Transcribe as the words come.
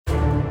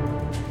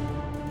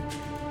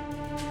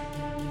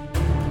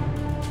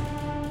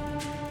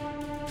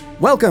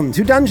Welcome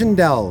to Dungeon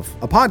Delve,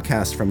 a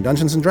podcast from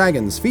Dungeons &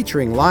 Dragons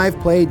featuring live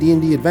play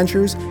D&D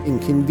adventures in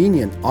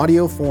convenient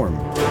audio form.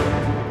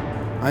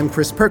 I'm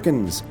Chris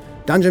Perkins,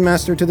 Dungeon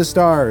Master to the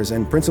Stars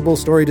and Principal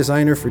Story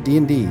Designer for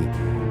D&D.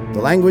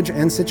 The language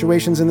and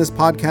situations in this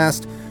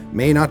podcast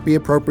may not be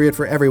appropriate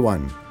for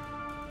everyone.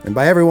 And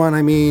by everyone,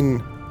 I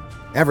mean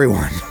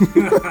everyone.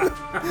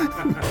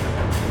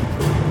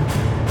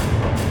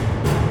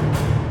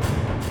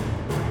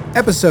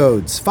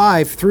 Episodes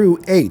 5 through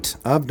 8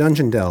 of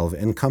Dungeon Delve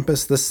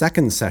encompass the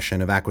second session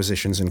of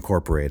Acquisitions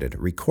Incorporated,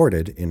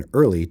 recorded in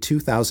early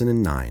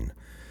 2009.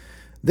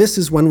 This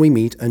is when we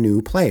meet a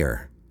new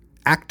player,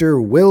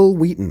 actor Will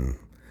Wheaton.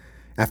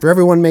 After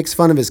everyone makes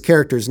fun of his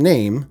character's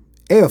name,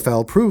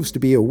 Aophel proves to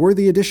be a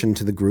worthy addition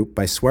to the group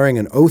by swearing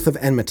an oath of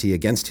enmity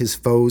against his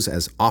foes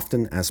as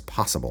often as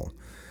possible.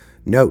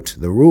 Note,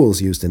 the rules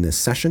used in this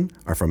session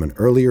are from an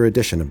earlier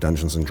edition of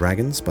Dungeons &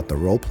 Dragons, but the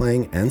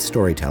role-playing and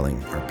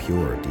storytelling are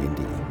pure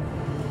D&D.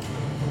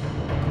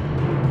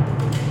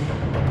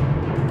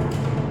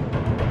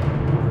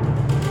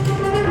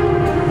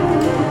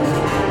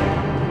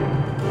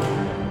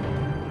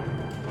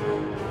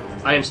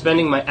 I am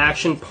spending my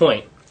action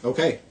point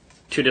Okay.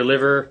 to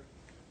deliver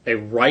a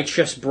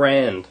righteous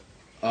brand.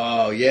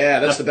 Oh, yeah,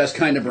 that's the best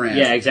kind of brand.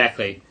 Yeah,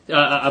 exactly.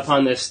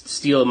 Upon this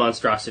steel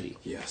monstrosity.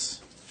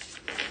 Yes.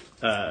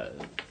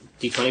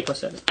 D20 plus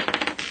 7.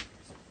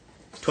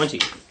 20.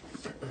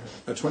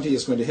 A 20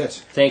 is going to hit.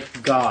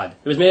 Thank God.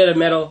 It was made out of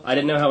metal. I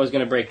didn't know how it was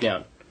going to break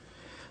down.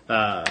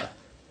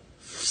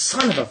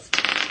 Son of a...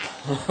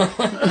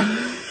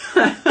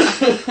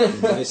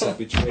 Nice have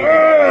betrayed.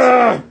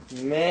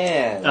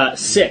 Man.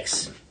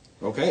 6.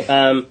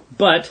 Okay.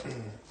 But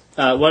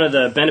one of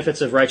the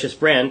benefits of Righteous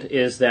Brand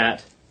is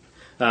that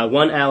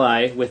one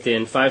ally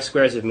within 5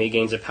 squares of me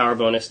gains a power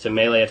bonus to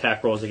melee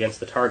attack rolls against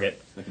the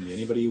target. That can be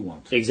anybody you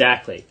want.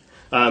 Exactly.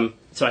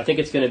 So I think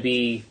it's going to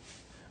be...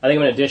 I think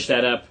I'm going to dish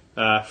that up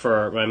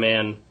for my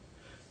man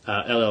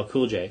LL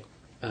Cool J.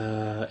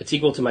 It's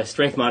equal to my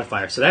strength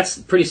modifier. So that's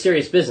pretty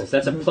serious business.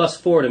 That's a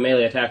 +4 to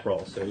melee attack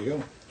rolls. There you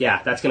go. Yeah,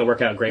 that's going to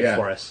work out great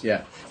for us.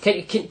 Yeah.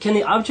 Can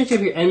the object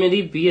of your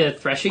enmity be a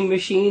threshing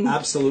machine?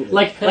 Absolutely.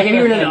 Like if you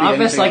were in an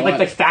office, anything like I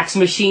the want. fax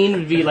machine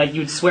would be like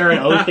you'd swear an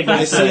oath I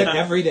against see it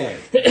every day.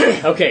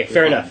 Okay,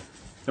 fair enough.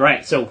 All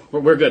right, so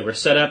we're good. We're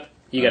set up.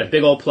 You got a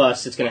big old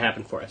plus. It's going to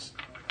happen for us.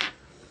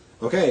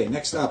 Okay,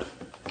 next up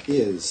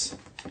is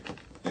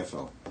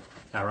FO.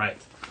 All right.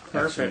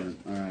 Excellent.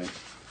 All right.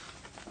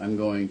 I'm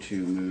going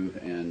to move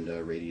and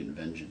Radiant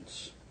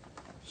Vengeance.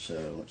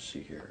 So let's see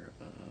here.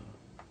 1,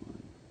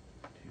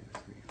 2,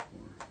 3, 4.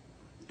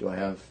 Do I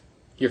have...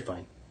 You're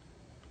fine.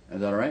 Is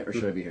that all right, or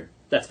should I be here?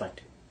 That's fine,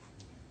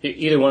 too.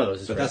 Either one of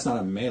those is But great. that's not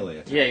a melee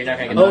attack. Yeah, you're not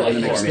going to Oh,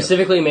 get it's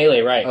specifically melee,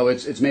 right. Oh,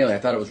 it's melee. I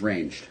thought it was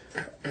ranged.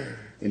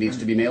 It needs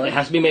to be melee? It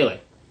has to be melee.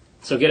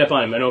 So get up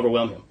on him and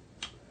overwhelm him.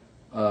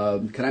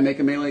 Can I make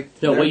a melee?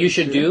 No, there? what you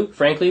should do,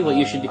 frankly, what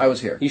you should do... I was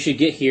here. You should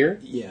get here,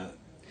 Yeah,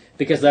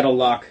 because that'll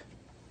lock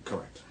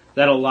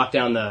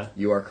down the...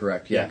 You are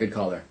correct. Yeah, Yeah. good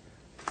call there.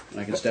 And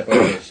I can step over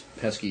those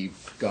pesky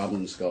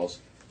goblin skulls.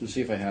 Let's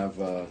see if I have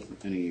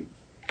any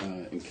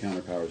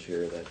encounter powers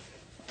here that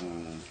I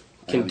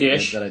Can haven't-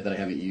 dish. that I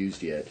haven't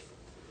used yet.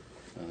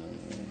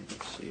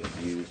 Let's see.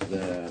 I've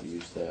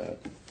used that.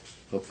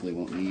 Hopefully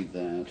won't need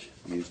that.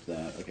 Used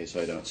that. Okay,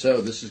 so I don't. So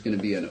this is going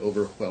to be an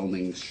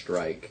overwhelming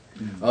strike.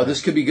 Oh,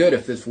 this could be good.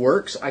 If this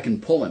works, I can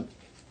pull him.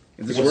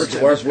 If this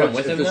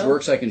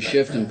works, I can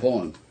shift and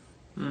pull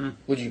him.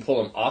 Would you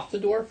pull him off the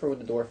dwarf, or would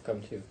the dwarf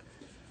come too?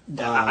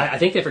 I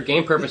think that for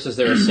game purposes,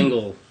 they're a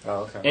single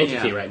Oh, okay.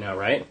 entity right now,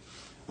 right?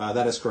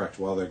 that is correct.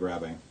 While they're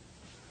grabbing,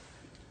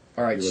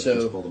 All right. you would just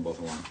So pull them both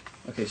along.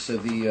 okay. So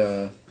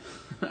the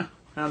I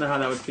don't know how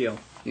that would feel.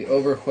 the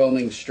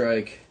overwhelming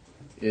strike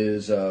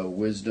is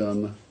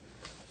wisdom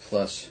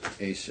plus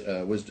AC,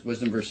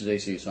 wisdom versus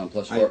AC, so I'm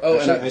plus 4.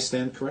 I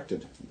stand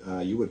corrected.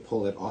 You would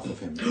pull it off of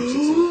him. If you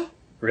succeed.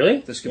 Really?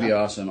 This could be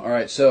awesome. All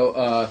right,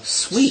 so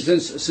Sweet.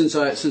 Since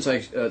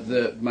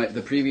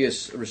the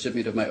previous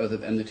recipient of my oath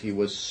of enmity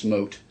was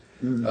Smote,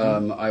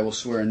 I will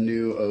swear a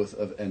new oath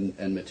of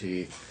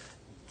enmity.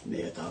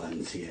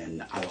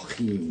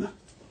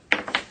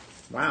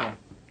 Wow.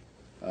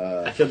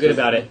 I feel good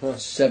about it.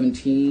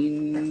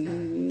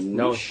 17.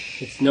 No,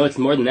 it's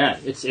more than that.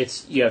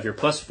 It's you have your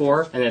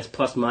 +4, and then it's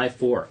plus my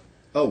 4.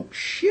 Oh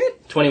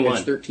shit! 21.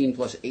 It's 13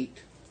 plus 8.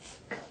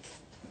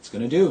 It's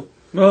going to do.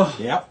 Oh.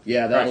 Yep.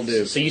 Yeah, that'll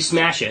do. So you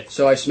smash it.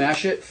 So I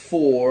smash it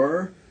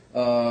for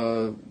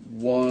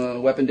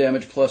 1 weapon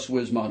damage plus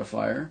whiz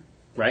modifier.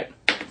 Right?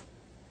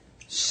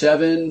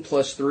 7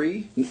 plus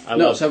 3. I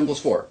No, love- 7 plus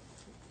 4.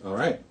 All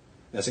right.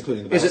 That's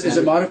including the Is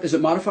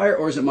it modifier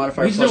or is it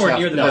modifier He's plus nowhere half?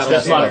 near the No, it's battle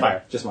just table.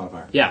 modifier. Just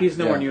modifier. Yeah. He's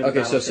nowhere near the Okay,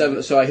 so battle 7.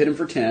 table. So I hit him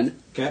for 10,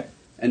 Okay.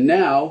 and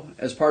now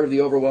as part of the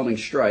overwhelming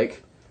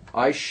strike,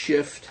 I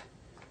shift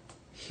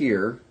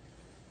here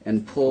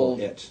and pull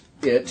Pull it.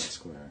 it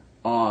Square.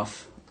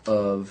 off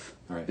of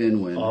All right.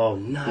 Binwin, Oh,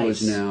 who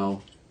nice. is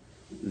now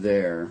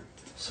there.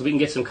 So we can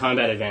get some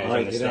combat advantage All right,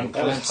 on this get thing. on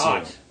That was clamps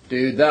hot. you.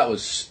 Dude, that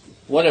was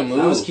What a That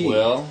was move, key.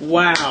 Will.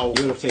 Wow.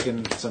 You would have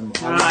taken some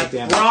automatic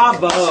damage.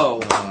 Bravo.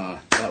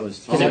 That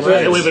was. It would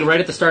have been right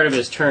at the start of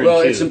his turn,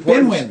 Well, too. it's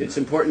important. Binwin. It's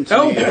important to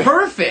Oh, me.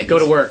 perfect. Go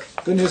to work.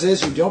 Good news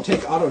is you don't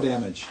take auto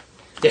damage.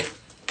 Yeah.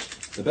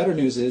 The better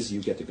news is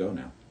you get to go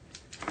now.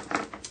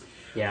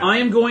 Yeah. I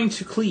am going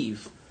to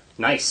cleave.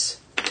 Nice.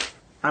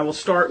 I will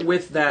start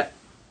with that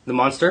The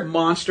monster?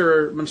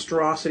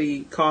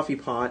 monstrosity coffee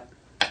pot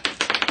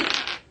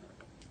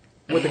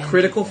with a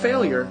critical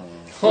failure.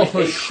 With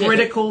a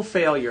critical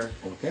failure.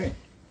 Okay.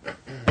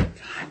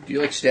 Do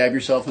you like stab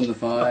yourself in the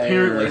thigh?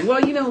 Apparently.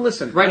 Well,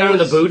 listen. Right I under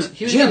the was- boot?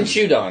 He was getting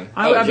chewed on.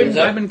 I've Jim's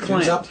up. been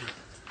Jim's up.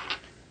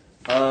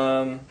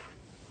 clamped.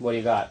 What do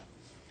you got?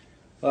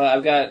 Well,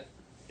 I've got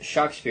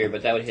Shock Spear,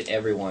 but that would hit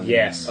everyone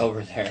Yes.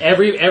 over there.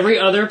 Every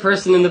other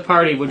person in the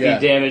party would Yeah.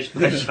 be damaged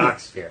by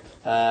Shock Spear.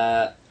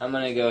 I'm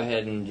going to go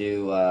ahead and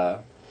do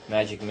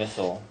Magic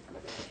Missile.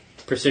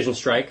 Precision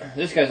strike.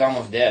 This guy's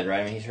almost dead,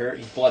 right? I mean, he's hurt.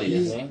 He's bloody,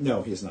 isn't he?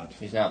 No, he's not.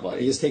 He's not bloody.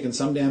 He has taken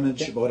some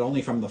damage, but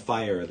only from the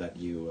fire that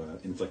you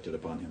inflicted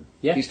upon him.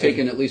 Yeah. He's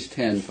taken at least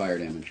 10 fire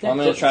damage. I'm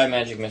going to try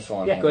Magic Missile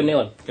on Yeah, him. go ahead and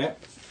nail him. Okay.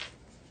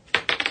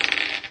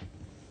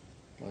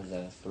 What is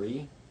that, a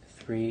 3?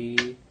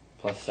 3,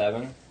 Plus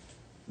 7?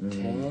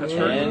 10. That's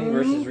 10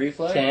 versus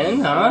Reflex?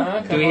 10,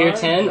 huh? Do we hear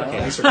 10? Okay.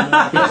 Thanks for coming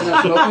out. He doesn't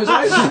have smoke in his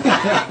eyes.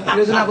 He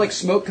doesn't have like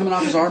smoke coming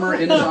off his armor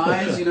in his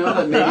eyes.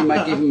 That maybe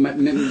might give him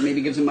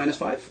maybe gives him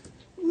 -5.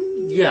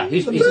 Yeah,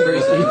 he's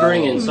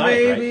burning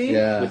inside, right? Maybe.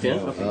 Yeah. Within?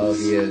 Okay. Oh,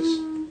 he is.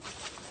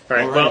 All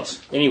right. All Well, right.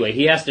 anyway,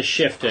 he has to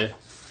shift to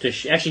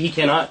actually, he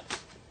cannot.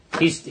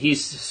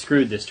 He's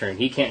screwed this turn.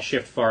 He can't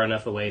shift far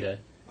enough away to.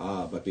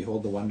 But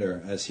behold the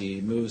wonder, as he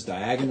moves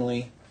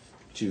diagonally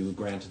to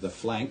grant the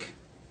flank,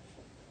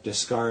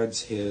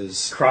 discards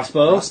his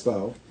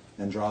Crossbow?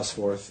 and draws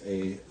forth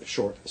a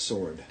short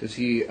sword. Does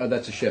he? Oh,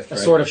 that's a shift. A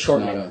right? sword of It's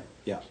shortening. not a-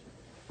 Yeah.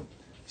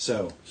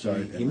 So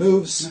Sorry. he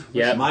moves,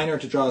 Yeah. minor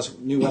to draw his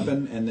new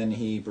weapon, and then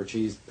he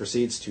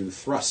proceeds to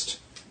thrust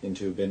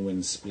into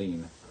Binwin's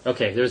spleen.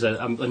 Okay, there's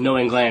a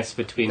knowing glance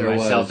between There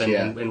myself was,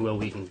 yeah. and Will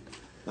Wheaton.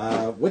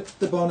 With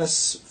the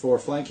bonus for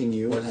flanking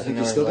you, What I is think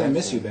another he's still going to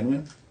miss glance? you,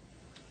 Binwin.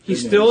 He Good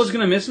still news. is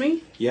going to miss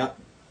me? Yep.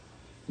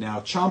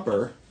 Now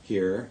Chomper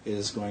here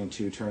is going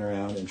to turn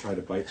around and try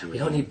to bite you. We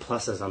don't need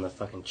pluses on the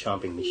fucking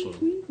chomping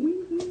machine.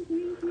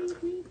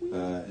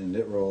 And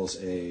it rolls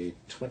a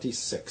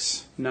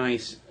 26.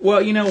 Nice.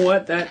 Well, you know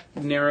what? That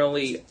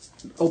narrowly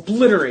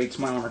obliterates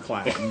my armor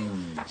class.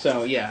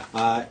 So, yeah.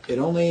 It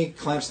only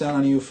clamps down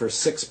on you for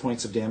 6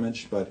 points of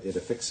damage, but it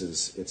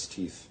affixes its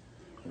teeth.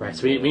 Right,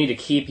 so we need to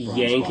keep Bronze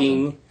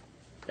yanking.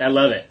 I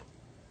love it.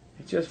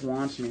 It just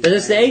wants me.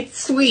 Does it say?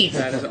 Sweet!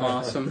 That is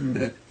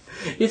awesome.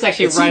 It's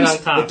actually It right seems-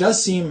 on top. It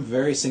does seem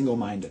very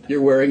single-minded.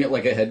 You're wearing it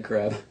like a head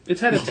crab. It's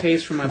had a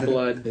taste for my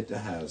blood. It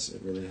has.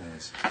 It really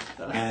has.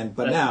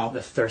 But now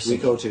the thirst. we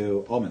go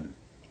to Omen.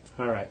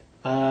 All right.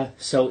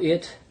 So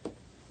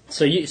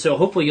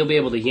hopefully you'll be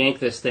able to yank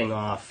this thing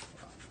off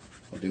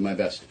I'll do my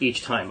best.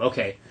 each time.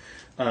 Okay.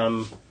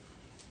 Yeah,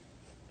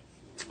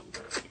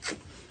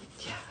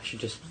 I should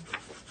just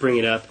bring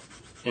it up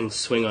and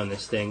swing on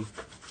this thing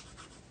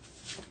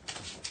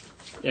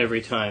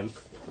every time.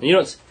 And you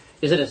don't.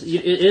 It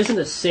isn't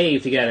a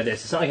save to get out of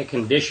this. It's not like a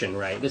condition,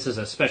 right? This is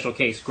a special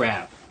case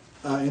grab.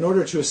 In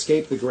order to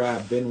escape the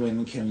grab,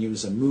 Binwin can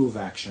use a move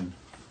action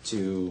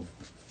to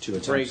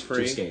attempt Break to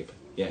free. escape.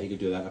 Yeah, he could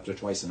do that up to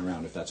twice in a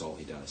round if that's all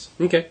he does.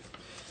 Okay.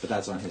 But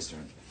that's on his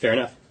turn. Fair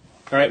enough.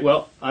 All right.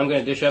 Well, I'm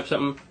going to dish up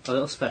something a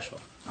little special.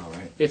 All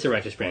right. It's a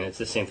righteous brand. It's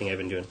the same thing I've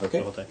been doing Okay.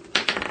 the whole time.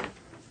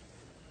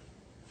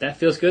 That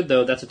feels good,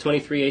 though. That's a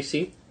 23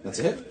 AC. That's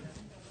a hit.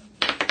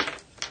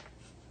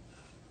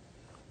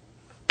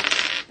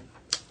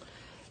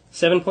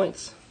 Seven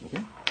points.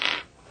 Okay.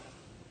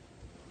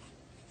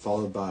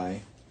 Followed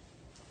by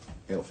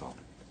Aelfal.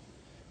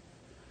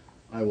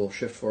 I will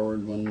shift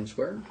forward 1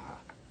 square.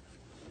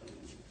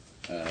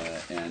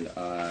 And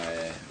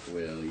I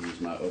will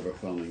use my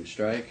overwhelming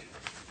strike.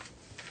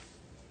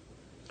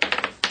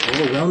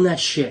 Overwhelm that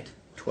shit.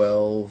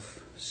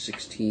 12,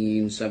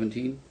 16,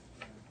 17.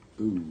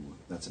 Ooh,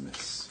 that's a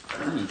miss.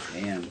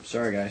 Damn.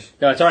 Sorry, guys.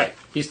 No, it's all right.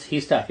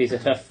 He's tough. He's a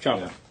tough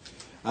chomper.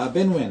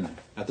 Binwin,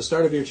 at the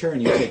start of your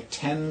turn, you take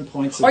 10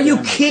 points of Are you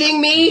damage.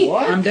 kidding me?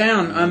 I'm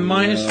down. I'm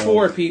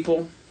 -4,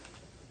 people.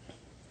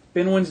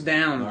 Binwin's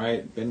down. All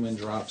right, Binwin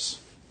drops.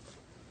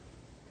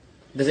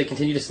 Does it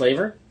continue to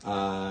slaver?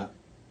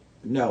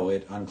 No,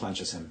 it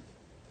unclenches him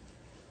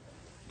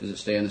Does it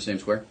stay in the same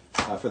square?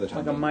 for the time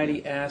Like a being.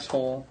 mighty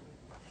asshole.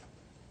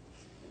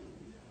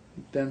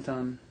 Bent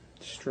on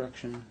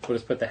destruction. We'll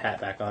just put the hat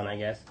back on, I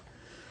guess.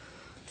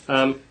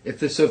 If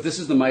this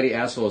is the mighty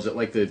asshole, is it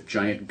like the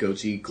giant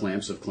goatsy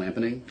clamps of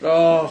clampening?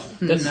 Oh,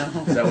 That's, no.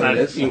 Is that what it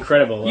That's is?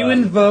 incredible. You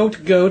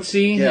invoked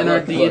Goatsy Yeah, in our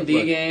look, D&D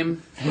look.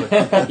 game.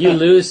 you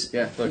lose.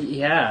 Yeah, look.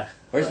 Yeah.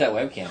 Where's that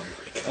webcam?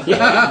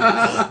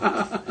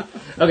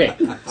 Okay,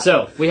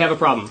 so we have a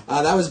problem.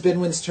 That was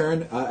Binwin's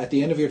turn. At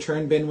the end of your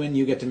turn, Binwin,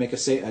 you get to make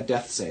a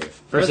death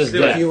save. Versus Let's do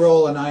it. death. If you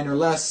roll a 9 or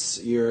less,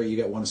 you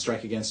get 1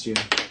 strike against you.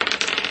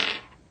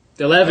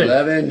 11.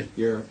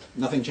 11.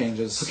 Nothing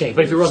changes. Okay,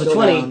 but if he rolls a Still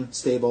 20 down,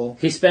 stable.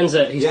 He spends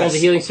a Yes.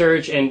 healing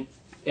surge and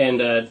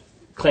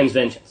claims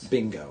vengeance.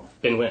 Bingo.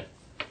 Then win.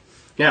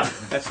 Now,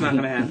 That's not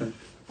going to happen.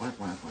 Whack,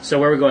 whack, whack. so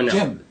where are we going now?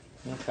 Jim,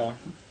 Okay.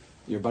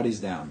 your buddy's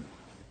down.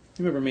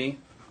 You remember me?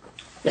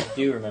 I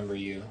do remember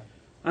you.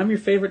 I'm your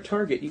favorite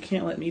target. You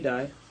can't let me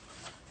die.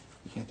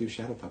 You can't do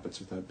shadow puppets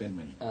without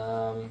Binwin.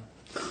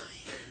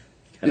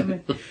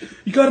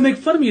 You gotta make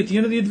fun of me at the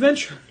end of the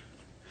adventure.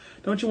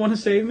 Don't you want to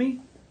save me?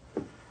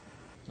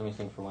 Let me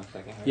think for 1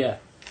 second. Here.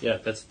 Yeah,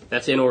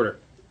 that's in order.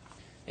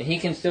 And he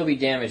can still be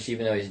damaged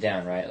even though he's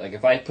down, right? Like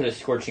if I put a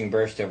scorching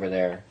burst over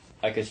there,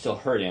 I could still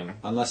hurt him.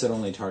 Unless it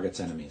only targets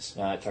enemies.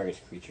 It targets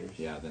creatures.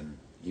 Yeah, then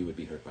you would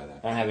be hurt by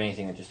that. I don't have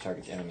anything that just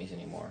targets enemies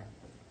anymore.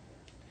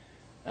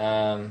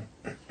 Well,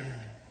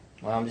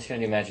 I'm just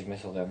gonna do magic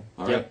missile then.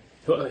 All right.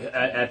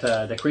 At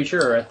the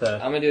creature or at the...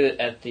 I'm gonna do it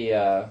at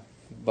the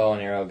bow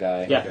and arrow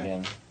guy Yeah.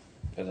 again.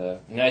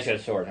 Now he's got a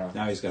sword, huh?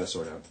 Now he's got a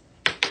sword out.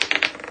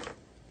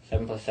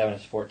 7 plus 7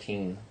 is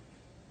 14.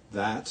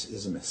 That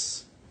is a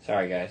miss.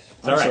 Sorry, guys.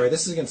 I'm all right. sorry,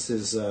 this is against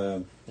his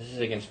This is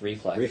against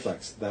reflex.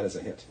 reflex. That is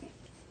a hit.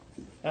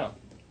 Oh.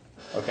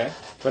 Okay.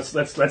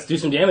 Let's do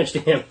some damage to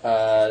him.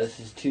 This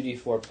is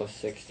 2d4 plus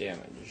 6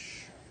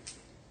 damage.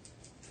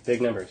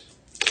 Big numbers.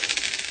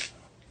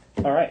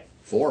 All right.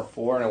 4.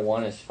 4 and a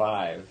 1 is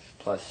 5.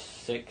 Plus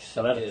 6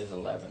 11. is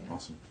 11.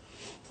 Awesome.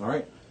 All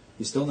right.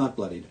 He's still not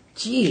bloodied.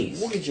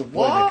 Jeez. Look at you,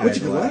 Boy, that guy What'd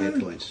has you a lot of learn?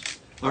 hit points.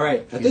 All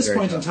right. At He's this very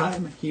point in tough.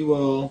 time, he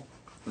will,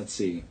 let's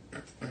see,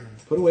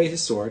 put away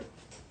his sword,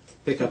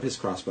 pick up his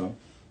crossbow.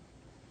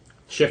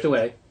 Shift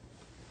away.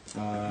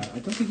 I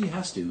don't think he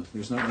has to.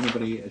 There's not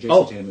anybody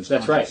adjacent to him who's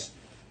that's conscious.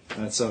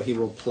 And so he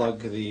will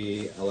plug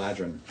the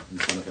Eladrin in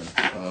front of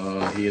him.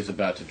 Oh, he is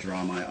about to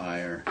draw my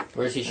ire.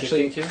 Where is he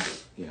Actually- shifting to?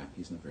 Yeah,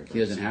 he's not very good. He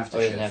doesn't have to Oh,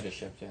 he doesn't shift. have to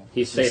shift, yeah.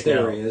 He's safe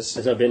There now. he is.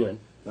 There's no Binwin.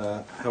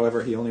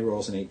 However, he only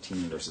rolls an 18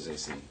 versus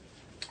AC.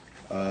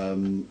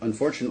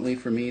 Unfortunately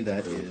for me,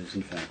 that is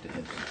in fact a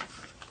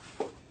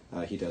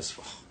hit. He does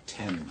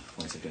 10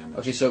 points of damage.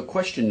 Okay, so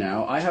question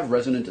now. I have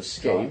Resonant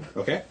Escape.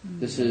 Okay.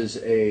 This is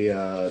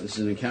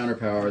an encounter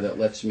power that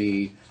lets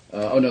me.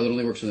 Oh no, that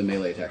only works with a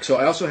melee attack. So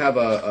I also have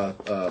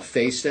a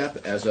phase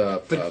step as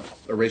a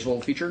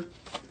erasable feature,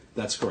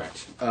 That's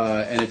correct.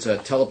 and it's a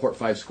teleport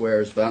 5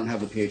 squares. But I don't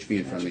have the PHP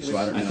in front of me, so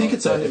I don't know. I think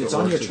it's if on- it it's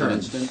on works your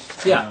as an turn.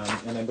 instant. Yeah.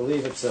 And I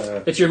believe it's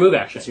It's your move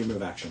action. your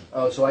move action.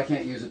 Oh, so I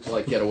can't use it to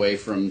like get away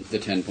from the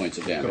 10 points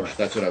of damage. Correct.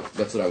 That's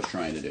what I was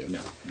trying to do. No.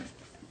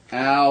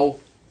 Ow!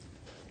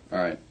 All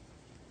right.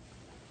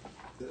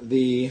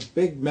 The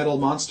big metal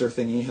monster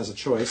thingy has a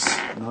choice,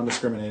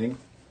 non-discriminating.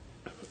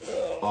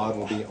 Odd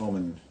will be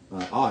Omen.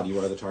 Odd, you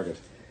are the target.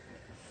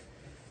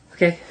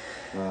 Okay.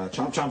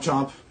 Chomp, chomp,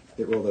 chomp.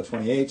 It rolled a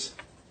 28.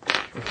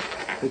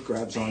 It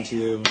grabs onto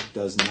you,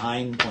 does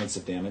 9 points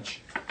of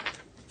damage.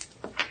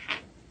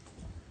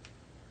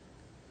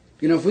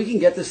 You know, if we can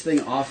get this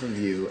thing off of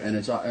you, and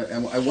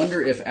I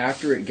wonder if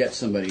after it gets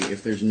somebody,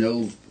 if there's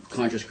no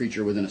conscious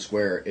creature within a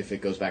square, if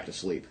it goes back to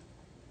sleep.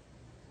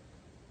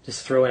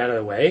 Just throw it out of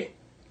the way.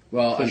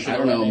 Well, Push I it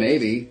don't know, away.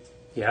 maybe.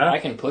 Yeah. I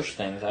can push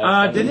things.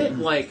 Did it,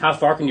 like... How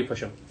far can you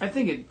push him? I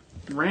think it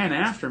ran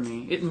after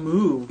me. It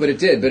moved. But it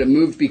did. But it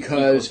moved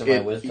because Equal to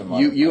my wisdom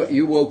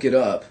you woke it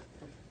up,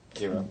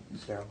 0.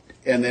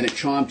 and then it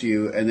chomped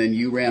you, and then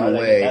you ran Oh,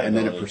 away, that and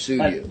then it ability.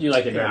 pursued you. You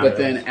like to grab But it.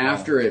 then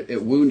after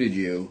it wounded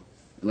you,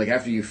 like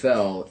after you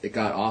fell, it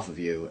got off of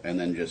you, and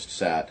then just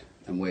sat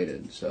and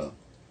waited. So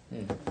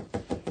It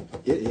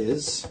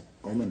is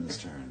Omen's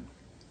turn.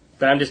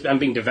 But I'm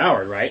being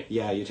devoured, right?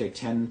 Yeah, you take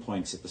 10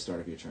 points at the start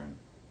of your turn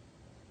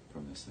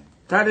from this thing.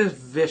 That is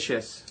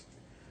vicious.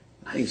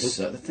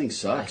 that thing I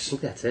sucks.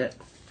 think that's it.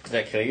 Does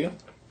that kill you?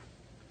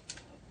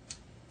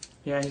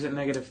 Yeah, he's at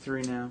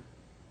 -3 now.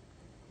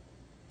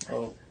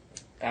 Oh,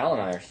 Al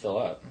and I are still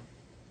up.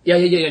 Yeah.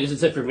 This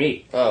is it for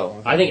me.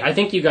 Oh, I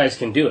think you guys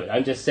can do it.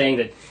 I'm just saying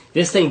that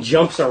this thing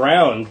jumps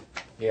around.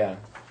 yeah.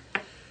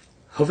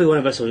 Hopefully, one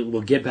of us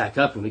will get back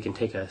up and we can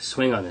take a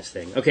swing on this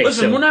thing. Okay.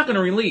 Listen, so we're not going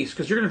to release,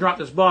 because you're going to drop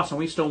this boss, and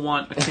we still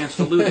want a chance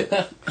to loot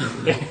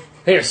it.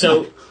 here.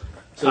 So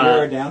So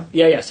you're down?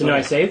 yeah. So now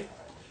I save.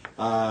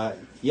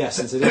 Yes,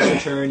 since it is your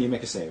turn, you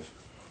make a save.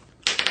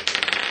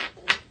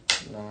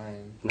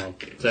 9. 9.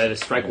 So I had to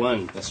strike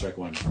one. That's strike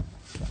 1.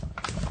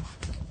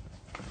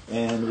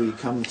 And we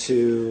come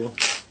to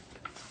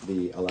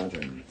the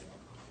Eladrin.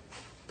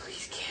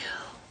 Please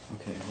kill.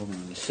 Okay, hold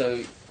on. So,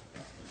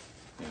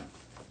 Yeah.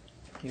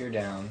 you're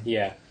down.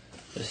 Yeah.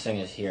 This thing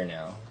is here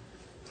now.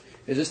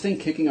 Is this thing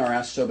kicking our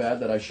ass so bad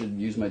that I should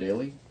use my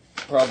daily?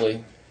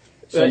 Probably.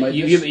 So my-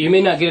 you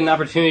may not get an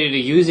opportunity to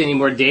use any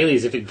more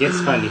dailies if it gets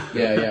on you.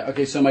 Yeah.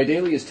 Okay, so my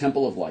daily is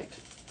Temple of Light.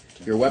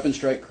 Your weapon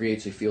strike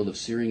creates a field of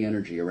searing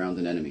energy around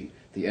an enemy.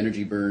 The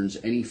energy burns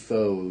any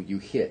foe you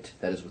hit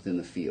that is within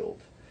the field.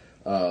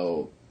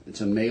 It's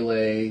a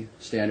melee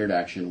standard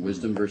action,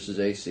 Wisdom versus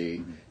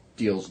AC.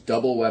 Deals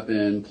double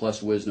weapon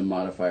plus Wisdom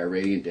modifier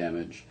radiant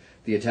damage.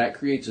 The attack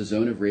creates a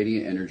zone of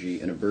radiant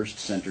energy and a burst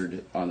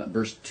centered on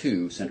burst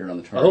 2 centered on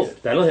the Oh,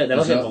 target. that'll hit The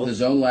both.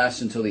 zone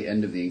lasts until the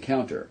end of the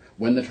encounter.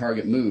 When the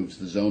target moves,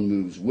 the zone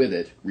moves with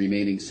it,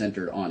 remaining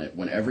centered on it.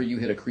 Whenever you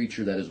hit a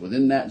creature that is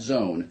within that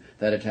zone,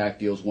 that attack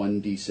deals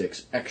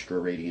 1d6 extra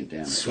radiant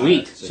damage.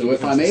 Sweet. So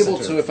if I'm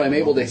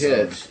able to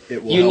hit,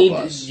 it will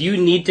help us. You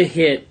need to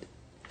hit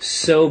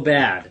so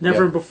bad.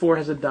 Never Yep. before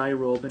has a die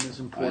roll been as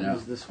important I know.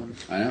 as this one.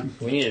 I know.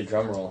 We need a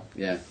drum roll.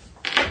 Yeah.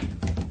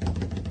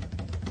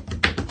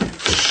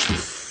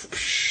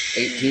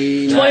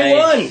 18.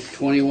 21.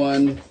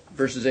 21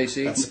 versus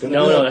AC. That's good.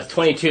 No, that's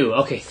 22.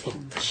 Okay,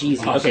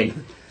 jeez. Okay,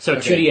 so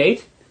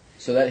 2d8.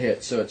 So that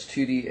hits. So it's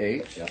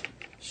 2d8. Yeah.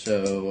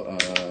 So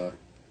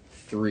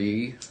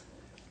 3,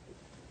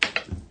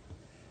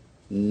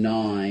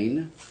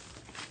 9,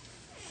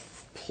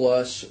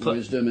 plus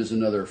wisdom is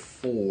another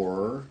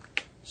 4,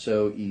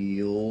 so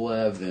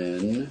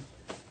 11,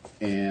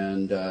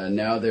 and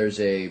now there's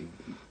a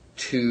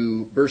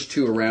burst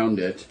 2 around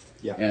it.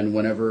 Yeah. And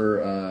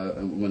whenever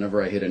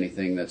I hit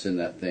anything that's in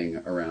that thing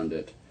around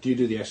it, Do you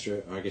do the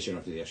extra? I guess you don't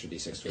have to do the extra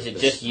d6. Is it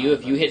just you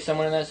if you hit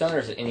someone in that zone, or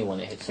is it anyone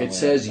that hits someone? it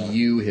says in that zone?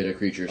 you hit a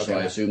creature, so Okay.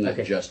 I assume that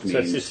Okay. just So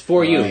means it's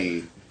for you.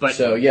 me. But-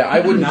 So yeah,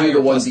 I wouldn't Now do the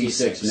you're plus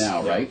 1d6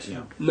 now, Yeah, right?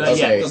 Yeah. Not Okay,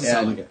 yet. Doesn't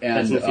sound like it.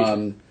 That's in the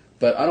future.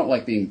 but I don't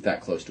like being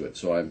that close to it,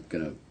 so I'm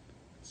gonna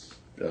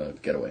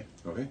get away.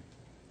 Okay.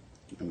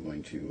 I'm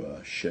going to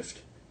shift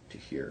to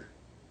here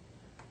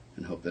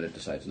and hope that it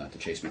decides not to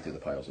chase me through the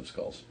piles of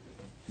skulls.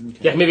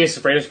 Yeah, maybe it's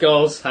afraid of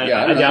skulls. I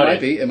Yeah, I don't know. doubt It might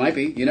it. be. It might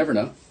be. You never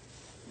know.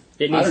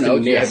 It I needs don't know.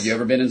 to miss. Have you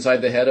ever been inside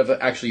the head of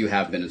a... Actually, you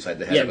have been inside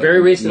the head Yeah, of a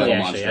very recently,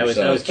 metal actually.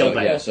 monster, I was killed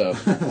by yeah, it. So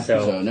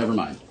So- never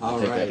mind. All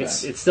Take right. that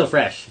back. It's still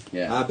fresh.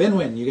 Yeah.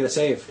 Benwin, you get a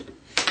save.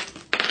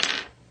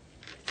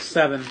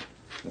 7.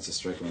 That's a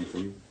strike one for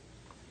you.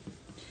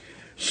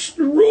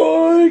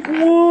 Strike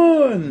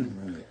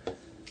 1!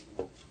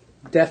 Right.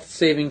 Death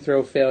saving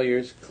throw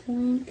failures.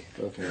 Clink.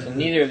 So Okay.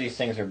 neither of these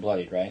things are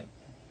bloodied, right?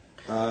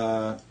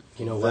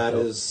 You know what? That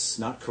though? is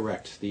not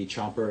correct. The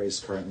chomper is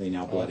currently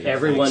now bloody.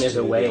 Everyone thanks is to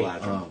the away.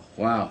 Galadriel. Oh,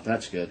 wow.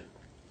 That's good.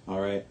 All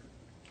right.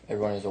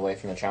 Everyone is away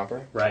from the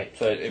chomper, Right.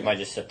 so it might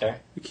just sit there.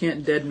 You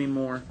can't dead me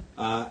more.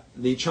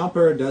 The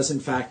chomper does in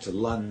fact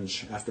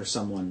lunge after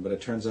someone, but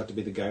it turns out to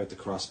be the guy with the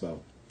crossbow.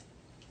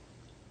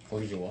 What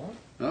did you want?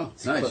 Oh,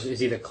 nice. Is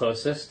he the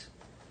closest?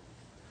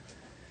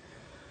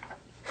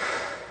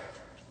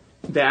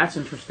 That's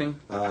interesting.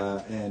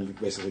 And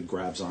basically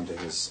grabs onto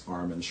his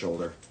arm and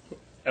shoulder.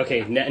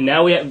 Okay,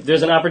 now we have.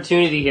 There's an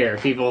opportunity here,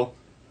 people.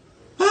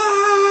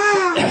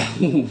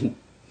 That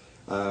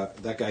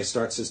guy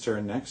starts his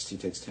turn next. He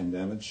takes 10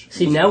 damage.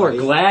 See, His now we're body.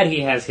 glad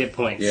he has hit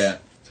points. Yeah,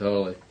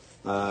 totally.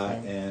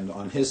 And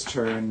on his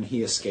turn,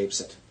 he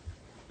escapes it.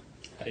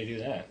 How do you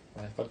do that?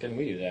 Why the fuck didn't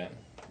we do that?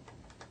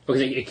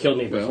 Because it killed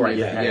me before I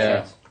yeah, had a yeah.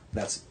 chance.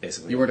 That's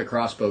basically You weren't a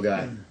crossbow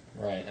guy.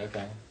 Right,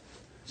 okay.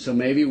 So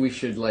maybe we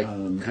should,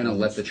 kind of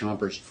let the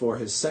chompers... For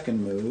his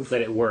second move,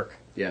 Let it work.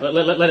 Yeah.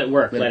 Let it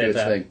work. Let it do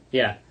its thing.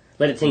 Yeah.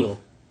 Let it tingle.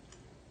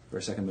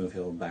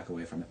 he'll back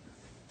away from it.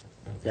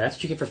 Yeah, that's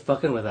what you get for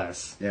fucking with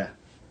us. Yeah.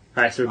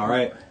 All right, so All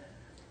right.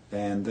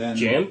 And then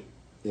Jim.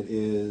 it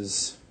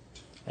is...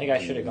 I think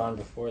I should have gone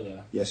before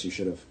the... Yes, you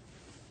should have.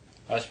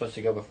 I was supposed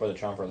to go before the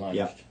chomper lunged.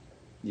 Yeah.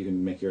 You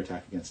can make your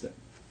attack against it.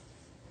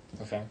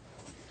 Okay.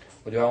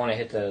 Well, do I want to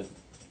hit the...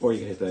 Or you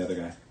can hit the other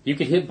guy. You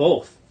could hit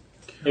both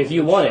if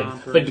you wanted,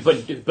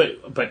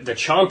 Chomper. but the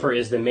chomper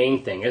is the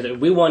main thing. Is that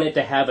we want it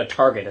to have a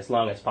target as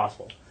long as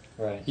possible.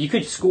 Right. You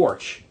could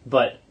scorch,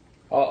 but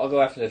I'll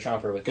go after the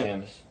chomper with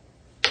Jim's.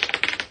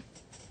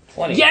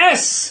 20.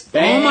 yes.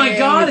 Oh my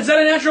god, is that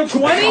a natural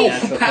 20?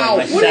 Natural Pow!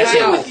 20. What is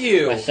second, it with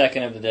you? My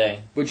second of the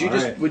day. Would you All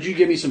right. would you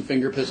give me some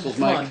finger pistols,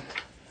 Mike? on.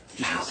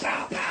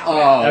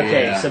 Oh,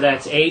 Okay, yeah. so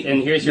that's 8,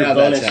 and here's your Now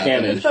bonus that's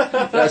happening.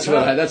 damage. That's what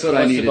I What's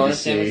the needed to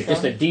bonus see. damage?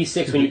 Just a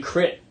D6 when you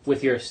crit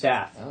with your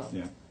staff. Oh.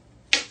 Yeah.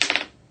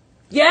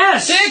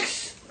 Yes.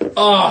 6!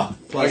 Oh,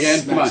 Plus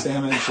Again, come max on.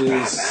 damage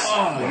is...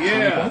 Oh,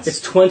 yeah.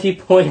 it's 20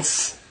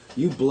 points.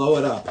 You blow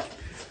it up.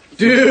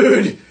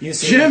 Dude! You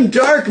see, Jim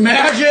Dark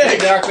Magic!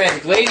 Dark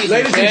Magic. Ladies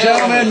Ladies and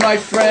gentlemen, my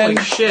friend.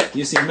 Holy shit.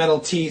 you see metal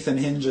teeth and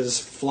hinges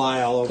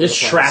fly all over There's the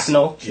place.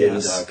 shrapnel. Jim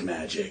Yes. Dark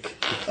Magic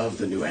of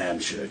the New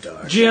Hampshire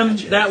Dark Jim,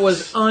 Magic. that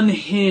was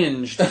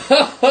unhinged.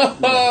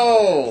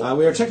 Oh!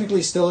 We are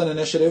technically still in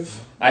initiative.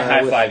 I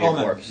high with five your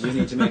Omen. corpse. You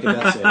need to make a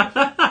death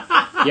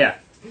save. Yeah.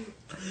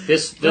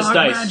 This Dark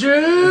dice.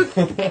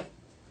 magic!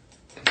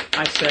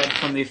 I said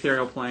from the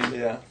ethereal plane.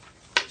 Yeah.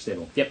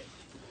 Stable. Yep.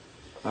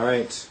 All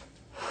right.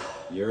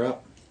 You're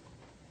up.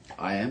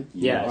 I am?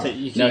 Yeah. are. So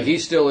you Now can,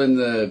 he's still in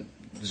the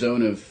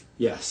zone of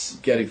Yes.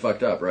 getting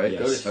fucked up, right?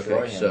 Yes. Go destroy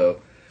Okay, him.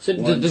 so... so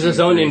One, does two, the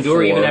zone three,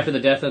 endure even four. after the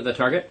death of the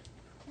target?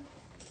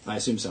 I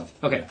assume so.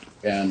 Okay.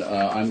 And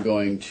I'm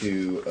going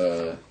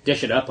to...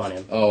 Dish it up on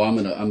him.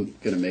 I'm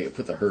gonna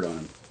put the hurt on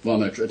him. Well,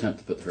 I'm gonna attempt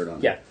to put the hurt on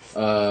him.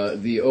 Yeah.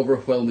 The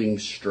overwhelming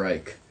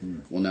strike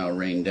will now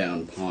rain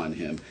down upon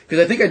him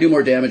because I think I do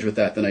more damage with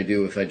that than I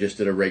do if I just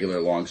did a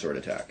regular longsword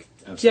attack.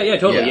 Yeah,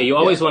 totally. Yeah, Yeah, you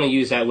always yeah. want to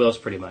use at wills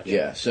pretty much.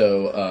 Yeah.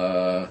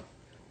 So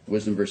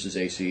Wisdom versus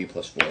AC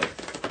plus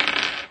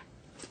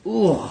 4.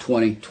 Ooh,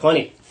 20.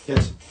 20. Hit.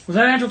 Was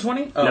that a natural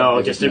 20? Oh, No,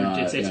 it just is not,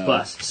 it's no.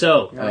 plus.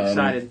 So I'm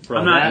excited. roll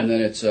I'm not. that. And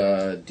then it's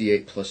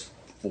D8 plus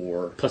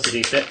 4. plus a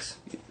d6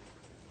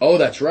 Oh,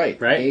 that's right.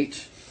 Right.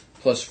 8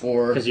 plus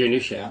 4. because you're new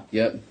shit. Yeah.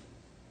 Yep.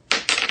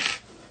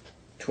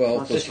 12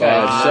 plus This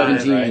guy 5.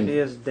 is 17. right. He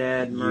is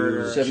dead.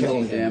 Murder.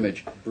 17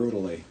 damage.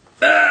 Brutally.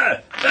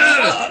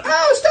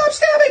 Oh, stop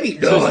stabbing me!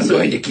 No, I'm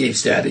going to keep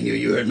stabbing you.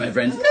 You heard my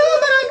friends. No, but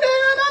I'm dead.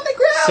 I'm on the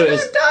ground. So I'm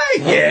is- dying.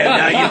 Yeah,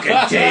 now you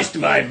can taste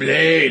my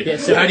blade. Yeah,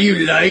 so- How do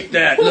you like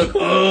that? Look,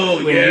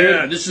 oh When yeah,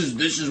 you're- this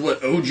is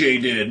what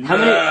OJ did. How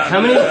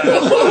many?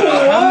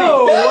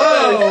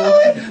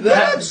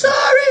 I'm sorry.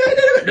 I did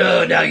it.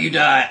 No, now you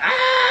die.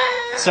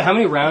 Ah! So how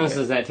many rounds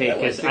does that take?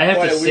 Because I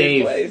have to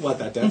save. What,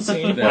 that death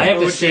scene? I have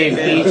to save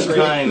each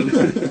time.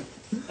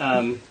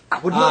 I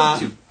would love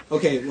to.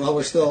 Okay, well,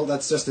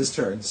 that's just his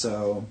turn,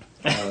 so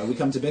we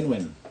come to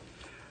Binwin.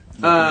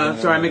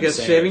 Sorry, I make a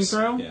Saves. saving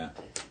throw? Yeah.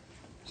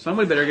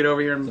 Somebody better get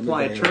over here and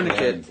apply a Somebody go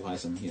ahead and tourniquet. apply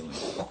some healing.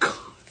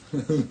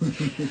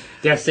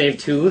 Death save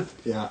 2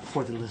 Yeah.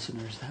 For the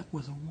listeners, that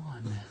was a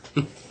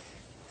 1.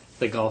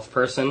 the golf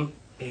person.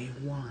 A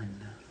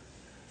 1.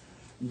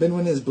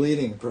 Binwin is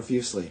bleeding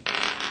profusely.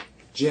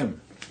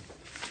 Jim.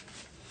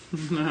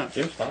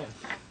 Jim's fine.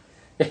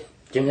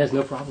 Jim has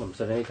no problems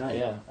of any kind.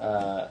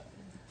 Yeah.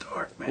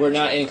 Dark man. We're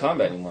not in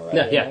combat anymore, right?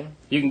 No, yeah.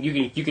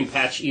 You can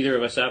patch either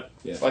of us up.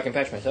 Well, I can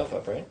patch myself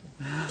up, right?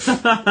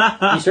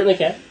 You certainly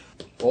can.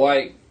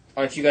 Well,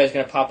 aren't you guys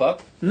going to pop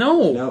up?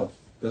 No. No,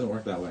 doesn't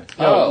work that way.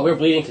 No, Oh. we're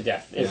bleeding to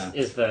death. Is, Yeah.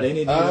 is the They need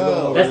you to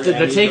go over that's the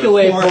and either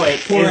takeaway pour,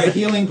 point. Pour is a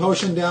healing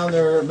potion down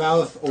their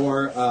mouth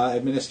or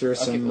administer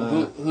some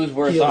who's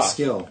worse heal off?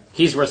 skill.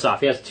 he's worse off.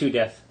 He has 2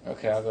 death.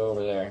 Okay, I'll go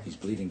over there. He's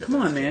bleeding. to Come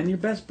on, death. man. Your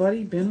best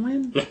buddy,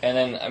 Binwin? And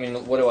then, I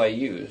mean, what do I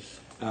use?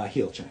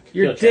 Heal check.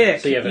 Your Heal check.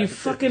 dick. So you have a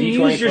fucking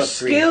D20 use your plus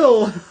 3.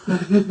 skill.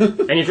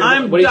 And you're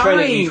I'm what are you trying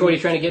to? dying. What are you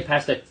trying to get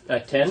past a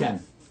 10?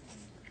 10.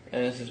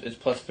 And it's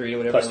plus 3 or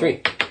whatever. Plus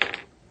 3.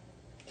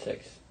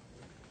 6.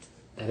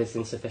 That is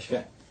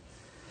insufficient.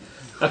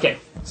 Okay. Okay.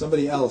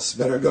 Somebody else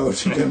better go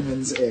to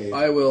Binwin's aid.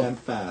 I will. And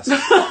fast. So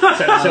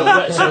who's It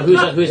next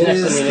on is the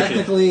initiative?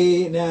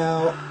 technically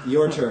now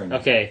your turn.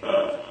 Okay.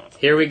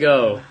 Here we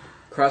go.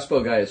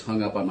 Crossbow guy is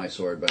hung up on my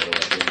sword, by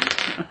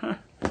the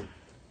way.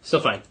 Still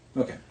fine.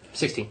 Okay.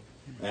 16.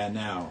 And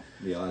now,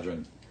 the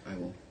Eladrin. I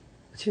will.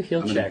 What's your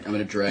heal I'm check?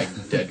 gonna drag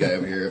the dead guy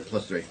over here at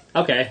plus 3.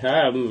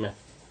 Okay.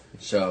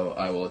 So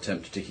I will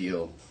attempt to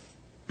heal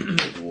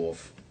the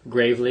wolf.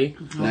 Gravely.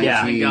 19.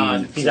 Yeah.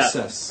 God. He's up.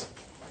 Success.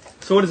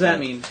 So what does that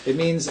mean? It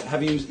means,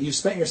 have you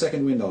spent your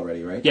second wind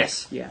already, right?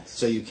 Yes. Yes.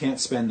 So you can't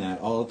spend that.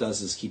 All it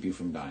does is keep you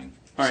from dying.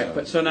 All right,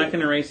 but so not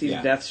going to erase these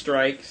Yeah. death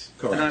strikes.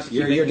 I don't have Correct. to keep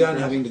You're making done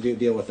throws? having to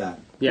deal with that.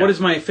 Yeah. What is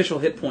my official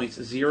hit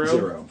points? 0?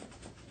 0.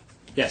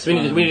 Yes. We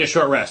need a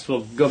short rest.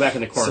 We'll go back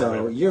in the corner.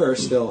 So you're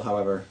still,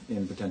 however,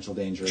 in potential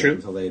danger True.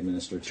 until they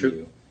administer to True.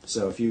 you.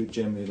 So if you,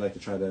 Jim, you'd like to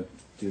try to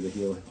do the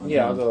heal on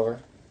Yeah, him. I'll go over.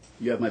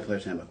 You have my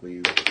player's handbook. Will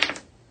you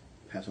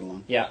pass it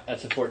along? Yeah,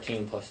 that's a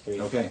 14 plus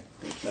 3. Okay.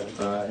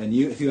 17. And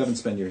if you haven't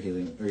spent your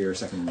healing or your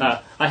second wind.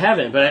 I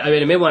haven't, but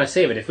I may want to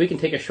save it. If we can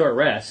take a short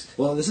rest.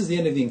 Well, this is the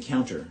end of the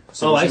encounter,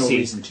 so Oh, there's I no see.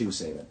 reason to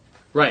save it.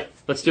 Right.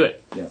 Let's do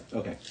it. Yeah.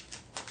 Okay.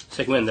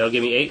 Second win. That'll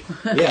give me 8.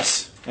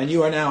 Yes. And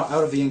you are now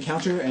out of the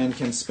encounter and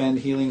can spend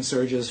healing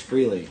surges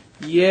freely.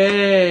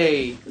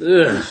 Yay!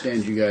 Ugh.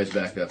 Stand you guys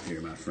back up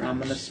here, my friends. I'm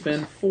going to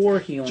spend 4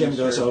 healing Jim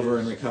goes surges. over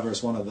and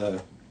recovers one of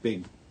the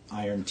big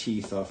iron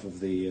teeth off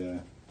of the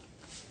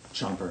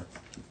chomper.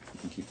 You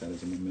can keep that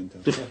as a memento.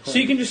 So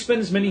you can just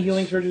spend as many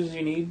healing surges as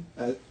you need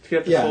Uh, to get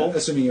up to yeah, full?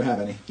 assuming you have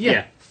any.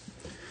 Yeah.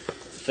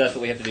 So that's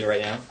what we have to do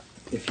right now?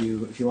 If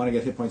you want to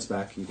get hit points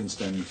back, you can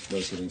spend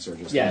those healing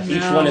surges. Yeah. Each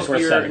Now one is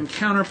worth your 7.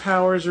 encounter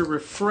powers are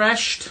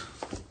refreshed.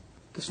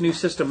 This new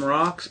system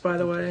rocks, by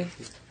the way.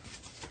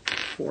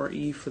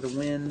 4E for the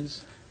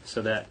wins.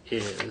 So that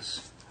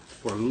is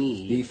for The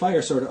me.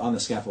 fire sort of on the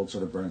scaffold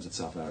sort of burns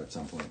itself out at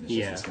some point. It's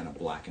Yeah. just this kind of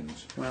blackened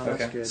Well,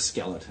 that's Okay. good.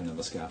 skeleton of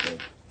the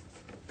scaffold.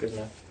 Good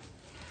enough.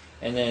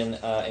 And then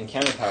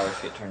encounter powers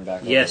get turned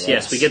back. Yes. over,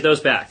 Yes. right? We get those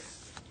back.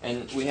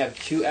 And we have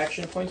 2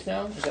 action points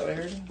now? Is that what I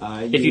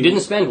heard? If you didn't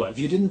spend one. If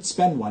you didn't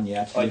spend one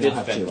yet, Oh, I you did now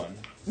have spend 2. one.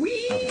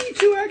 Whee!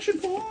 2 action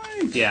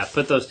points! Yeah.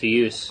 Put those to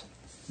use.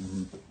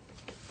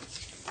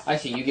 I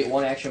see. You get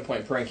 1 action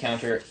point per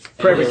encounter. and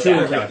Per every you're 2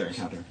 back. encounters.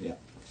 Encounter, yeah.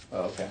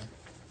 Oh, okay.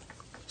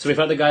 So we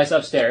found the guys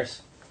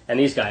upstairs, and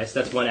these guys.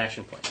 That's 1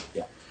 action point.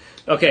 Yeah.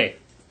 Okay.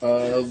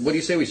 What do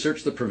you say we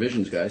search the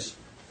provisions, guys?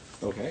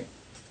 Okay.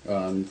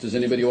 Does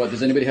anybody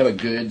have a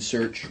good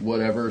search,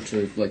 whatever,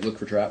 to look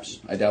for traps?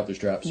 I doubt there's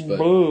traps, but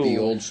Boo. the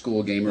old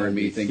school gamer in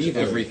me thinks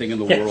Thievery. everything in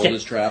the world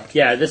is trapped.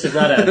 Yeah. This is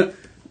not a.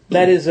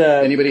 That is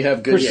Anybody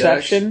have good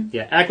perception.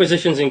 Yeah.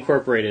 Acquisitions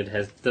Incorporated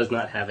does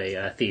not have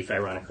a thief.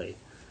 Ironically.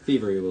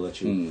 Thievery will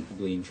let you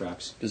glean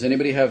traps. checks? Does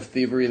anybody have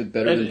thievery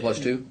better than plus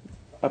 2?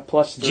 A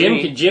plus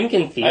 3. Jim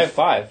can thief. I have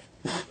 5.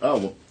 Oh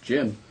well,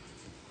 Jim.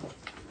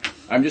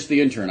 I'm just the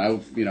intern. I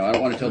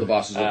don't want to tell the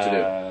bosses what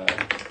to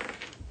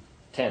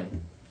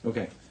 10.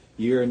 Okay.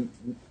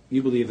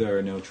 You believe there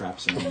are no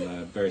traps in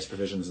the various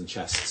provisions and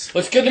chests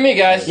Looks good to me,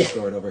 guys.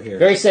 stored over here.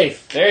 Very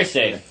safe. Very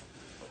safe.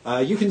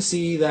 You can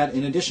see that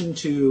in addition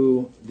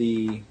to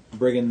the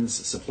brigands'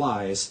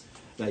 supplies,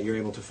 that you're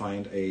able to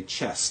find a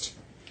chest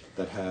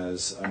that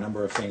has a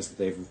number of things that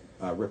they've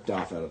ripped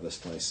off out of this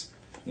place,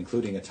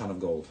 including a ton of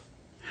gold.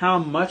 How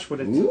much would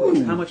it?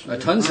 Ooh, How much? a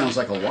ton sounds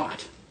like a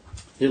lot.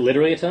 Is it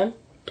literally a ton?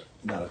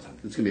 Not a ton.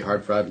 It's going to be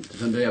hard for Does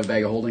somebody have a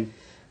bag of holding?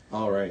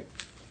 All right.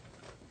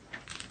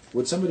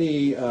 Would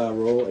somebody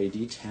roll a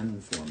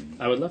d10 for me?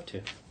 I would love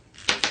to.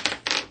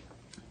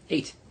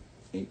 8.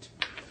 8.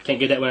 Can't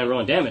get that when I'm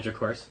rolling damage, of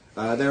course.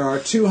 There are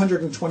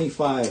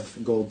 225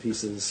 gold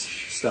pieces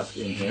stuffed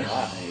in here.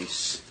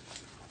 Nice.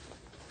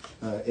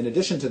 In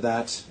addition to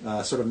that,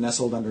 sort of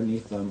nestled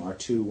underneath them are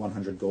 2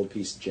 100 gold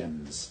piece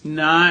gems.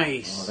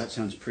 Nice. Oh, that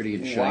sounds pretty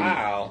and shiny.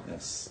 Wow.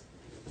 Yes.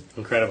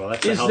 Incredible.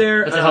 That's Is a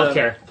there, that's a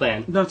healthcare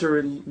plan. Not to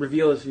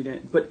reveal this if you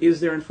didn't, but is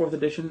there in 4th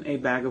edition a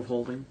bag of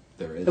holding?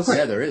 There is. Of course.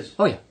 Yeah, there is.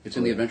 Oh, yeah. It's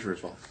in the Adventurer's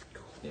Vault.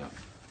 Yeah.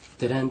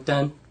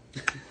 Dun-dun-dun.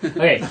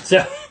 Okay, so,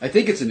 I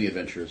think it's in the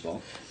Adventurer's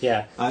Vault.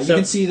 yeah. You So-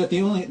 can see that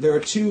there are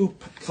 2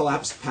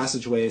 collapsed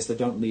passageways that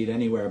don't lead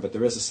anywhere, but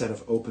there is a set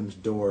of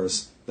opened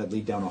doors that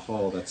lead down a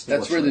hall. That's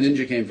That's where the torchlit.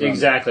 ninja came from.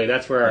 Exactly,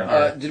 that's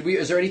where... Did we?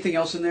 Is there anything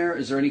else in there?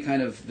 Is there any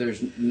kind of?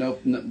 There's no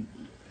in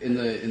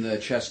the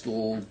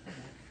chestal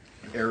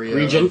area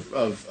Region?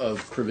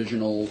 of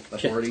provisional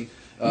authority. You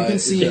can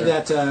is see there-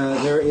 that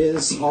there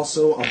is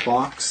also a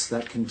box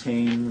that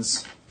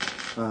contains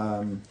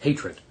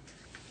hatred.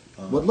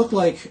 what look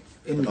like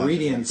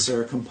ingredients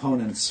or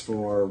components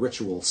for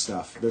ritual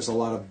stuff. There's a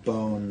lot of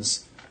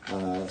bones,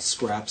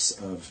 scraps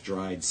of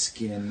dried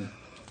skin.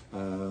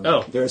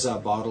 There's a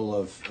bottle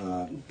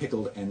of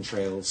pickled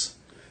entrails.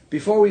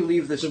 Before we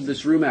leave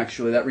this room,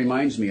 actually, that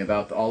reminds me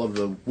about all of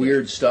the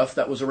weird stuff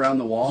that was around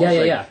the walls.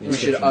 Yeah. We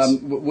should.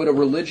 Would a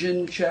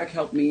religion check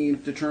help me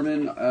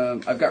determine?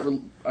 I've got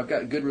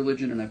good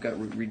religion and I've got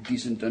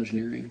decent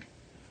dungeoneering.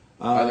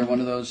 Either one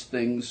of those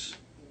things.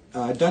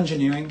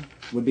 Dungeoneering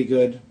would be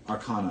good.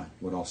 Arcana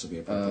would also be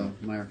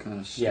appropriate. My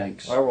Arcana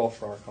stinks. I roll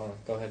for Arcana.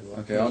 Go ahead. Will.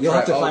 Okay, I'll You'll try,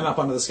 have to I'll- climb up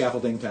onto the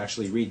scaffolding to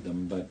actually read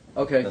them, but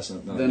Okay, that's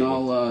not then a big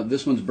I'll.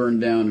 This one's burned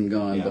down and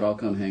gone, Yeah. but I'll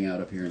come hang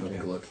out up here and take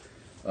Okay. a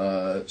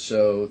look.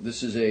 So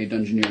this is a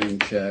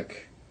dungeoneering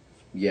check.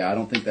 Yeah, I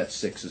don't think that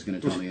 6 is going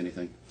to tell me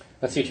anything.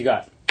 Let's see what you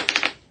got.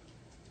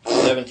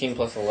 17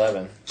 plus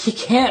 11. He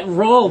can't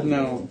roll!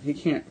 No, he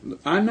can't.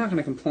 I'm not going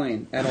to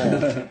complain at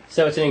all.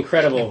 So it's an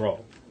incredible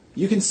roll.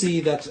 You can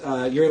see that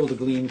you're able to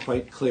glean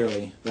quite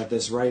clearly that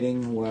this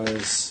writing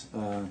was,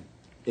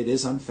 it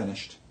is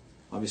unfinished.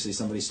 Obviously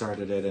somebody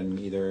started it and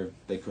either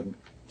they couldn't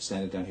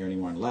stand it down here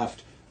anymore and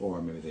left,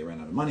 or maybe they ran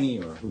out of money,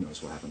 or who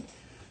knows what happened.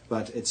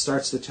 But it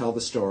starts to tell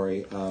the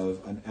story of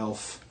an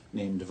elf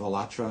named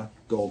Volatra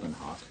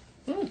Goldenhawk.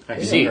 I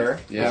You see. know her.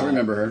 Yeah, I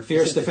remember her.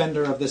 Fierce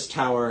defender of this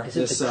tower, is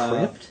it this the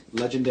crypt?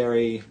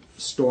 legendary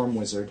storm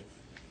wizard.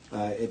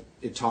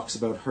 It talks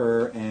about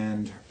her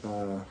and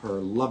her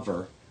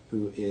lover,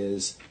 who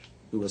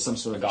was some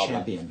sort A of goblin.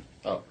 champion,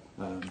 Oh.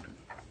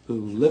 who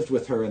lived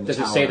with her in the Does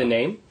tower. it say the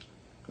name?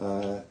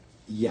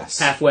 Yes.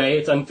 Halfway,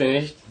 it's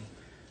unfinished.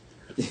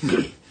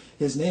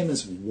 His name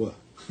is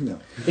No.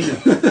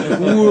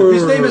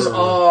 His name is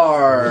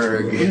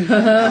Arg.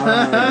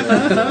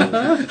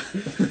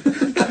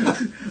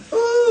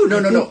 Ooh,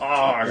 no.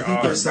 Arg. I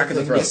think there's Back in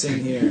the something throat.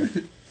 missing here.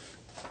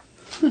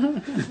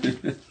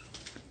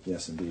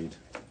 Yes, indeed.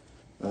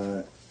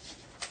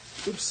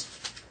 Oops.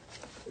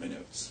 My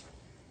notes.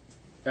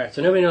 Alright,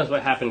 so nobody knows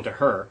what happened to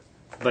her,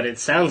 but it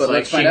sounds But like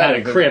let's she find had out.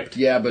 a crypt.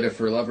 Yeah, but if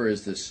her lover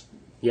is this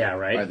Yeah,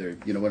 right? either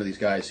one of these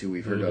guys who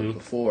we've heard of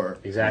before,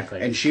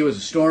 Exactly. and she was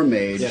a storm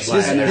mage, Yes,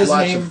 and there's his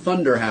lots name- of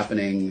thunder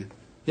happening.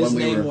 His when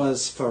we name were,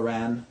 was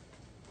Faran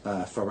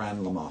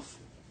Lamoth.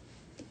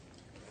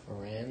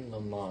 Moran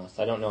Lamoth.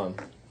 I don't know him.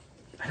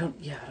 I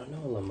don't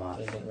know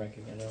Lamont. Doesn't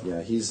recognize him.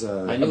 Yeah, he's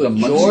I Of knew the a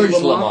Muncie George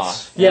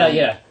Lamoths? Lamoth.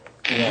 Yeah.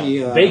 he,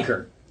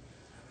 Baker.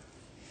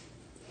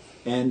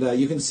 And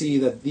you can see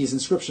that these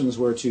inscriptions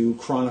were to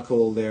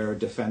chronicle their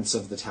defense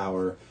of the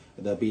tower,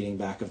 the beating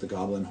back of the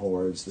goblin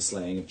hordes, the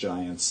slaying of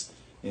giants,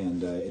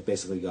 and it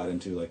basically got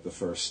into like the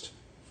first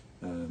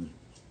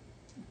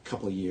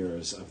couple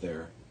years of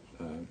their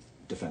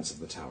defense of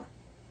the tower.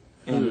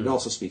 And it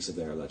also speaks of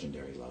their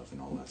legendary love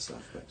and all that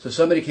stuff. But So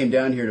somebody came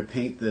down here to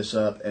paint this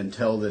up and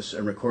tell this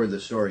and record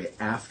this story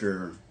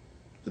after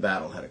the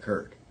battle had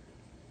occurred.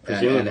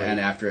 Presumably.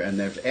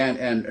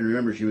 And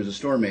remember, she was a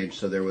storm mage,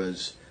 so there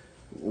was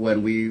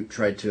when we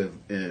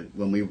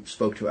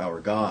spoke to our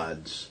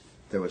gods,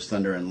 there was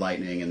thunder and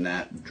lightning, and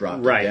that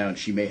dropped Right. it down.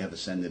 She may have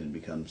ascended and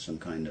become some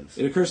kind of.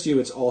 it occurs to you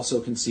it's also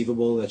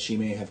conceivable that she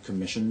may have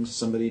commissioned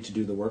somebody to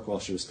do the work while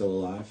she was still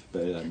alive,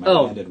 but it might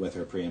Oh. have ended with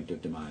her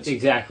preemptive demise.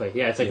 Exactly.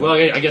 Yeah, it's like, well,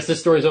 I guess this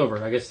story's over.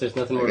 I guess there's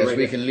nothing more I to guess write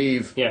we here. can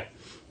leave. Yeah.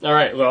 All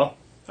right. Well,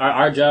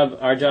 our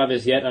job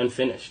is yet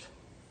unfinished.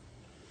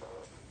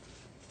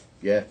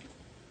 Yeah.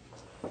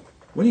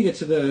 When you get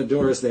to the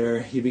doors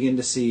there, you begin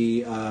to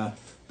see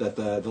the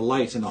that the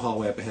light in the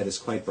hallway up ahead is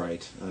quite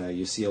bright.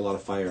 You see a lot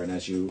of fire, and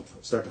as you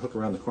start to hook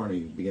around the corner,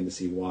 you begin to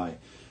see why.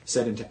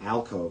 Set into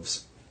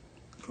alcoves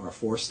are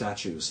 4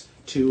 statues,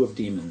 2 of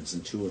demons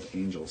and 2 of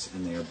angels,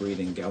 and they are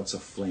breathing gouts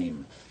of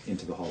flame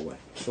into the hallway.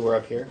 So we're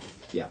up here.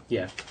 Yeah.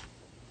 Yeah.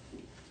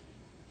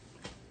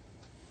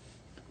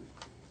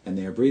 And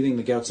they are breathing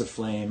the gouts of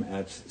flame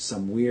at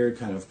some weird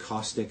kind of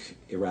caustic,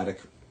 erratic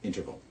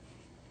interval.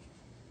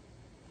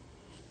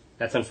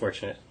 That's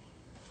unfortunate.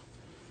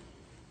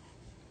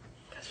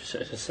 That's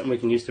just something we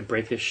can use to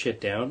break this shit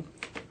down.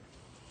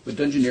 Would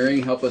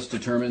Dungeoneering help us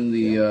determine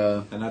the...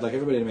 And I'd like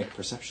everybody to make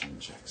perception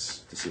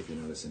checks to see if you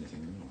notice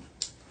anything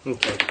more.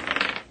 Okay.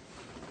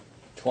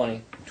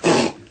 20.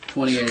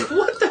 28.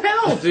 What the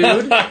hell,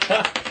 dude?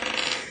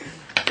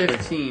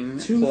 15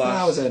 plus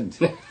 2,000.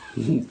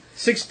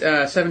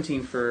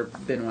 17 for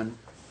Binwin.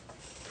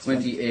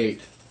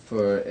 28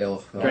 for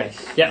Elf.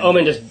 Right. Yeah,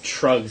 Omen just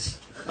shrugs.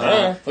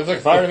 Looks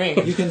like fire to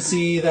me. You can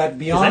see that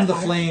beyond the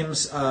fire?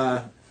 flames,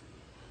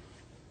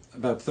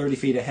 about 30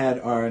 feet ahead,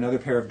 are another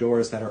pair of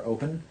doors that are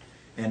open,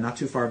 and not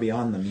too far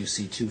beyond them you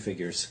see 2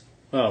 figures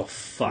Oh,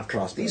 fuck.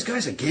 crossbows. These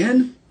guys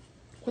again?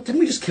 What, didn't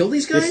we just kill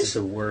these guys? This is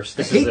the worst.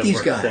 This I hate is the these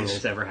worst guys. thing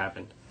that's ever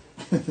happened.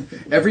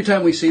 Every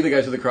time we see the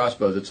guys with the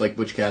crossbows, it's like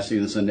Butch Cassidy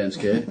and the Sundance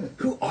Kid.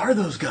 Who are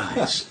those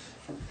guys?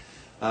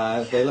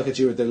 They look at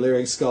you with their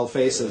leering skull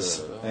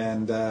faces,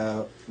 and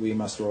we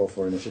must roll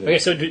for initiative. Okay,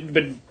 so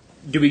did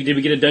we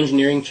get a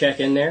Dungeoneering check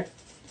in there?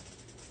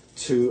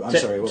 I'm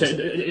sorry, what was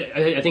it?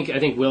 I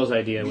think Will's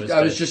idea was.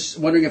 I was just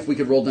wondering if we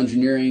could roll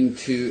Dungeoneering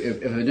to...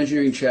 If a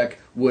Dungeoneering check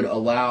would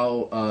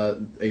allow...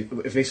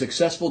 if a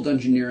successful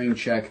Dungeoneering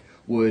check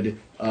would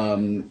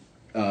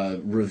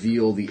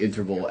reveal the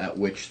interval at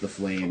which the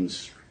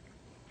flames...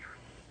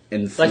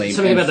 Inflame, Like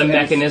something about the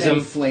mechanism.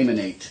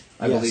 Inflaminate,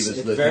 I believe is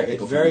it the very,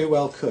 technical it very term.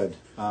 well could.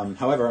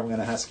 However, I'm going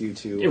to ask you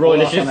to You roll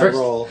hold off initiative on that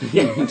first?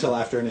 roll until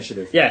after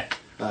initiative. Yeah.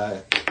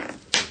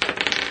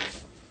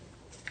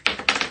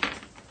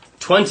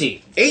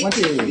 20.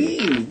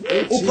 18!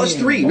 Oh, plus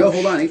 3. No,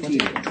 hold on. 18.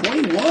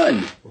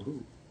 21.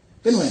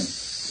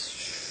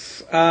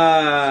 Binwin.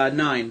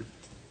 9.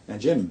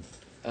 And Jim.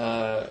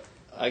 I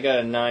got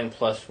a 9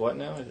 plus what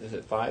now? Is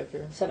it 5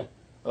 here? 7.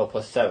 Oh,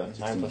 plus 7.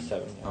 9 plus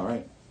 7. Yeah. All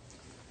right.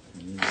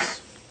 These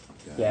guys.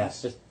 Yeah,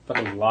 just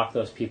fucking lock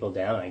those people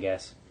down, I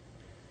guess.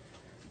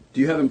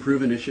 Do you have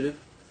improve initiative?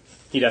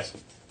 He does.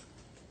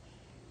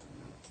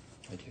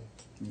 I do.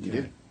 You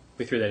do.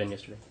 We threw that in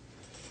yesterday.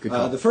 Good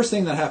call. The first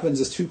thing that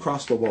happens is 2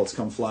 crossbow bolts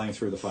come flying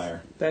through the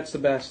fire. That's the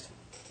best.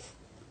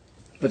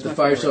 But the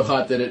fire's so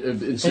hot that it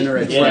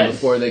incinerates Yeah. right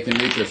before they can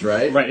reach us,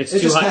 right? Right, it's It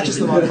too just hot. catches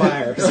them on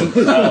fire.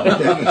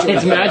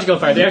 It's magical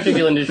fire. They have to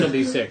deal initial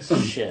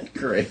D6. Shit.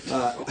 Great.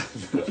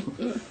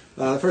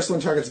 The first one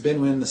targets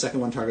Binwin, the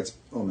second one targets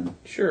Omen.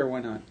 Sure,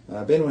 why not?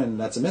 Binwin,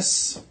 that's a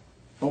miss.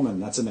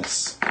 Omen, that's a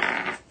miss.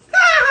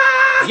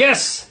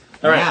 Yes!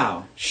 Alright.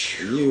 Now,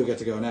 you get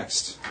to go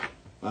next.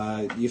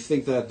 You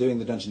think that doing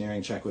the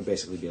Dungeoneering check would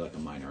basically be like a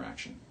minor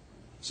action.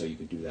 So you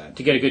could do that.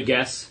 To get a good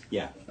guess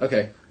Yeah.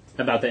 Okay.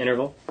 about the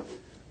interval.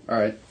 All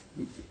right.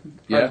 Our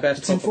Yeah. best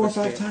It's in hope 4 or of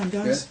 5 escape. time,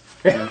 guys.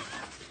 Yeah.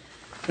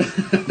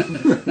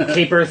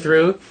 Caper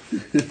through.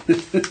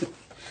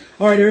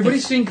 All right,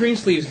 everybody's seeing green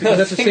sleeves because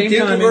that's the same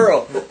Duke time.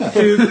 Earl.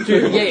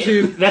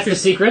 That's the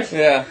secret.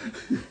 Yeah.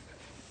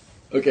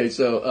 Okay,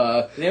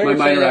 so You know my when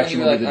minor you're action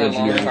will be the on a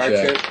long Dungeoneering car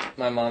check. trip,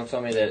 my mom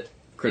told me that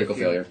Critical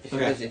if you're- failure. If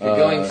you're, Okay. if you're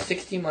going Uh,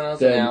 60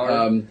 miles an Then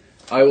hour,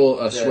 I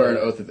will swear an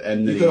oath of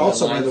enmity. You could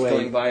also, The by the line's way,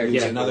 going by or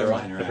use yeah, another go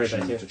minor I've heard that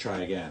action too. to try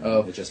again.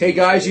 Oh. It just Hey means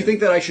guys, that you think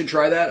that I should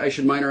try that? I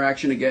should minor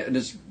action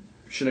again?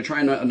 Should I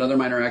try another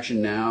minor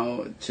action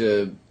now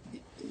to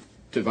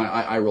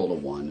I rolled a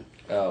 1.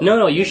 oh,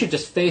 No, you should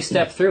just phase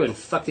step through and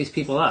fuck these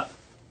people up.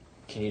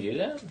 Can you do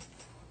that?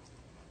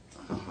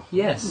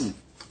 Yes.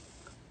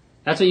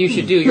 That's what you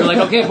should do. You're like,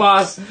 okay,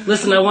 boss,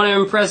 listen, I want to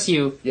impress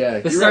you. Yeah,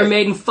 This you're is our right.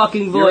 maiden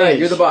fucking voyage. You're right.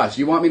 You're the boss.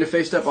 You want me to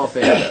face step? I'll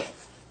face step.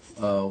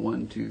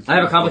 1, 2, 3. I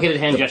have a complicated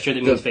hand gesture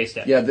that means face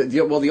step. Yeah.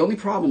 Well, the only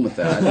problem with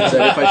that is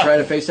that if I try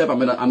to face step, I'm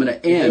gonna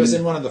end. If it was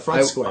in one of the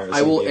front squares,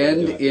 I will you'd be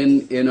able to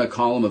end do in a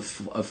column of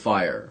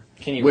fire.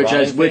 Can you which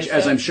run as and which face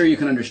as step? I'm sure you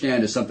can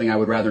understand is something I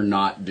would rather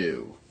not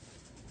do.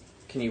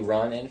 Can you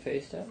run and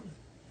face step?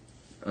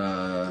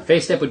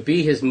 Face step would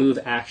be his move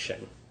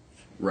action.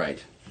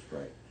 Right.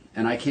 Right.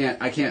 And I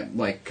can't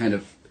like kind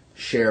of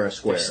share a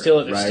square. There's still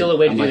right? a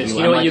way to I'm do like, this.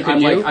 You know what you could I'm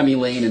do? Like, I'm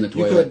Elaine in the You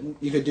toilet.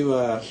 could do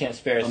a Can't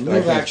spare a a square.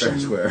 move I can't spare a action.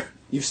 square.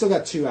 You've still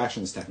got 2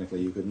 actions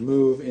technically. You could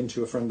move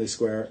into a friendly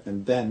square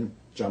and then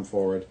jump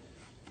forward,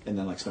 and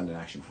then like spend an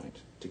action point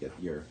to get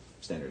your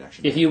standard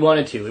action. If you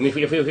wanted to. I mean,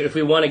 if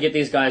we want to get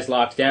these guys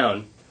locked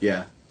down,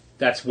 Yeah.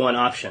 that's one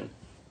option.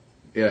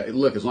 Yeah.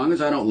 Look, as long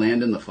as I don't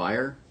land in the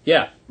fire,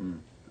 Yeah.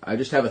 I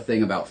just have a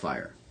thing about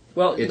fire.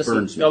 Well, It listen,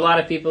 burns me. a lot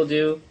of people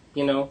do,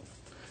 you know.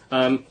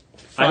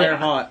 Fire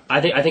hot. I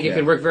think it Yeah.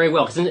 could work very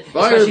well. 'Cause Fire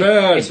especially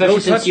bad, especially no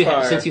since touch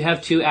fire. since you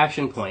have 2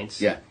 action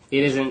points. Yeah.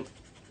 It isn't,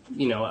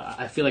 you know,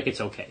 I feel like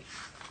it's okay.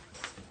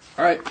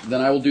 All right,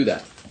 then I will do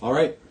that. All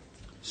right.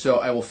 So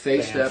I will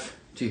face Bam. step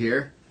to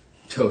here,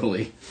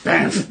 Totally.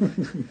 Bam!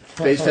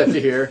 Phase step to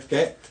here.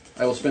 Okay.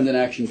 I will spend an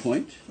action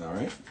point. All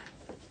right.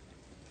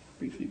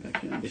 Brings me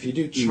back down. If you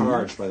do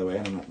charge, by the way,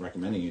 and I'm not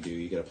recommending you do,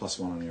 you get a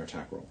 +1 on your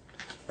attack roll.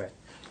 Right.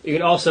 You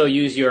can also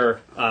use your.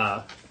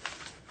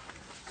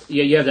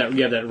 You have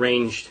that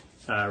ranged.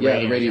 Yeah,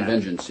 the Radiant attack.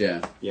 Vengeance,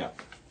 yeah. Yeah,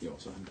 you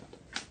also have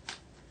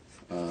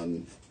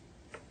that.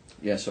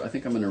 Yeah, so I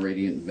think I'm going to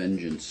Radiant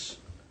Vengeance.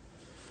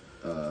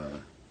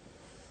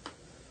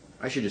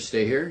 I should just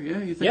stay here, yeah,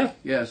 you think? Yeah.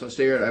 Yeah, so I'll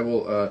stay here. I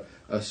will.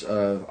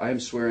 I am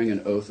swearing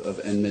an oath of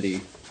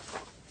enmity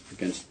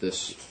against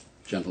this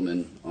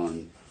gentleman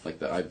on,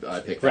 like, I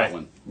picked Right. that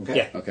one. Okay.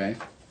 Yeah. Okay?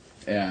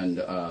 And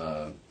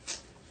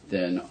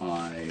then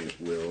I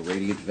will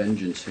Radiant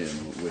Vengeance him,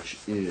 which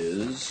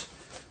is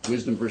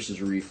Wisdom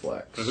versus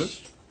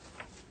Reflex.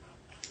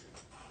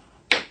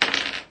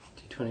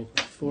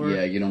 D24.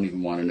 Yeah, you don't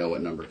even want to know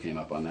what number came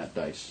up on that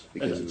dice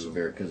because Ooh.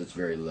 it's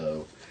very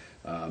low.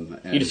 And,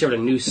 You discovered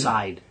a new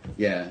side.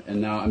 yeah, and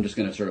now I'm just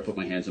going to sort of put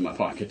my hands in my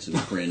pockets and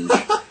cringe.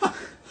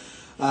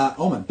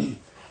 Omen.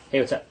 Hey,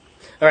 what's up?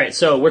 All right,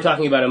 so we're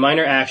talking about a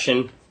minor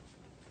action,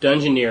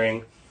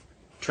 dungeoneering,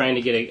 trying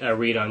to get a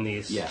read on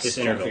these. Yes. This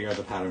Trying to interval. figure out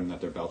the pattern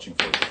that they're belching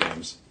for the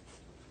flames.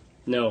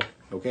 No,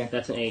 Okay.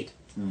 that's an 8.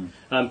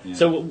 Yeah.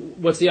 So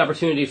what's the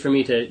opportunity for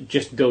me to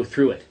just go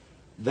through it?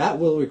 That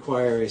will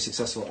require a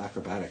successful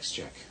acrobatics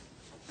check.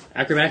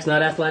 Acrobatics,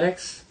 not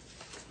athletics?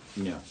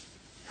 No.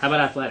 How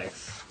about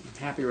athletics? I'm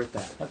happy with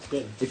that. That's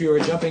good. If you were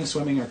jumping,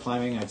 swimming, or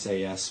climbing, I'd say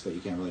yes, but you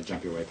can't really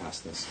jump your way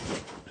past this.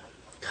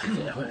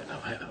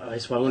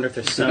 So I wonder if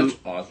there's some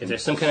awesome. if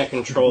there's some kind of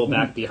control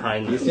back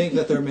behind You them. think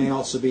that there may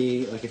also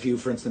be, like if you,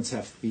 for instance,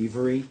 have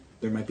thievery,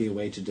 there might be a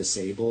way to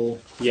disable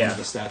one Yeah. of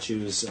the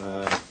statue's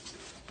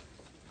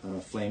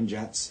flame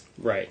jets.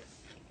 Right.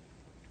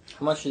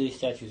 How much do these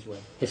statues weigh?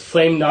 His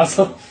flame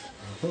nozzle.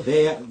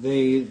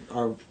 They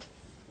are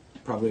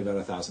probably about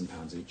 1,000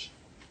 pounds each.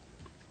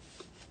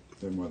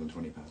 They're more than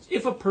 20 pounds.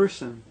 If a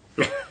person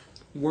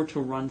were to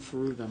run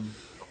through them,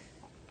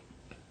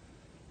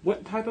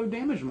 what type of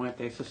damage might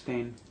they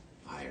sustain?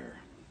 Fire.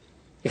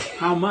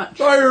 How much?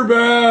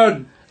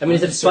 Firebad! I mean,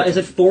 is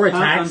it 4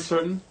 attacks?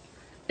 Uncertain.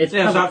 It's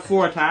Yeah, it's probably- about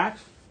 4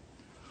 attacks.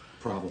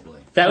 Probably.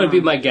 that would be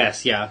my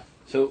guess. Yeah,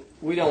 So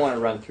we don't want to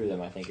run through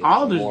them, I think. It's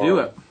I'll just more- do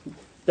it.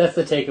 that's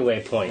the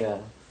takeaway point. Yeah.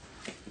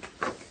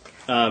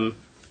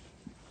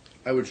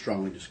 I would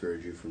strongly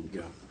discourage you from,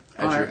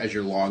 All right. as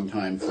your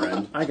longtime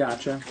friend. I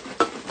gotcha.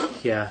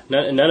 Yeah,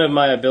 none of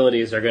my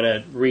abilities are going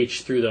to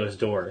reach through those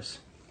doors.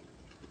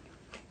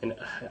 And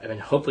I mean,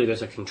 hopefully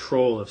there's a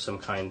control of some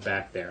kind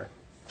back there.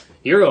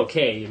 You're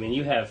okay. I mean,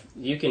 you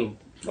can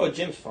Oh,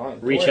 Jim's fine.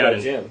 Don't reach worry out about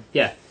and Jim.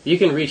 yeah, you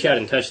can reach out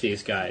and touch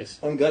these guys.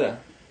 I'm gonna.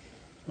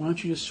 Why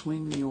don't you just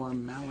swing your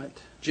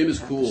mallet? Jim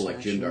is at cool the like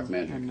Jim statue Dark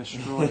Magic. and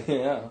destroy it.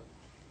 Yeah.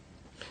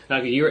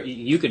 Now,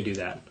 you could do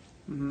that.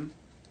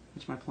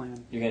 That's my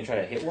plan. You're gonna try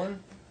to hit one?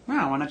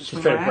 Wow, why not just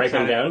Just swing try my to axe break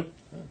them at it? down.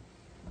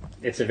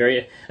 It's a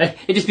very.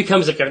 It just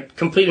becomes like a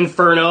complete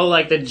inferno.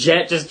 Like the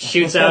jet just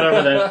shoots out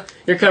over the.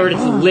 You're covered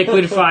in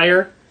liquid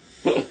fire.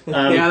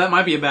 Yeah, that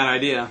might be a bad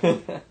idea.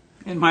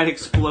 It might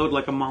explode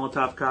like a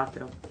Molotov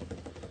cocktail.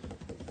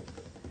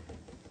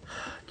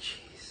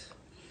 Jeez.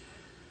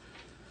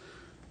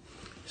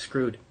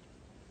 Screwed.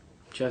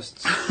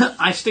 Just.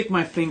 I stick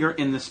my finger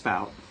in the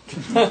spout.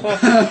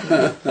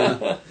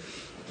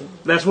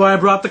 That's why I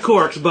brought the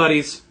corks,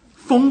 buddies.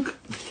 Funk.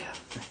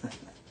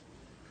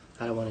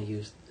 I don't want to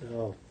use.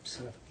 Oh,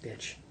 son of a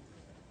bitch.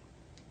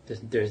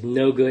 There's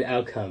no good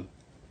outcome.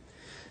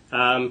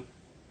 Don't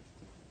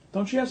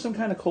you have some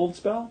kind of cold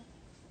spell?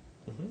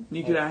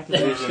 You could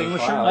activate Using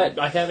extinguisher. fire.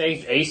 I have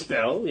a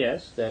spell,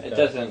 yes. That, It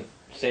doesn't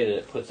say that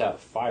it puts out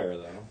fire,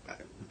 though.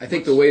 I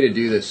think the way to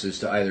do this is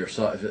to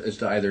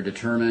either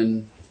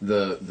determine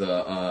the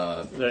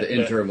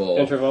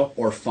interval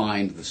or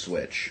find the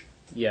switch.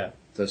 Yeah.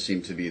 Those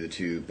seem to be the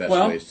two best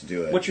Well, ways to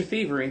do it. what's your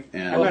thievery?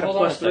 And- I got a Hold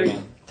on a +3.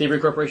 second. Thievery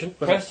Corporation?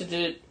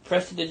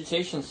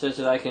 Prestidigitation says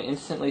that I can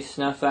instantly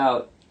snuff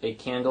out a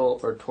candle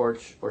or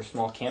torch or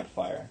small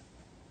campfire.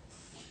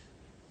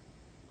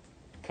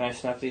 Can I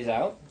snuff these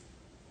out?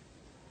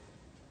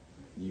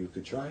 You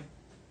could try.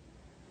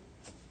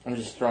 I'm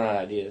just throwing out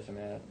ideas. I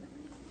mean,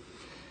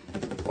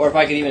 or if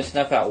I could even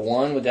snuff out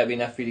one, would that be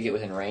enough for you to get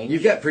within range?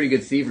 You've got pretty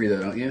good thievery,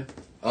 though, don't you?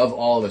 Of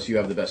all of us, you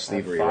have the best I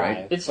have thievery, 5.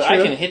 right? It's but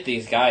true. I can hit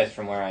these guys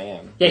from where I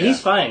am. Yeah, Yeah.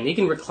 he's fine. He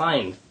can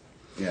recline.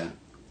 Yeah.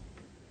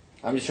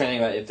 I'm just trying to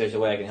think about if there's a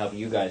way I can help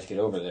you guys get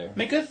over there.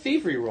 Make a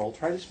thievery roll.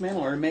 Try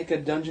dismantle, or make a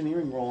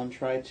dungeoneering roll and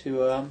try to.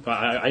 Well,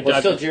 Well,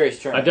 still Jerry's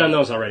turn. I've done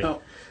those already.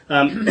 Oh.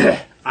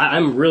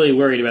 I'm really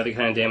worried about the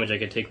kind of damage I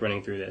could take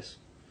running through this.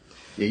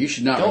 Yeah, you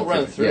should not Don't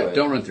run through through it. Yeah, it.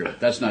 don't run through it.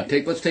 That's not.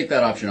 Let's take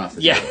that option off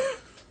the Yeah. table.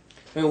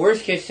 I mean,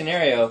 worst case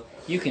scenario,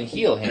 you can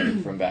heal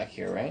him from back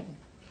here, right?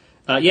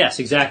 Yes,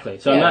 exactly.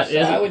 So I'm Yeah, not. so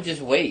I would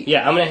just wait.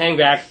 Yeah, I'm going to hang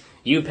back.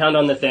 You pound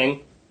on the thing.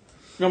 You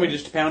want me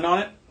just to pound on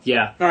it?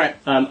 Yeah. All right.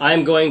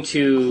 I'm going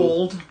to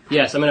Hold.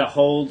 Yes, I'm going to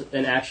hold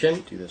an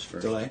action. Do this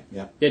first. Delay.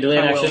 Yeah. Yeah, delay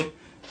an I will.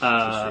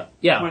 action.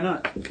 Yeah. Why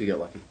not? You get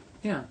lucky.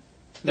 Yeah.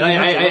 And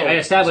I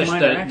established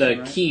It's a minor the action,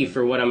 right? key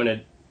for what I'm going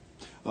to.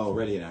 Oh,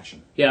 ready in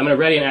action. Yeah, I'm going to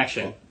ready an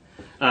action.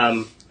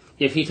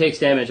 If he takes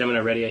damage, I'm going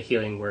to ready a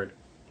healing word.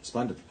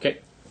 Splendid. Okay.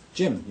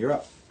 Jim, you're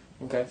up.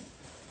 Okay.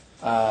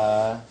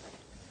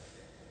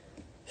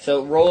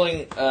 So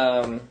rolling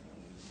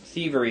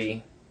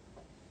thievery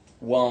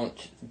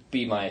won't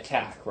be my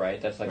attack,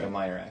 right? That's like a Right.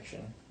 minor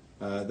action.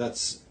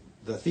 That's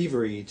the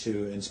thievery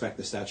to inspect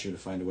the statue to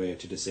find a way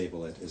to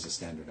disable it is a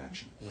standard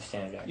action. It's a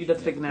standard action. You'd have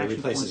to take an It action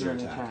replaces point during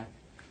your an attack. attack.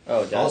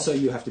 Oh, it does? Also,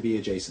 you have to be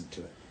adjacent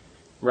to it.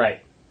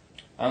 Right.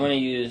 I'm going to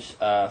use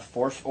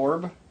Force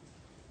Orb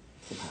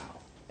Wow.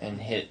 and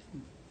hit.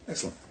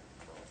 Excellent.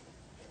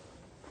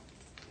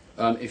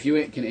 If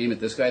you can aim at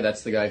this guy,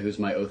 that's the guy who's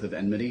my Oath of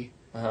Enmity,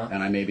 Uh-huh.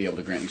 and I may be able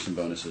to grant you some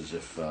bonuses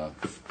if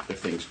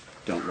things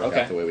don't work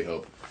Okay. out the way we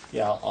hope.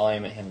 Yeah, I'll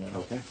aim at him then.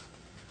 Okay.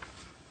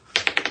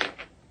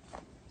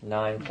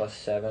 9 plus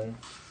 7.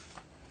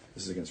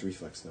 This is against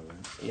reflex, though, right?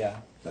 Yeah.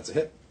 That's a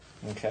hit.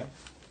 Okay.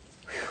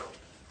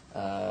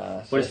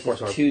 So What is this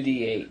Force Orb?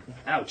 2d8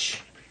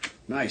 Ouch.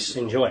 Nice.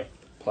 Enjoy.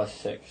 plus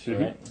 6, Mhm.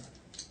 right?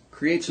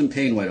 Create some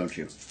pain, why don't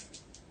you?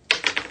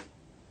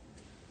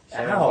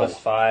 7 Ow. plus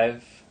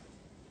 5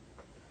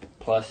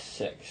 plus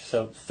 6.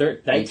 So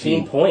 19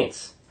 18.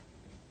 points.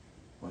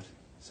 What?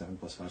 7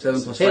 plus 5?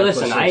 7 plus Hey, 5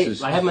 listen, plus 6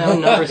 is... I have my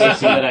own number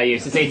system that I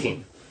use. It's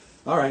 18.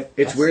 All right.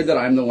 It's weird that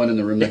I'm the one in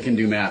the room that can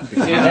do math.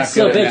 Because I'm not that's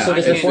still good at big, so math.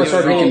 does the It's Force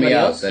Orb hit freaking me anybody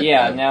out else? that-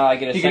 Yeah, now I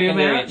get a You can do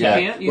secondary math?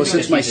 attack. You can't? You Well, can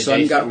since just my use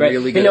son got Right.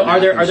 really But good no, at are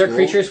math there in are there school,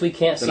 creatures we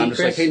can't then see, I'm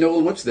just Chris? like, hey,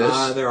 Nolan, what's this?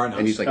 There are no.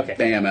 And he's like, Okay.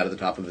 bam, out of the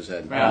top of his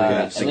head. Right.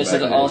 And this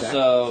is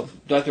also...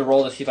 Do I have to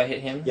roll to see if I hit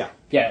him? Yeah,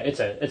 Yeah, it's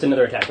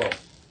another attack roll.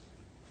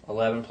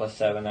 11 plus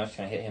 7, that's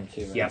going to hit him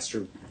too, right? Yeah. that's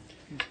true.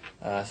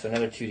 So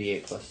another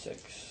 2d8 plus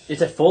 6.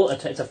 It's a full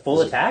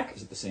attack?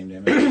 Is it the same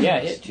damage? Yeah,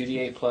 hit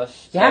 2d8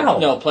 plus... Yeah.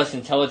 No, plus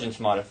intelligence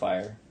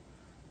modifier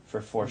for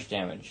force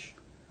damage.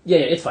 Yeah,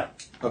 it's fine.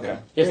 Okay.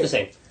 It's the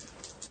same.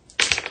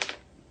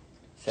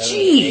 7,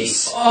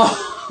 Jeez!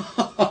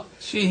 8.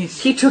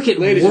 Jeez. He took it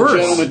Ladies worse.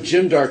 and gentlemen,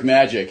 Jim Dark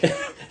Magic.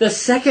 The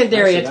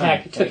secondary Nicely done.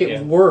 attack took Thank it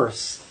you.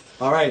 worse.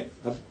 All right.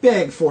 A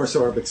big force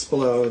orb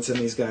explodes, and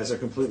these guys are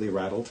completely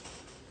rattled.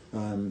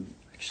 I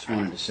just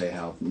wanted to say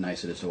how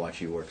nice it is to watch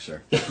you work,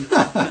 sir.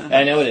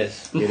 I know it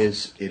is. It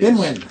is.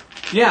 Inwin.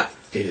 Yeah.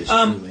 It is.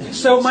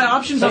 So my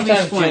options on these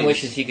Sometimes Jim flames.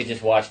 wishes he could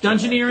just watch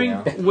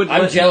Dungeoneering teamwork, you know? would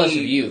I'm let jealous me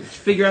of you.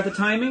 figure out the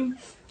timing.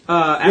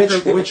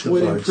 After, Which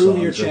would improve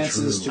your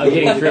chances to Of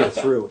be getting able to through. get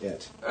through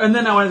it. and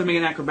then I would have to make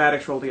an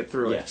acrobatics roll to get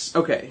through Yes. it.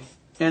 Okay.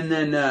 And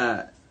then,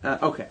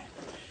 okay.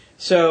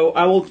 So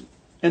I will,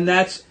 and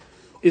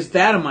is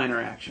that a minor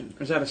action?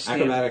 Or is that a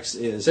standard? Acrobatics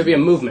is. So it'd be a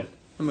movement.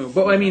 A move?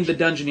 But I mean the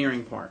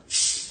dungeoneering part.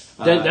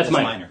 That's it's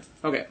minor.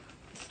 Okay.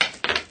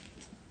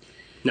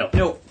 No.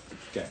 No.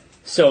 Okay.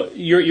 So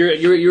you're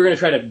going to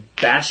try to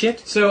bash it?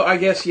 So I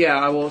guess, yeah,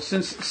 I will,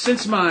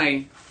 since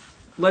my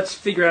let's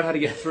figure out how to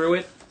get through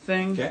it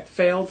thing Okay.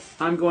 failed,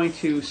 I'm going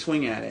to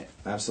swing at it.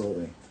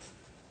 Absolutely.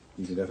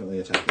 You can definitely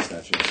attack the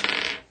statues.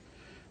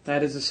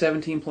 That is a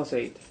 17 plus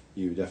 8.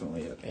 You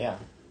definitely hit. Yeah.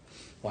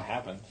 What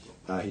happens?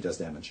 He does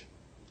damage.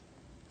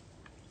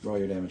 Roll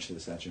your damage to the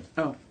statue.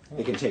 Oh.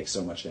 It can take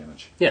so much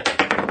damage. Yeah.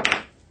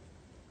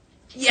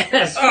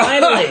 Yes,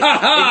 finally!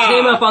 It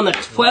came up on the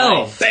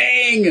 12.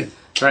 Bang!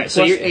 Right,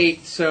 so Plus you're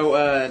 8,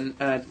 so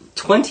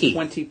 20.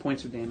 20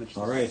 points of damage.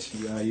 All right.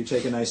 You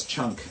take a nice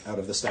chunk out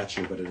of the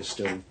statue, but it is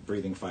still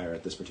breathing fire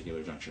at this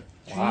particular juncture.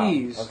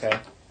 Jeez. Wow. Okay.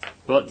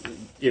 Well,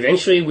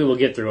 eventually we will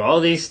get through all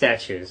these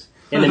statues.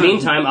 In the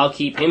meantime, I'll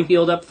keep him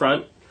healed up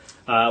front.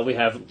 We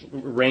have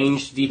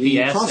ranged The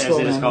DPS, as it is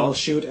crossbowman will called.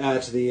 shoot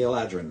at the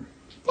Eladrin.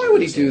 Why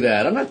would he do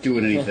that? I'm not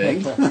doing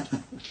anything.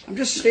 I'm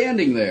just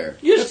standing there.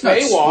 You just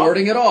That's not AWOL.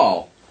 sporting at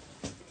all.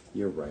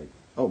 You're right.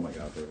 Oh my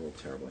god, they rolled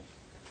terribly.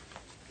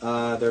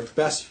 Their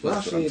best, well,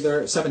 actually,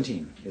 their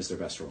 17 is their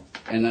best roll.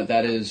 And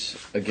that is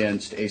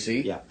against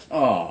AC? Yeah.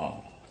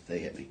 Oh, they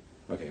hit me.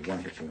 Okay, one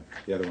hit you.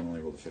 The other one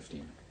only rolled a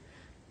 15,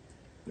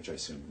 which I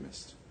assume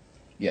missed.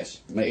 Yes,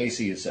 my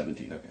AC is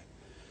 17. Okay.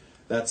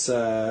 That's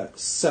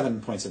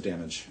 7 points of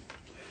damage,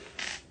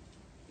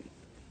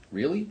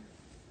 Really?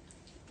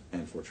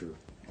 and 4 true.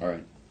 All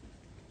right.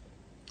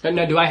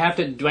 Now, do I have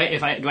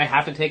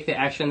to take the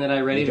action that I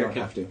You readied? don't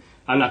have to.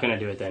 I'm not going to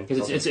do it then,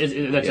 because that's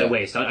Yeah. a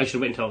waste. I should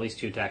wait until at least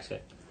 2 attacks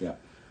hit. Yeah.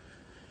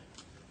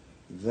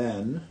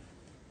 Then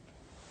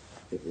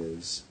it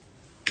is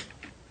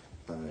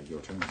your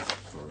turn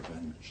for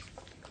revenge.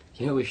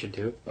 You know what we should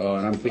do? Oh,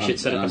 and We should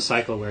set up a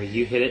cycle where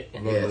you hit it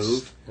and then Yes.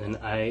 move, and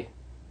then I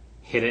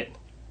hit it.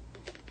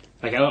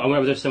 Like, I wonder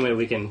if there's some way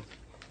we can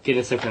get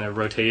in some kind of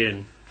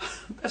rotated...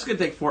 That's going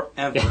to take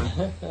forever.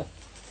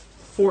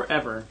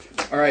 Forever.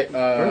 All right,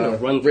 gonna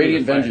run through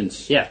Radiant the fire.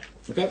 Vengeance Yeah.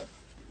 Okay.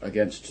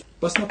 against...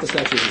 Busting up the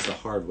statues is the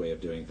hard way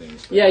of doing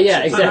things. but Yeah, yeah,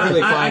 it's a exactly.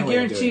 perfectly I fine way of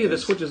guarantee doing you the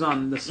things. switch is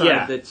on the side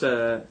Yeah.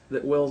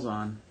 that Will's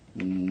on.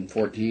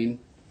 14.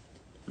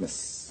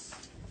 Miss.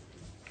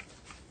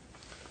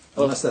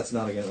 Unless that's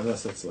not against,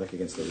 unless that's like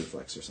against the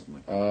reflex or something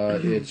like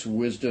that. It's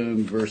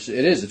Wisdom versus...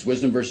 It is. It's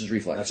Wisdom versus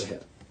Reflex. That's a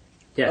hit.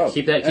 Yeah, Oh,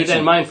 keep that in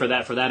excellent. mind for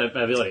that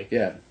ability.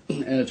 Yeah,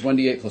 and it's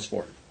 1d8 plus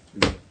 4.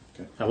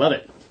 I love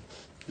it.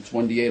 It's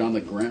 1d8 on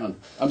the ground.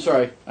 I'm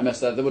sorry, I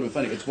messed that. That would have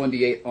been funny. It's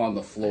 1d8 on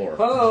the floor.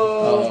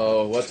 Oh.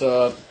 Oh, what's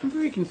up? I'm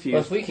very confused.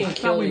 Well, if we can I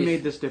kill thought we these-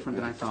 made this different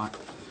than I thought.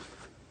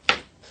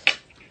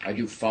 I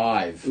do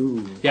 5.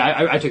 Ooh.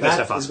 Yeah, I took that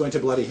That stuff is off. going to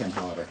bloody him,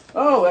 however.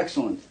 Oh,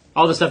 excellent.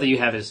 All the stuff that you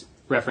have is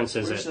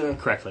references Where's it the-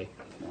 correctly.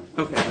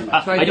 Okay.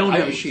 So I don't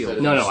have a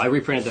shield. No, I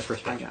reprinted the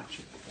first I one. got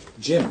you.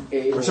 Jim.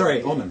 Or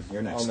sorry, Omen.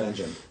 You're next. Omen. Then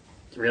Jim.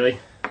 Really?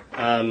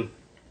 You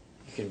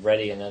could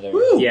ready another.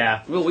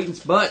 Yeah. Will Wheaton's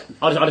butt.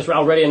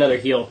 I'll ready another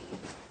heal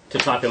to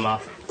top him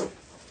off.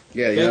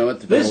 Yeah, you know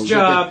what? This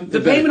job,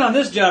 the payment on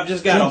this job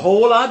just got a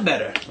whole lot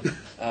better.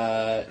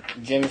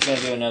 Jim's gonna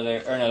do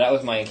another. Or no, that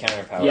was my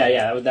encounter power.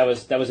 Yeah, that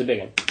was a big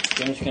one.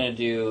 Jim's gonna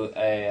do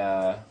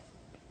a.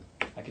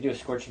 I could do a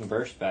scorching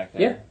burst back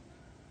there.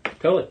 Yeah.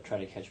 Totally. Try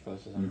to catch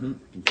both of them.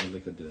 Mm-hmm. You totally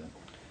could do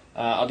that.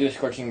 I'll do a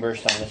scorching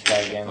burst on this guy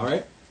again. All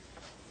right.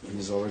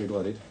 He's already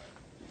bloodied.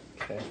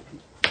 Okay.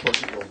 Of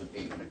course it rolls an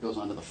 8 when it goes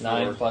onto the floor.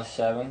 9 plus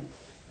 7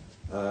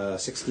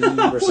 16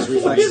 versus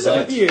reflex is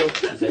a hit. You.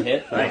 is a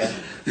hit. Nice.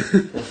 Okay.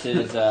 This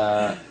is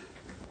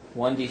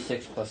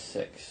 1d6 plus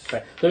 6.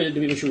 Okay. So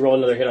we should roll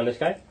another hit on this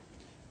guy.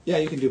 Yeah,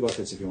 you can do both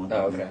hits if you want.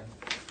 Oh, okay.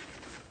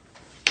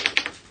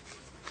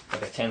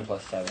 Okay, 10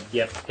 plus 7.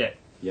 Yep. Hit.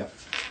 Yep.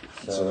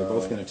 So they're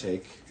both going to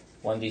take.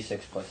 1d6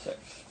 plus 6.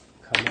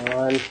 Come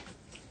on.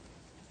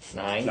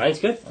 9. 9's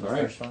good. On the All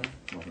right. first one.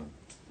 Well done.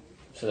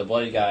 So the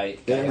bloody guy.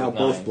 They're now got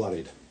both 9.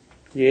 bloodied.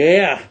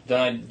 Yeah. Don't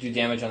I do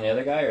damage on the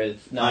other guy, or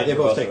it's 9? They for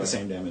both of take the them?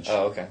 same damage.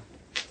 Oh, okay.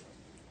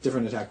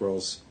 Different attack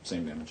rolls,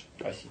 same damage.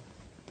 I see.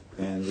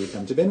 And we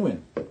come to Binwin.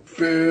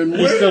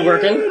 He's still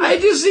working. I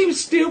just seem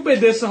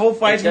stupid. This whole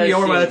fight's It gonna be does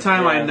over by the seem-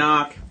 time I yeah.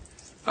 knock.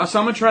 So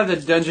I'm gonna try the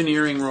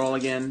dungeoneering roll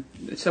again.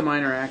 It's a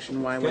minor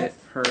action. Why would Okay. it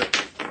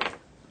hurt?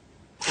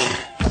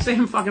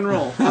 Same fucking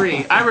roll.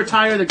 3. I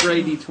retire the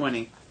gray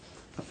D20.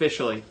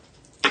 Officially.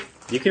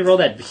 You can roll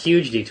that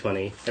huge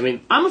d20. I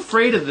mean, I'm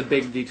afraid of the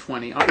big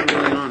D20. I'll be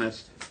really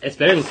honest. it's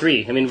better than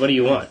 3. I mean, what do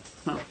you want?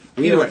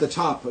 We Either are way. at the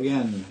top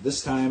again,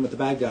 this time with the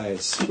bad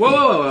guys.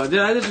 Whoa.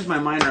 This is my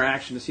minor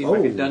action to see if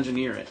I can Oh.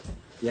 dungeoneer it.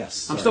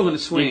 Yes. I'm sorry. still going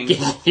to swing.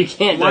 You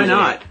can't. Why dungeon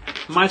not?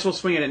 it. Might as well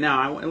swing at it now.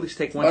 I will at least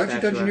take one Why don't you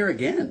statue dungeoneer out.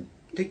 again?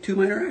 Take 2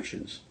 minor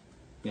actions.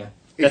 Yeah.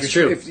 That's If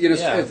you're- true. If, you know,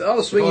 Yeah. if all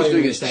the swing Well, is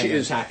doing you're is, standing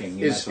is, attacking,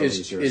 you might as well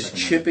use your is second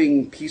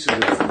chipping pieces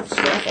of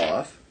stuff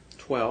off.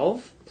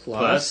 12 plus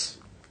Plus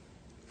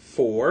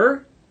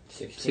 4.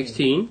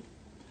 16.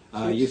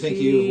 You think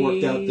you've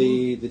worked out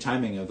the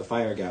timing of the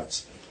fire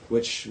gouts,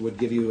 which would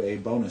give you a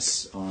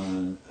bonus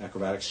on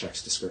acrobatics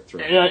checks to skirt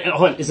through.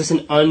 Hold on. Is this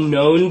an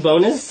unknown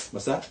bonus?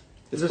 What's that?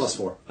 It's This- plus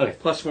 4. Okay.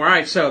 Plus 4. All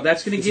right, so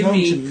that's going to It's give known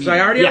me, to me. because I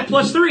already Yeah. have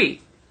plus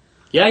 3.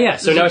 Yeah.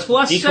 So now it's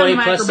plus d20 7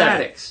 plus 7.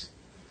 acrobatics.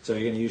 So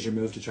you're going to use your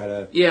move to try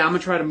to. Yeah, I'm going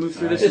to try to move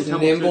through this This and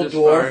tumble nimble through this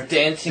dwarf fire.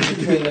 dancing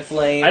between the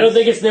flames. I don't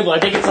think it's nibble. I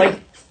think it's like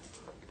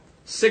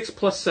 6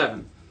 plus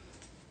 7.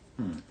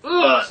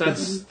 Ugh, so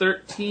that's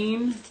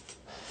 13.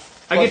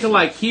 I get to,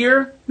 like,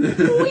 here.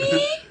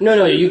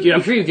 no.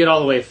 I'm sure you get all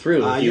the way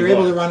through. if you You're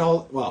able want. to run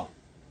all. Well,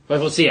 But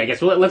we'll see. I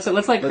guess. Well, let's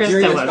like Chris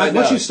you're tell gonna, us.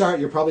 once you start,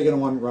 you're probably going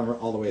to want to run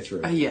all the way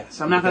through.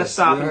 Yes, I'm not going to Because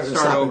stop you're and not gonna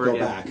start stop over and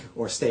go again. back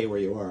or stay where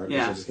you are. Because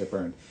Yeah. you'll just get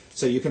burned.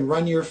 So you can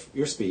run your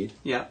speed.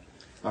 Yeah.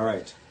 All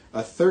right.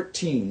 A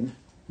 13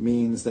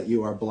 means that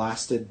you are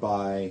blasted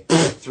by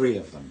 3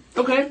 of them.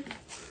 Okay.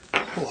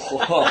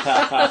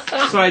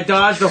 So I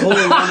dodged a whole one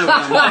of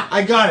them.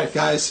 I got it,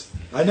 guys.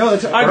 I know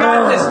the. I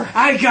got this.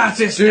 I got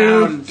this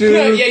down.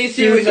 Yeah, you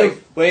see him, he's like,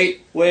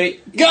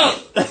 wait, go!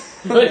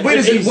 Wait,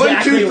 is it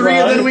 1, 2, 3,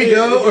 and then we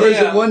go, or is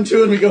Yeah. it 1,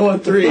 2, and we go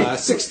on 3?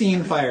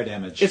 16 fire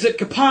damage. Is it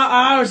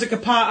kapa or is it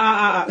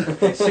kapa?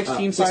 Okay,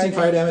 16 fire. 16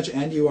 fire damage,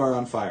 and you are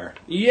on fire.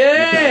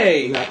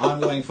 Yay! You got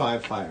ongoing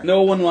 5 fire.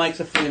 No one likes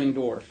a flaming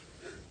dwarf.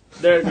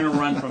 They're gonna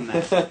run from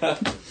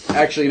that.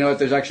 Actually, you know what?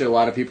 There's actually a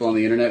lot of people on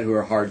the internet who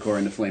are hardcore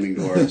into flaming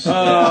doors.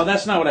 Oh,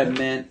 that's not what I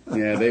meant.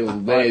 Yeah, they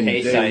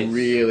pay sites.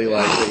 really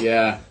like it.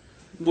 Yeah,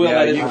 Well, yeah.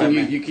 that is You what I can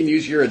meant. you can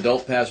use your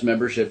adult pass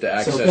membership to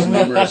access So,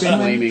 numerous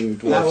Finland, flaming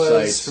that dwarf was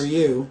sites. for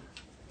you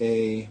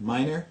a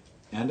minor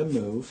and a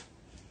move.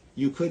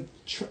 You could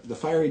the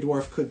fiery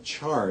dwarf could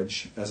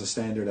charge as a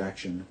standard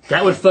action.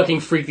 That would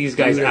fucking freak these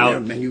guys out.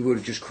 And you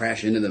would just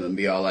crash into them and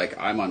be all like,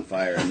 "I'm on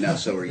fire," and now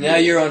so are you. Now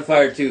you're on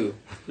fire too,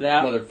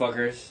 That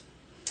motherfuckers.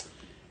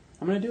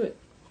 I'm gonna do it.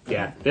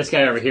 Yeah, this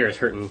guy over here is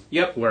hurting.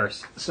 Yep.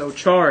 Worse. So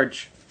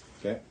charge.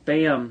 Okay.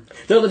 Bam.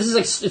 No, this is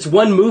like it's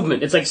one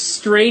movement. It's like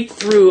straight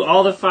through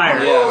all the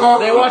fire. Yeah.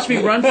 They watch me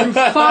run through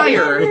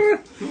fire,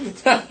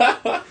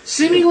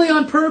 seemingly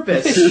on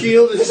purpose.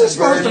 shield is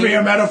Supposed to be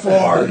a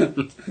metaphor.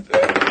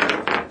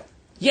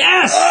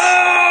 Yes.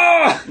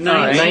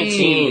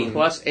 19.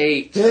 plus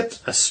 8. Hit.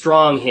 A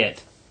strong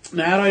hit.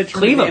 Now how do I determine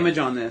Cleave 'em. damage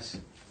on this?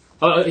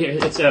 Oh, here,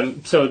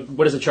 it's So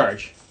what is the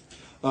charge?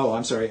 Oh,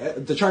 I'm sorry.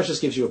 The charge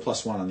just gives you a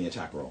 +1 on the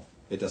attack roll.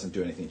 It doesn't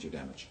do anything to your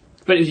damage.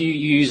 But you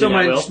use So it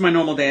my at will. just my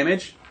normal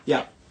damage.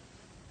 Yeah.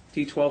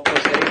 D12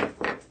 plus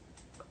 8.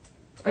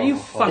 Are you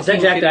fucking Is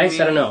that Jack kidding Dice?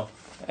 me? I don't know.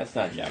 That's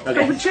not Jack.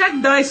 Okay. Oh,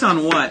 Jack Dice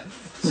on what?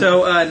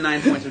 So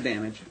 9 points of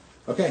damage.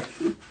 Okay.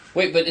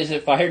 Wait, but is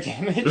it fire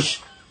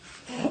damage?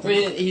 I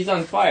mean, he's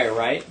on fire,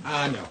 right?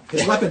 No.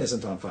 His weapon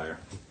isn't on fire.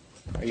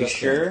 Are you Just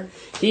sure?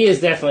 He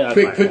is definitely on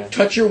Quick, fire.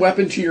 touch your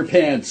weapon to your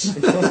pants.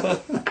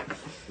 Let's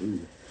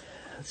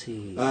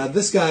see.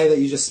 This guy that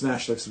you just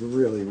smashed looks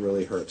really,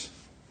 really hurt.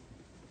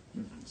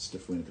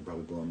 Stiff wind could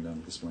probably blow him down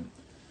at this point.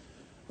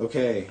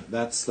 Okay,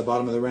 that's the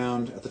bottom of the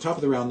round. At the top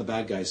of the round, the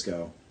bad guys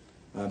go.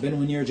 Ben,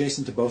 when you're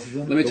adjacent to both of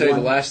them, Let me tell you,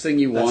 the one last thing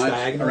you that's want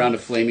diagonal, around a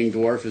flaming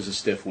dwarf is a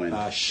stiff wind.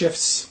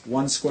 shifts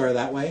one square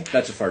that way.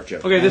 That's a fart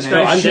joke. Okay, this and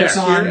then guy I'm shifts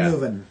there. on Yeah.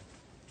 moving.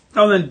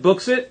 Oh, then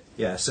books it.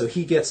 Yeah, so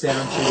he gets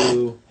down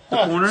to... The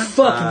corner.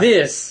 Fuck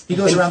this. He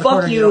goes And around the fuck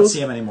corner and you you. don't see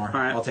him anymore. All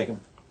right. I'll take him.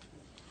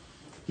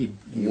 He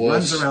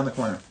Wuss. runs around the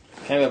corner.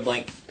 Can I have a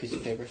blank piece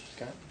of paper,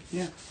 Scott?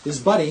 Yeah.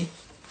 His buddy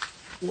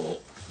will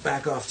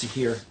back off to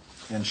here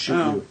and shoot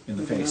you in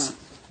the maybe face. not.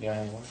 You don't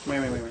have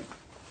one? Wait.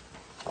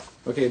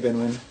 Okay,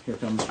 Benwin, here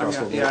comes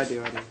crossbow bolt. Yeah, I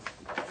do.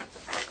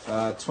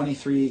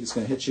 23 is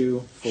going to hit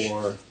you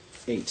for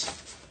 8.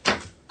 All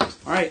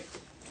right.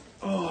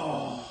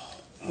 Oh,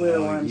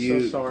 Will, I'm so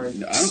sorry.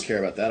 No, I don't care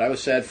about that. I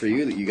was sad for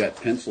you that you got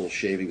pencil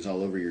shavings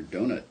all over your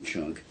donut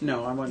chunk.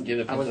 No, I wasn't.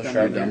 Give the I was pencil done Are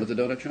sharp you there. done with the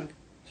donut chunk?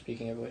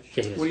 Speaking of which.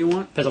 Yeah, he is. What do you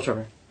want? Pencil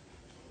sharpener.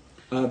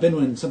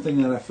 Benwin,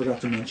 something that I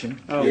forgot to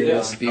mention. Oh,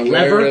 is yeah.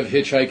 Beware lever? of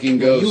hitchhiking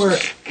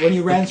ghosts. when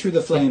you ran through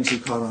the flames, you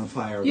caught on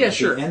fire. Yeah, At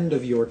sure. the end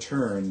of your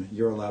turn,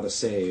 you're allowed a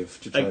save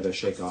to try Like- to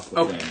shake off the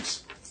Okay.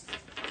 flames.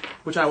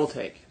 Which I will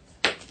take.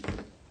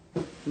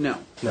 No.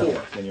 No.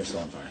 4, then you're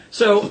still on fire.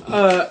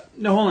 So,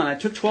 no, hold on. I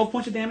took 12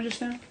 points of damage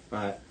just now?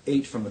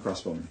 8 from the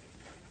crossbowman.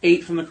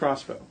 8 from the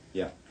crossbow.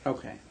 Yeah.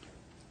 Okay.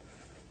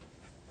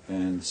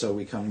 And so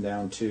we come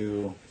down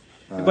to...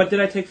 But did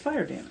I take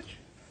fire damage?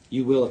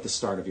 You will at the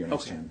start of your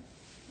next Okay. turn.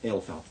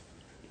 Aelfel.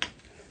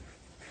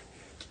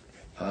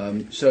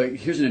 So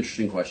here's an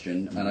interesting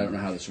question, and I don't know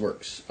how this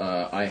works.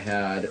 I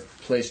had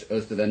placed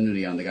Oath of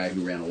Enmity on the guy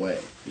who ran away.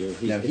 Now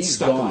it's he's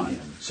stuck on gone,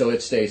 him. so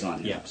it stays on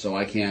him. Yeah. So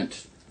I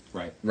can't...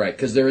 Right. Right,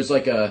 because there's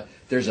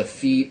a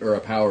feat or a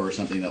power or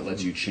something that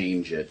lets you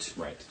change it.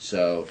 Right.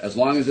 So as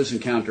long as this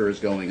encounter is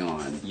going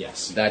on,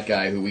 Yes. that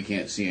guy who we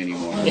can't see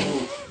anymore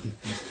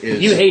is...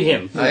 You hate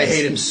him. I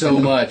hate him so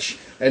much.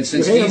 And You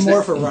since hate he's him more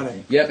not- for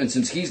running. Yep, and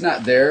since he's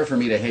not there for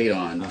me to hate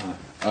on,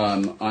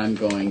 I'm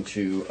going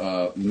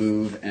to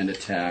move and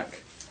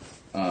attack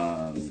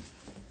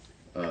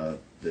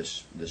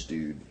this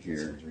dude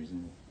here.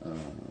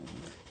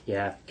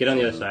 Yeah, get on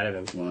the other side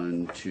of him.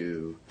 1,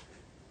 2.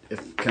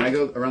 Can I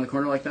go around the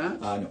corner like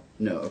that? No.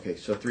 No. Okay,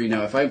 so 3.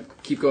 Now, if I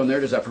keep going there,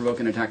 does that provoke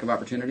an attack of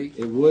opportunity?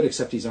 It would,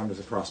 except he's armed with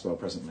a crossbow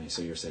presently,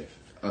 so you're safe.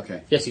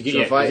 Okay. Yes, you do. So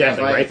Yeah, if I,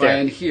 exactly, if I, right if I there.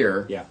 end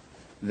here, Yeah.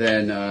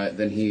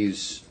 then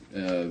he's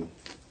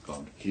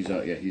Boned.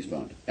 he's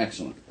boned.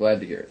 Excellent. Glad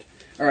to hear it.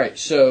 All right.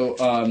 So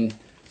Find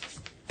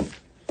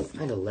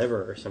a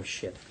lever or some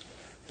shit.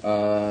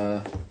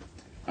 I'm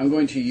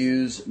going to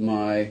use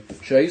my.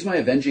 Should I use my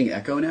Avenging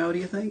Echo now? Do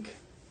you think?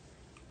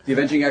 The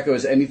Avenging Echo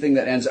is anything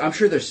that ends. I'm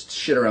sure there's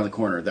shit around the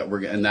corner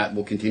and that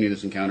will continue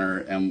this encounter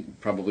and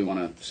probably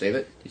want to save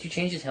it. Did you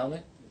change his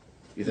helmet?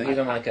 You Give think?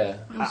 him like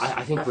a.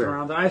 I think Back we're...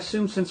 around. I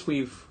assume since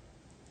we've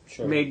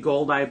Sure. made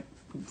gold, I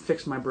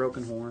fixed my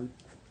broken horn.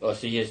 Oh,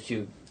 so he has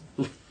 2.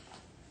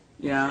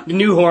 Yeah.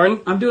 New horn?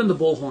 I'm doing the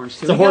bull horns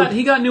too. The horn-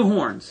 He got new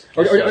horns.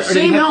 Or do you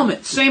Same have-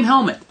 helmet. Same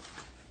helmet.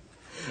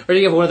 Or do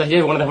you have one of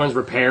the horns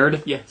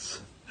repaired? Yes.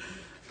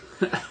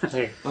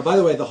 Like, By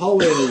the way, the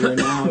hallway that you're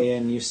now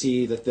in, you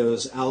see that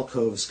those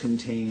alcoves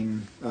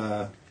contain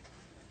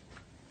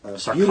beautiful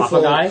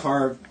sarcophagi?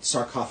 carved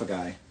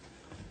sarcophagi.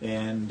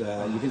 And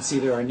you can see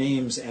there are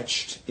names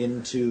etched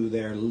into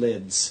their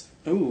lids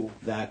Ooh.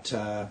 that,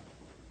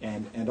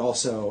 and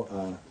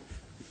also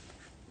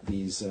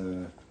these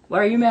Why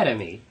are you mad at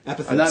me?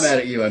 epithets. I'm not mad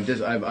at you.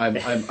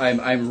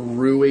 I'm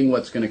ruining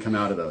what's going to come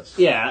out of those.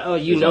 Yeah, oh,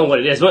 you know what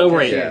it is. Don't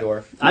worry. Yeah.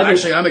 Dwarf.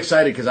 I'm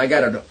excited because I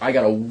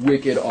got a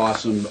wicked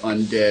awesome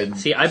undead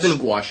See, I've been-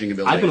 squashing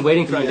ability. I've been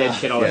waiting for Yeah. undead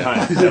shit all the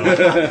time.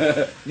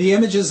 So. The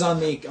images on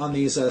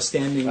these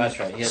standing That's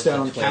right. He has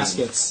stone that flame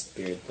caskets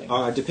beard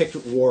thing. depict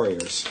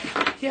warriors.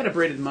 He had a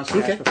braided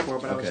mustache Okay. before,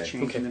 but I was Okay.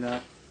 changing it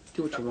up.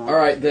 Do what you want. All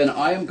right, then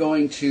I am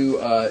going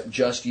to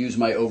just use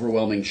my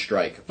overwhelming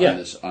strike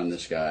Yeah. on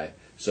this guy.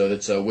 So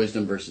that's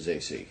Wisdom versus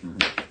AC.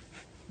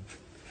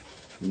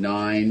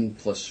 9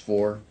 plus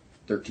 4,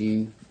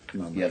 13.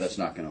 No, Yeah, that's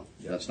not gonna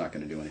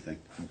do anything.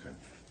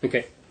 Okay.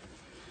 Okay.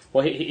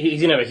 Well,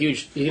 he's gonna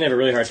have a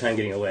really hard time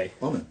getting away.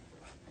 Omen.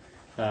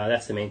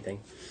 That's the main thing.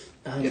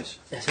 Yes.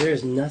 So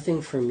there's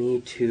nothing for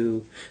me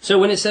to. So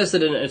when it says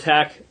that an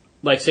attack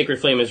like Sacred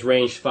Flame is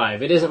ranged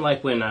 5, it isn't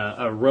like when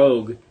a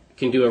rogue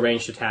can do a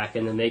ranged attack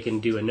and then they can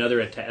do another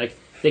attack. Like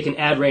they can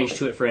add range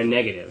to it for a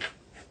negative.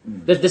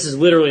 This is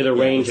literally the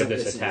range of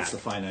this attack. It's the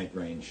finite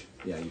range.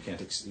 Yeah, you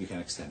can't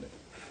extend it.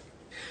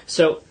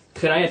 So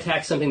can I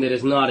attack something that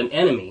is not an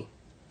enemy,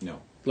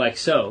 No. like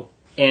so,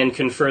 and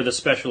confer the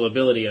special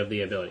ability of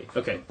the ability?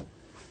 Okay.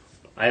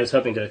 I was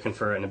hoping to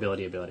confer an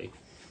ability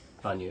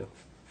on you.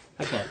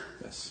 I can't.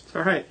 Yes. It's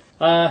all right.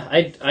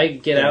 I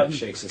get out.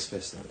 Shakes his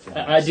fist at the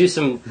flames. I do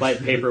some light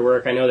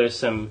paperwork. I know there's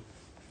some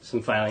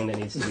filing that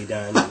needs to be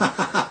done.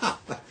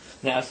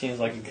 Now it seems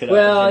like a good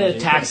Well, opportunity.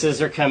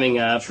 taxes are coming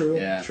up. True.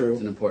 Yeah, True.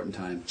 it's an important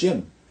time.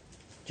 Jim.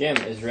 Jim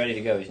is ready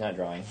to go. He's not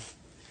drawing.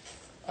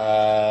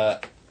 So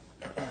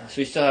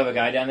we still have a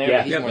guy down there, Yeah.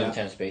 but he's Yep. more than Yeah.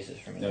 10 spaces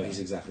from me. No, he's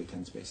exactly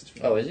 10 spaces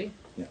from Oh, is he?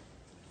 Yeah.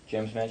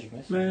 Jim's magic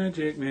missile.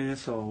 Magic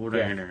missile.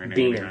 Yeah.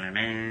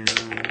 Beamer.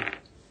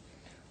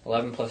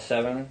 11 plus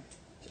 7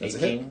 That's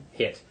is a 18.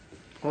 Hit.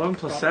 11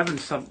 plus 7,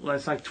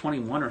 that's like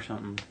 21 or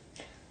something.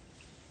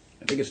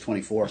 I think it's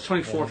 24. It's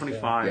 24,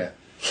 25. Yeah.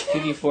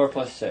 2d4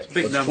 plus 6.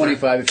 Big It's number.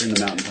 25 if you're in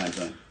the mountain time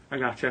zone. I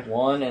gotcha.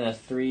 1 and a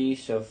 3,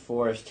 so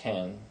 4 is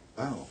 10.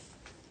 Oh.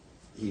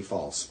 He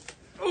falls.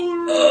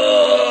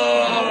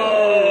 Oh!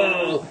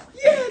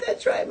 Yeah,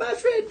 that's right, my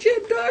friend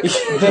Jim Dark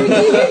Magic. You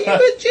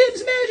with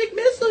Jim's magic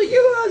missile.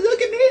 You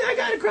look at me, I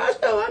got a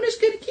crossbow. I'm just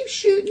going to keep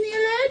shooting the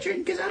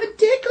Eladrin because I'm a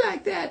dick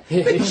like that.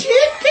 But Jim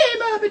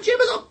came up and Jim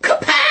was all,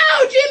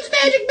 kapow! Jim's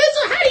magic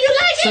missile. How do you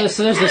like it?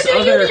 So there's this How do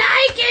other. you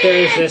like it?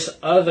 There's this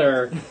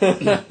other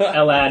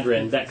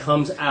Eladrin that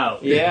comes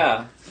out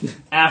Yeah.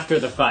 after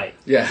the fight.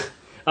 Yeah.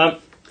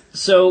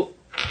 So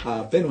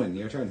Binwin,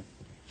 your turn.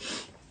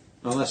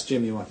 Unless,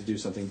 Jim, you want to do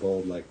something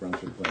bold like run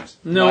through the flames.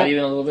 No, Not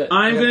even a little bit.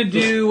 I'm going to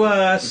do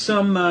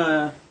some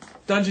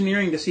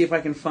dungeoneering to see if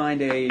I can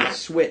find a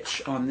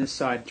switch on this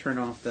side. Turn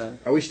off the.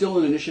 Are we still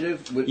in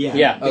initiative? Yeah.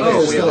 Yeah. Okay,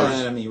 Oh, so still there's-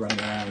 an enemy running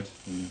around.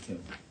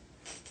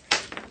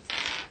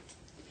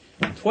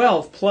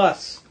 12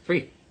 plus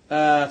 3.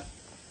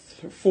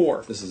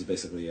 4. This is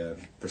basically a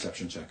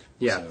perception check.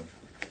 Yeah.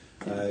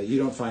 So, you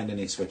don't find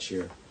any switch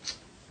here.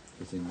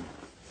 Within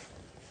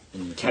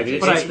your Have you-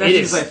 But It's- that it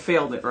means is- I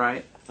failed it,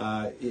 right?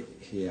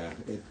 Yeah.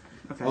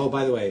 Okay. Oh,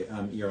 by the way,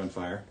 you're on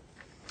fire.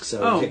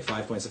 So Oh. you take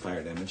 5 points of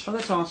fire damage. Oh,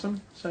 that's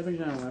awesome.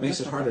 Makes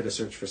it harder to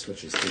search for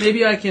switches. Too.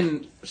 Maybe I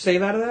can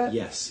save out of that?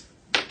 Yes.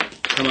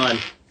 Come on.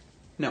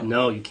 No.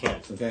 No, you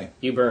can't. Okay.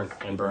 You burn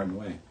and Burn burn.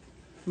 away.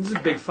 This is a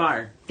big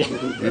fire.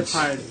 It's,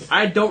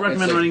 I don't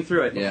recommend like- running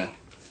through it. yeah.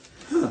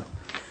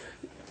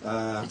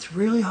 It's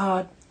really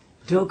hot.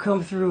 Don't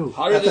come through.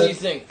 Harder At than the- you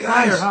think.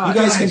 Guys, You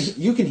guys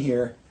can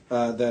hear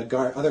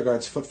the other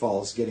guard's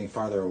footfalls getting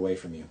farther away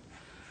from you.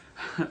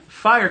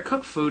 Fire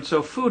cook food,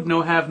 so food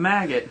no have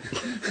maggot.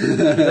 You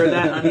heard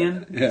that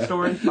onion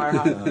story? Fire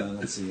hot.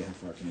 Let's see, how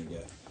far can you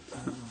get?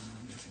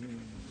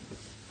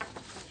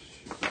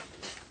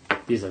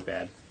 These look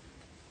bad.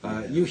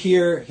 You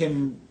hear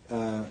him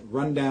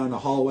run down a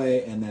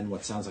hallway and then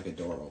what sounds like a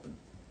door open.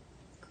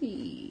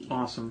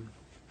 Awesome.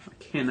 I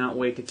cannot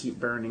wait to keep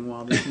burning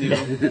while this new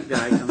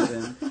guy comes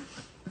in.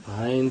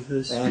 Find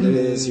the And it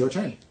is your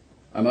turn.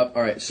 I'm up.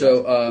 All right.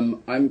 So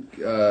I'm going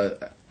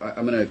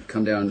to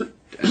come down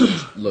and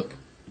just look.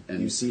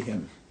 And You see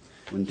him.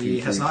 1, 2, He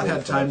has 3, not 4,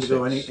 had time 5, to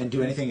go 6. and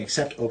do anything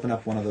except open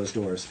up one of those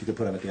doors. If you could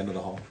put him at the end of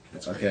the hall.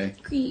 That's great.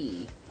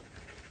 Okay.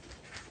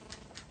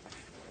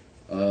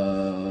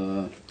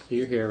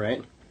 You're here,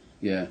 right?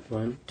 Yeah.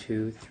 1,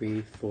 2,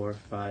 3, 4,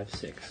 5,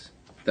 6.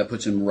 That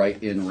puts him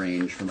right in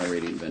range for my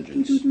Radiant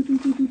Vengeance.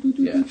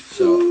 Yeah.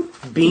 So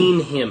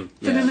Bean him.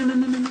 yeah. I'm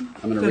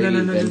going to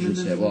Radiant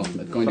Vengeance him. Well,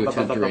 I'm going to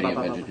attempt to Radiant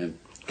Vengeance him.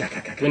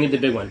 We need the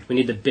big one. We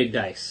need the big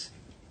dice.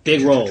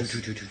 Big rolls.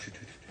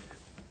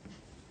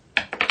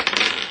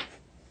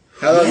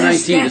 How about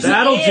 19?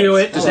 That'll do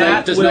it. Does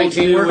That does will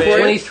 19 do work it. for you?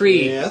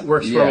 23 Yeah.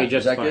 works for me Is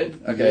just that fine.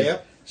 good? Okay.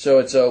 Yep. So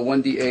it's a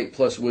 1d8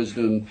 plus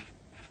wisdom.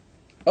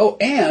 Oh,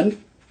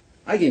 and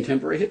I gain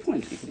temporary hit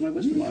points equal to my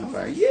wisdom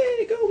modifier.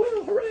 Yay, go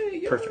well, hooray!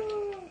 Yeah. Perfect.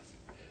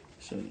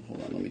 So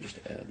hold on, let me just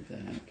add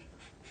that.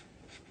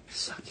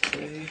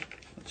 Okay.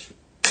 Let's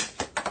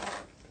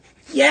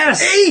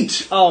Yes!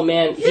 8! Oh,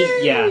 man.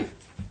 Yeah.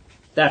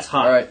 That's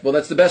hot. All right. Well,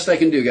 that's the best I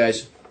can do,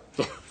 guys.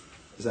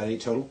 Is that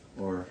 8 total?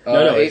 Or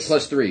No, 8 it's-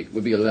 plus 3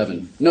 would be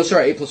 11. No,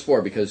 sorry, 8 plus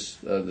 4 because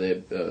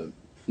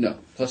no,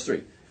 plus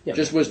 3. Yeah.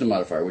 Just wisdom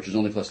modifier, which is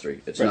only plus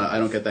 3. It's Right. not. I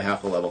don't get the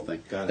half the level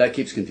thing. Got it. That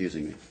keeps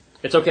confusing me.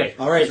 It's okay.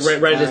 All right, Just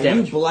write this you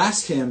damage.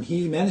 blast him.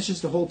 He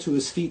manages to hold to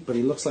his feet, but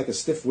he looks like a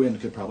stiff wind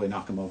could probably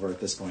knock him over at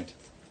this point.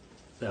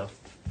 No.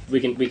 We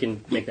can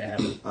make that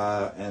happen.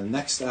 And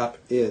next up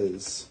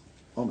is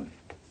Omen.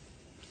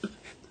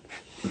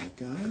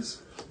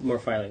 Guys? More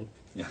filing.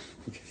 Yeah.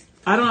 Okay.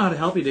 I don't know how to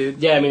help you, dude.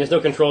 Yeah, I mean, there's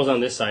no controls on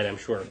this side, I'm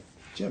sure.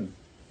 Jim.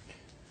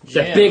 The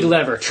Jam. big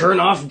lever. Turn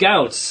off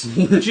gouts.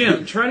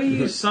 Jim, try to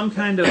use some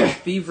kind of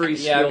thievery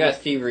skill. Yeah, I've got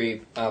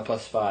thievery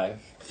plus 5.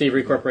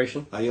 Thievery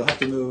Corporation. You'll have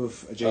to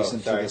move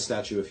adjacent to sorry. the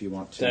statue if you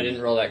want to. So I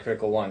didn't roll that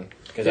critical 1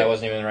 because I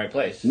wasn't even in the right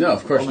place. No,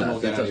 of course Omen will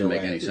not. get That out of your doesn't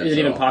make way. any sense. Is it at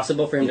even all.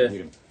 possible for him You to...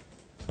 can-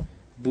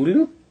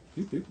 Boodoo?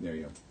 Boop, boop. There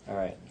you All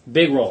right.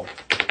 Big roll.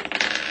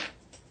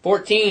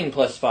 14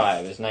 plus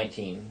 5 is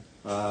 19.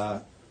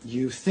 go.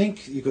 You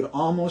think you could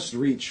almost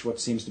reach what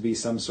seems to be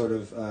some sort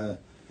of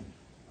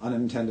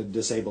unintended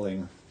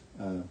disabling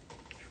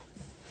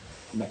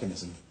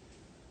mechanism.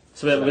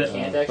 So that, So I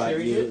can't actually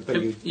reach it?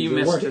 But you, You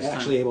missed weren't this time.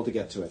 actually able to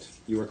get to it.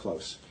 You were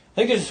close. I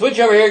think there's a switch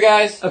over here,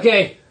 guys.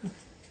 okay.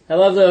 I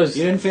love those.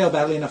 You didn't fail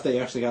badly enough that you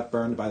actually got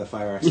burned by the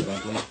fire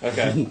accidentally,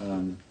 Okay.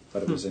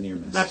 but it was a near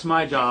miss. That's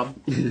my job.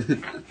 Is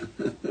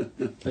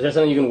that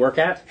something you can work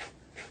at?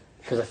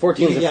 Because a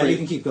 14 is a yeah, pretty... you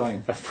can keep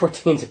going. A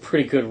 14's a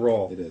pretty good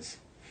roll. It is.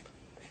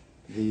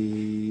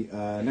 The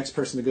next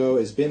person to go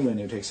is Binwin,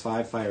 who takes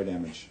 5 fire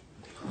damage.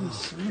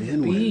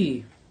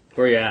 B.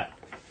 Where you at?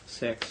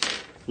 6.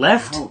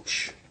 Left?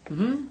 Ouch.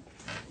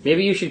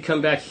 Maybe you should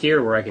come back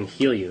here where I can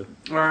heal you.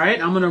 All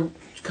right, I'm going to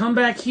come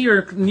back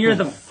here near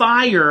the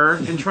fire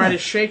and try to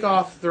shake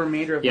off the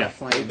remainder of Yeah.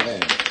 my flame. Okay.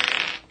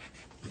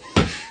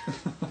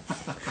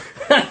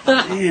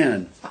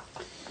 Man.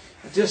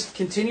 Just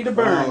continue to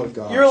burn. Oh,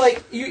 gosh. You're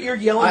like you're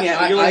yelling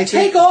at me. You're I like,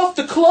 take off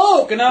the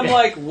cloak, and I'm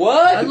like,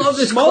 what? I love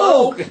this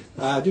smoke.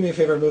 Do me a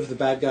favor, move the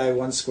bad guy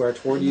 1 square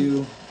toward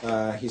you.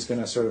 He's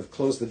going to sort of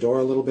close the door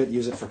a little bit,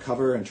 use it for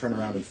cover, and turn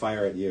around and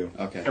fire at you.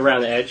 Okay.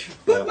 Around the edge.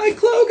 But my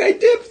cloak, I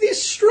dipped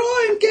this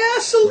straw in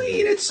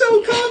gasoline. It's so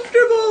comfortable.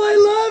 I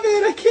love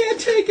it. I can't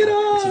take it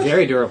It's off.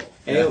 very durable.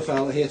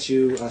 Aophel hits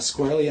you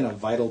squarely in a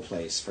vital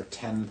place for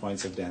 10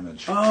 points of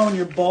damage. Oh, and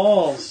your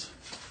balls.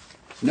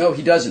 No,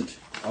 he doesn't.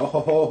 Oh, ho,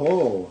 ho,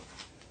 ho.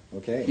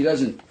 Okay. He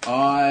doesn't.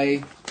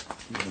 I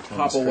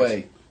hop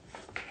away.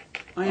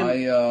 I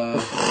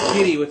am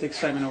giddy with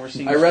excitement over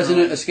seeing. I this resonant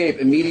drawing. escape.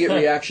 Immediate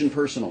reaction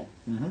personal.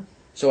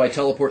 So I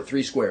teleport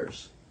 3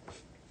 squares.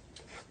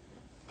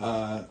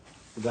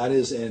 That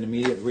is an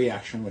immediate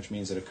reaction, which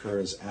means it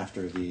occurs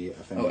after the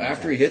offending Oh,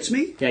 after he attack. hits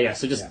me? Yeah,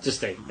 so just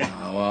stay. Yeah.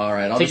 Oh, all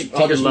right. I'll Take just, it-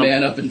 take your lump.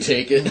 man up and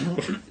take it.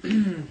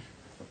 In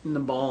the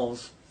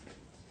balls.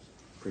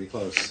 Pretty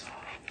close.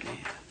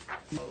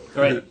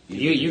 All right.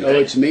 You Oh,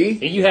 it's me?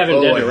 You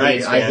haven't done it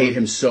right, I man. hate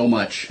him so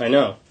much. I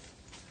know.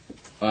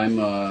 I'm,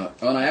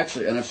 and I've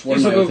sworn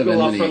This my will oath of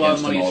go off enmity for a lot of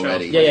against him money,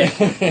 already.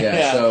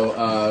 Yeah.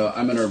 So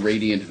I'm gonna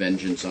radiant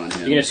vengeance on him.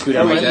 You're gonna scoot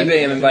I'm out going like to that. eBay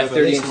him and buy But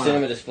they 30-inch smile.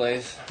 cinema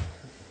displays.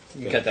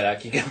 You can cut that out,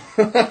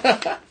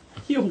 Kiko.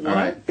 You what? All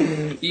right.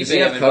 eBay he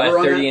him have and buy cover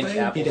on that 30-inch thing?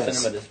 Apple He does.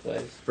 cinema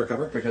displays. For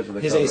cover? Because of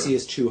the His cover. AC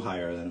is 2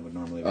 higher than it would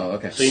normally be. Oh,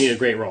 okay. So you need a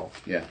great roll.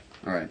 Yeah.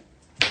 All right.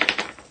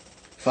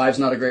 5's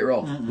not a great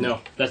roll. No,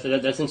 that's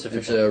It's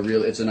insufficient. a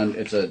real. It's an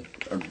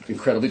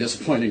incredibly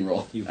disappointing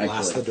roll. You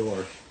blast the Actually.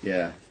 door.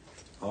 Yeah.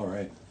 All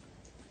right.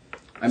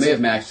 I may have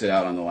maxed it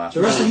out on the last.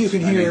 The rest one. of you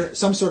can I hear mean,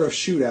 some sort of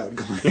shootout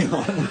going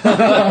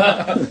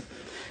on.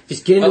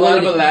 Just get a into lot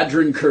one of of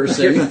Eladrin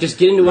cursing. just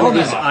get into one of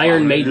these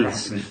Iron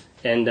Maidens,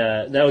 and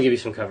that'll give you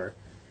some cover.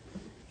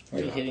 Why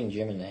are you hitting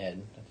Jim in the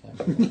head?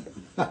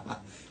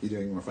 You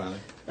doing more filing?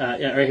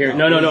 Yeah, right here.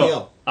 No, No.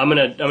 heal. I'm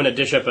gonna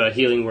dish up a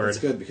healing word That's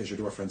good because your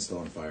dwarf friend's still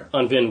on fire.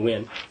 on Vin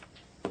Win.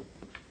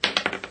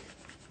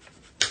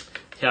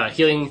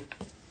 Healing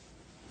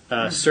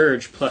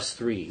surge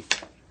 +3.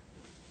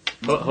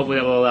 Hopefully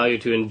that will allow you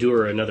to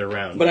endure another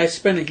round. But I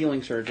spend a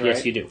healing surge, right?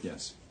 yes, you do.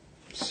 Yes.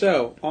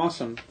 So,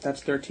 awesome.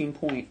 That's 13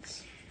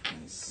 points.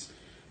 Nice.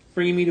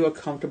 Bringing me to a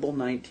comfortable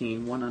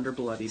 19, 1 under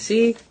bloody.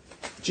 See?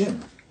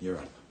 Jim, you're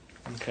up.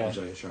 Okay. Would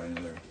you try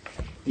another?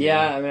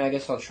 Yeah, I mean, I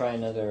guess I'll try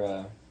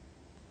another.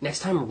 Next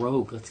time,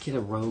 rogue. Let's get a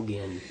rogue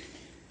in.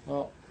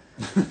 Well,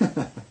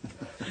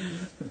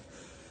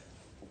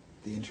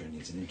 The intern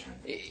needs an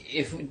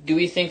intern. do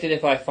we think that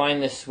if I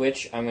find this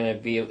switch,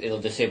 it'll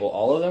disable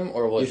all of them,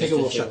 or will You it think just it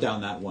will disable- shut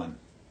down that one?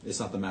 It's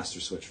not the master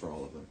switch for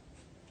all of them.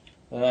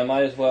 Well, I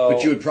might as well.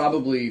 But you would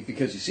probably,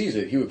 because he sees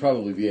it, he would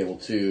probably be able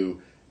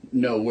to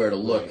know where to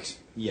look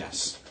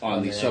Yes. on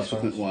On the the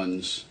subsequent next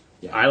ones.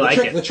 Yeah. I like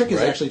the trick, it, The trick is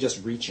right? actually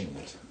just reaching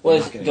it. Well,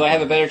 Not getting do I have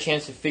a it. better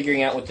chance of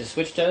figuring out what the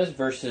switch does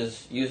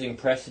versus using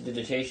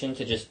prestidigitation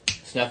to just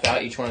snuff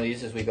out each one of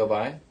these as we go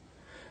by?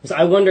 So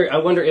I wonder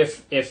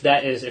if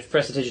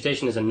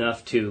prestidigitation is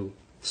enough to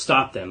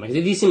stop them. Like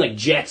these seem like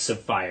jets of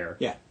fire.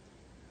 Yeah.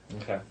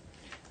 Okay.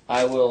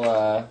 I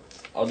will.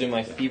 I'll do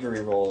my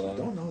thievery roll then.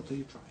 Don't know until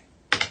you try.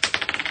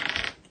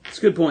 It's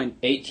a good point.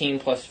 18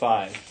 plus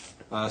 5.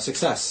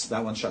 Success.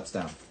 That one shuts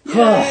down.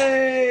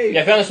 Yay!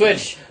 Yeah, I found the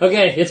switch.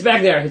 Okay, it's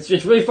back there. It's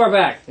really far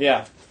back.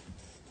 Yeah.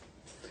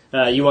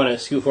 You want to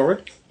scoot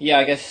forward? Yeah,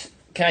 I guess.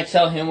 Can I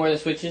tell him where the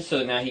switch is so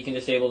that now he can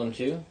disable them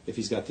too? If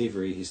he's got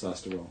thievery, he's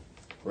lost a roll.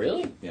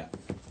 Really? Yeah.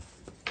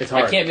 It's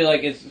hard. I can't be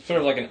like, it's sort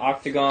of like an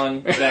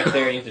octagon back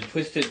there, and you have to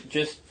twist it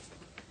just.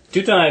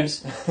 2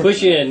 times.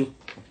 Push in.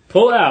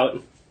 Pull out.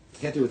 You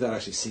can't do it without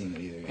actually seeing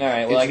it either.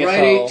 Alright, well, I It's guess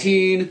right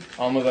 18,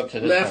 I'll move up to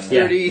this left one.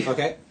 then. 30.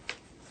 Okay.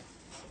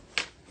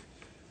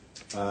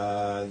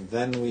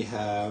 Then we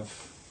have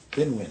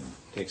Binwin.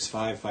 Takes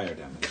 5 fire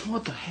damage.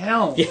 What the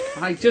hell?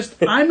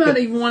 I'm not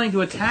even wanting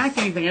to attack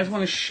anything. I just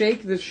want to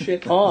shake this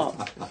shit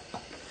off.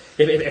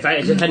 If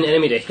I just had an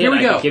enemy to hit, Here we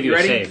I go. could give you You a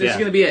ready? save. This yeah. is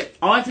going to be it.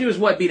 All I have to do is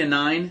what? Beat a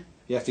 9?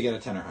 You have to get a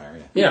 10 or higher,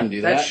 yeah. You Yeah. can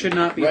do That that. should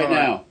not be right hard.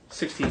 now.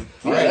 16.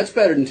 Yeah, that's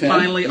better than 10.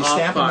 Finally You off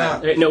stamp him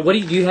fire. out. No, what do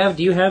you have?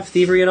 Do you have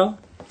thievery at all?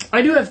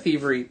 I do have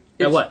thievery.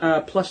 Yeah, It's, what?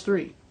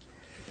 +3.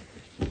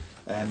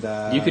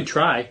 And You could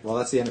try. Well,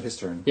 that's the end of his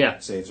turn. Yeah.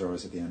 Saves are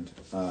always at the end.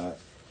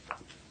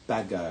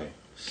 Bad guy.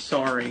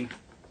 Sorry.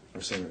 Or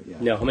so, yeah.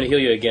 No, I'm going to heal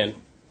you again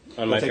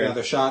on my We'll take turn.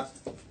 another shot.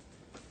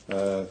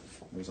 It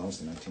was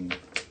almost a 19.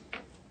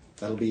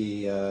 That'll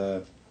be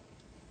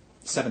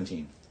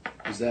 17.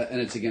 Is that, and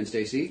it's against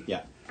AC?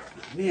 Yeah.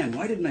 Man,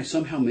 why didn't I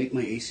somehow make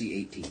my AC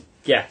 18?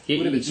 Yeah, It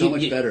would have been so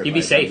much better if You'd be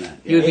I had done safe.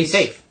 that. You would be Eight-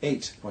 safe.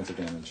 8 points of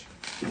damage.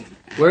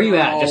 Where are you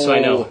at? Just so I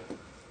know.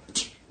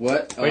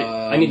 What? Wait,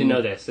 I need to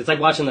know this. It's like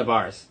watching the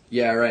bars.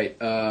 Yeah, right.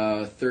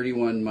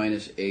 31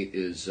 minus 8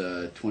 is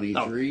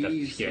 23. Oh,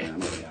 that's-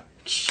 yeah.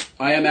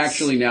 I am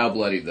actually now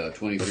bloodied, though.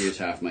 23 is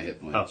half my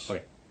hit Oh, points.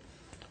 okay.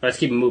 Let's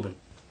keep it moving.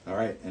 All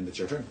right, and it's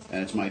your turn.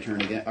 And it's my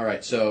turn again. All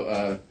right,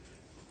 so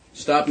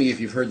stop me if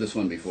you've heard this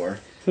one before.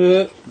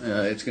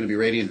 It's going to be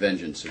Radiant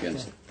Vengeance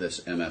against this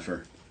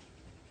MFer.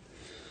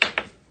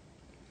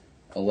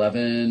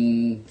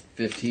 11,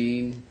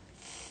 15.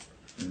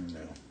 No.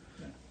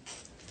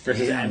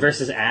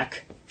 Versus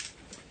Ack.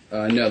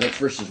 No, that's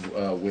versus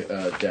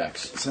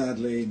Dex.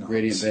 Sadly, not.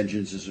 Radiant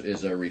Vengeance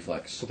is a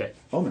reflex. Okay.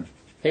 Omen.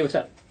 Hey, what's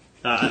up?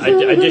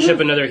 I dish up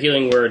another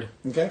healing word.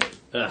 Okay.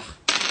 Ugh.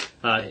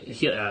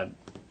 You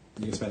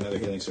can spend another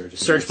healing surge.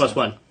 Surge plus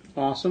 1.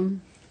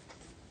 Awesome.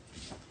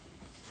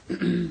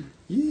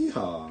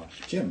 Yeehaw.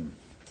 Jim.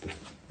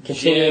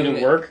 Continuing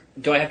to work.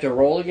 Do I have to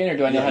roll again, or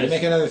do I know Yeah, how you to?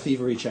 make another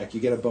thievery check. You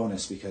get a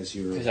bonus because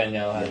you're. Because I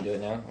know how to do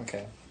it now.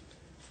 Okay.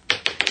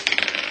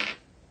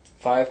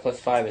 5 plus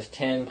 5 is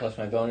 10 plus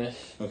my bonus.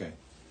 Okay.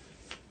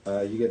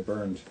 You get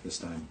burned this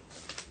time.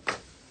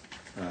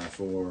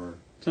 For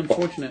It's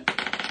unfortunate.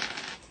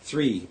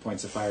 3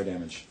 points of fire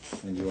damage,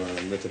 and you are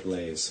lit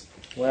ablaze.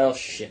 Well,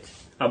 shit.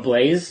 A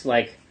blaze?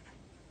 Like,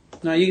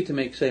 No, you get to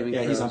make saving Yeah,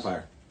 throws. he's on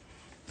fire.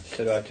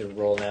 So do I have to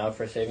roll now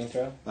for a saving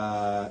throw?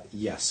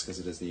 Yes, because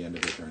it is the end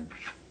of your turn.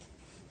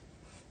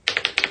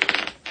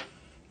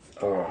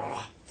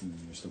 Oh.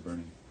 You're still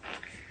burning.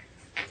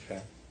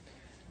 Okay.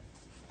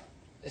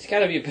 It's got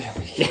to be a better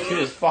way to get to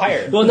this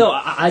fire. well, no,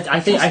 I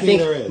think Trust me,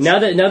 there is. now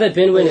that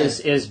Binwin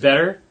Yeah. is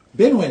better.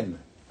 Binwin!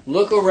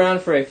 Look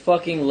around for a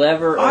fucking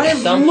lever or I've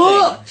something.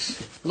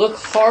 looked! Look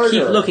harder.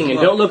 Keep looking and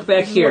don't look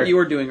back This is here. what you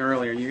were doing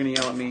earlier. You're going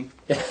to yell at me.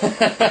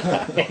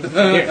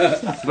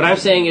 What I'm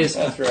saying is,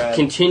 That's right.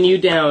 continue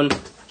down.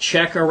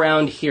 Check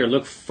around here.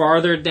 Look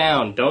farther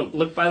down. Don't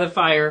look by the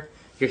fire.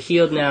 You're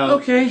healed now.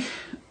 Okay.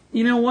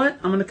 You know what?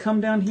 I'm going to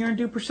come down here and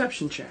do a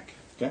perception check.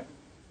 Okay.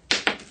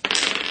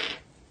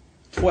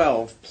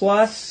 12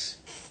 plus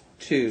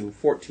 2,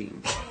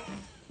 14.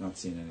 Not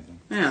seeing anything.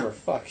 Yeah. For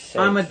fuck's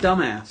sake. I'm a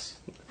dumbass.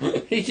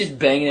 He's just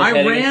banging his I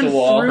head ran against the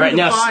wall. through- Right the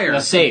now, fire. now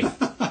save.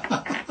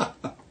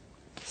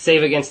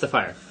 Save against the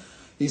fire.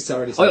 He's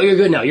already. Oh, you're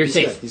good now. You're He's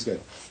safe. Good. He's good.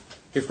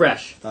 You're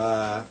fresh.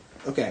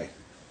 Okay.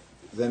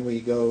 Then we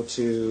go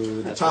to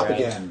the That's top right.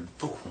 again.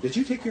 Did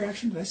you take your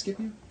action? Did I skip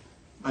you?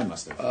 I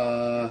must have.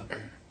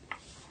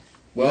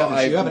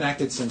 Well, you haven't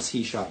acted since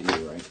he shot you,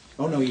 right?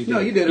 Oh no, you did. No,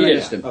 you did. You I did.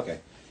 missed him. Okay.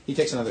 He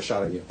takes another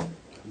shot at you.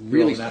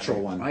 Really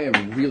natural one. I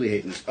am really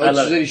hating this. I Oh,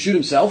 love so did he shoot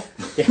himself?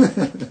 Remember,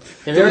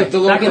 The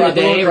little, back in the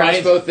day, little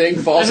right? crossbow thing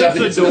falls I out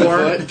hit hits the him in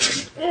door.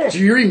 foot. Do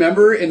you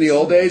remember in the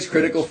old days,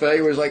 critical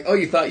failure was like, oh,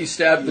 you thought you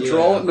stabbed the Yeah.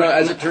 troll? No,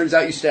 as it turns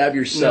out, you stab No,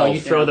 yourself.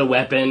 you throw the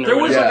weapon. There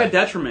or was whatever. Yeah. like a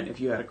detriment if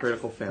you had a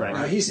critical failure.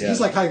 Right. He's Yeah.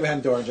 like hiding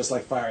behind the door and just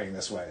like firing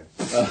this way.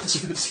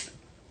 He's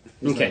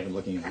not Okay. even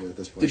looking at you at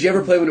this point. Did you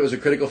ever play when it was a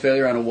critical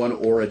failure on a 1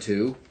 or a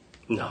 2?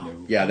 No.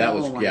 Yeah, that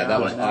was Oh my that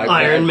God. was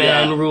Iron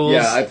Man yeah. rules.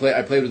 Yeah, I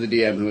played with a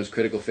DM who was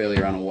critical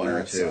failure on a 1 or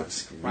a That 2.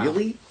 sucks.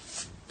 Really?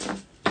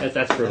 That's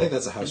I brutal. think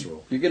that's a house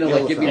rule. You're gonna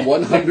like give me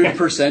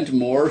 100%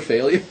 more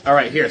failure? All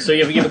right, here. So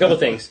you have a couple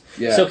things.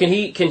 Yeah. So can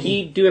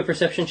he do a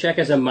perception check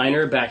as a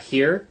minor back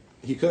here?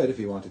 He could if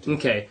he wanted to.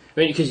 Okay.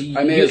 Because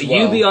I may as well.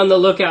 you be on the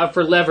lookout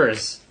for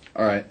levers.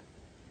 All right.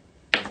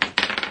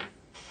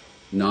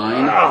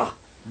 9.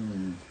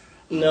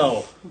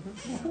 No.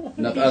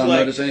 Nothing. I don't like-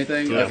 notice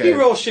anything. Yeah. Okay. You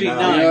roll shitty No,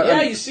 9. you know, yeah,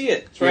 I'm- you see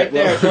it. It's right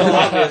Yeah, there. It's real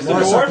obvious. The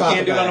More dwarf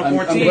can't do it on a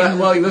sarcophagus. 14. I'm glad,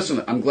 well,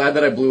 listen. I'm glad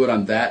that I blew it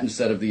on that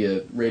instead of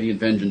the Radiant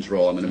Vengeance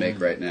roll I'm going to make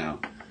right now.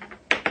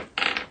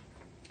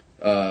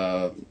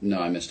 No,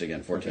 I missed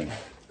again. 14.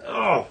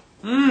 Oh.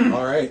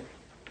 All right.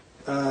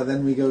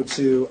 Then we go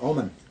to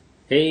Omen.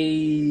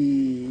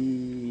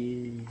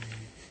 Hey.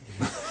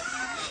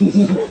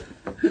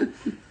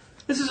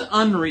 This is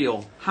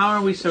unreal. How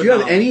are we so Do you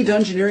have dumb? any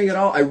dungeoneering at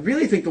all? I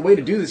really think the way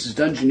to do this is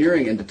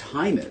dungeoneering and to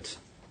time it.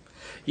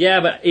 Yeah,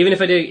 but even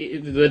if I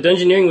did, the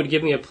dungeoneering would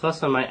give me a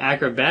plus on my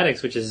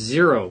acrobatics, which is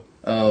 0.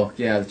 Oh,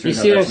 yeah. It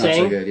turns see out what that's I'm not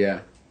saying? so good. Yeah.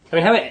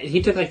 I mean,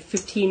 he took like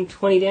 15,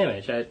 20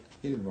 damage. He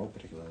didn't roll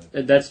particularly.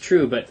 That's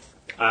true, but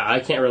I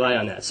can't rely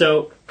on that.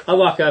 So I'll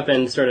walk up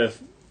and sort of,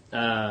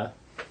 Why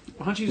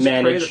don't you just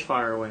manage. pray the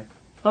fire away?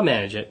 I'll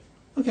manage it.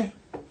 Okay.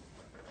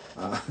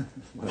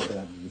 Whatever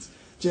that means.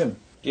 Jim,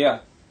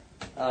 Yeah.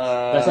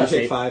 That's you not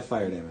take safe. 5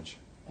 fire damage.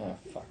 Oh,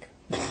 fuck.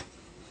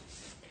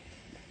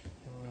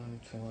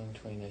 21,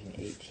 29,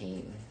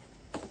 18.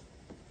 I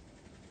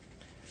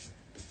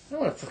don't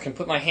want to fucking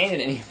put my hand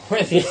in any more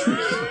of these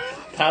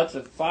pouts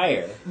of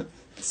fire.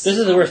 This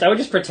is the worst. I would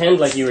just pretend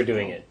like you were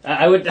doing it.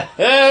 I would. I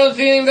don't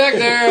see anything back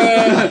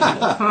there.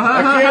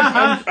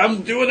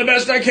 I'm doing the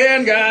best I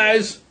can,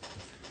 guys.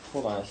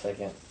 Hold on a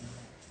second.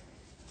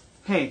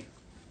 Hey,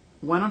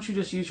 why don't you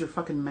just use your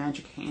fucking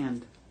magic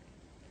hand?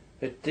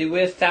 But they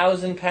weigh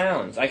 1,000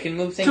 pounds. I can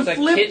move things to like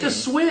flip kittens. the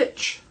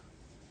switch!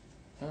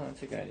 Oh,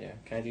 that's a good idea.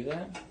 Can I do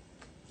that?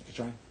 You can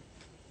try.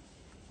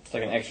 It's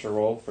like an extra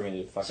roll for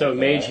me to fucking. So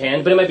mage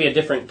hand, but it might be a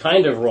different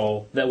kind of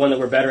roll, that one that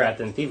we're better at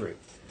than thievery.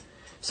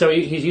 So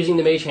he's using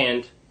the mage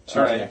hand to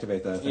All right.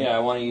 deactivate the thing? Yeah, I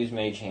want to use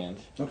Mage Hand.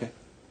 Okay.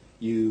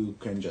 You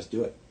can just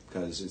do it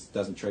because it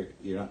doesn't trigger.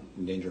 You're not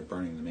in danger of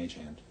burning the mage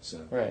hand. So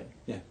Right.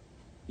 yeah,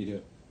 you do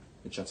it.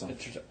 It shuts off.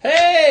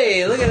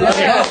 Hey, look at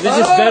that! This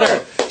is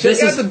better. Check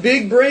This out is the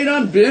big brain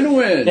on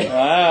Binwin.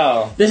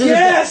 Wow. this is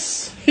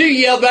Yes!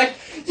 He yelled back,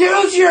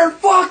 "Use your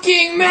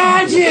fucking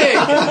magic!"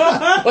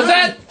 What's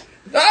that?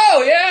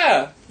 Oh,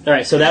 yeah! all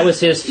right. So that was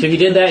his. So he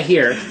did that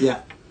here.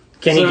 Yeah,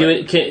 Can he do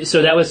it?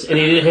 So that was, and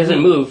he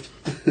hasn't moved.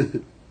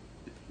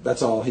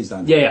 that's all he's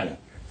done. Yeah.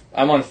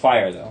 I'm on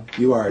fire, though.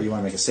 You want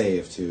to make a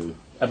save to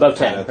Above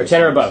 10 or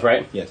 10 or above,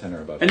 right? 10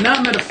 or above. And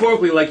not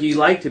metaphorically like you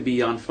like to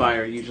be on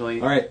fire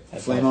usually. All right,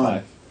 That's flame my on.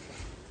 5.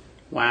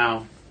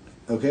 Wow.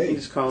 Okay, He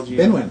just called you.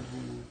 Binwin.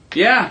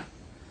 Yeah.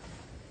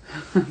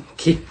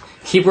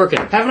 Keep working.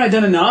 Haven't I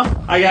done enough?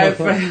 I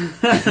got.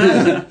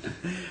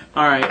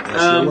 All right.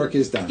 Yes, your work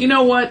is done. You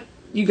know what?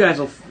 You guys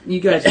know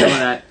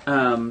that.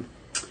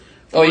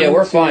 Oh, yeah, 1,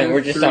 we're 2, fine.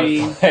 We're just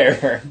 3. on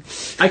fire.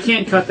 I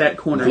can't cut that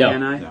corner, No.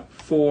 can I? No.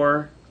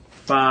 4,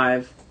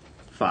 5,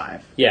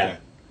 5. Yeah. Okay.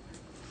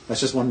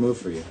 That's just one move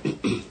for you.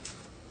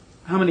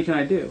 How many can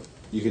I do?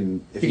 You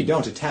can, if you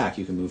don't attack,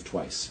 you can move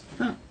twice.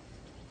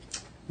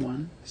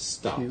 1,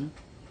 Stop. 2.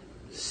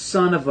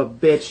 Son of a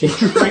bitch! He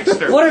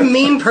trickster. What a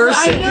mean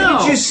person. I know.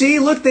 Did you see?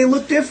 Look, they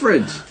look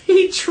different.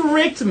 He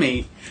tricked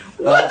me.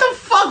 What the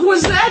fuck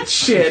was that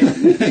shit?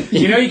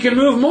 You know, you can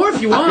move more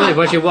if you want. Really,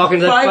 once you walk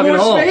into that 5 fucking more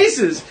hole.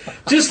 spaces.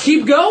 Just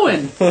keep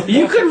going.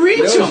 You can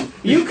reach them.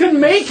 You can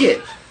make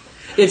it.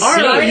 It's All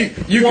silly.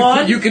 right.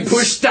 You could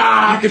push.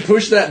 Stop. You could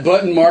push that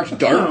button marked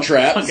dart Oh,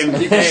 trap.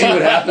 fucking You can see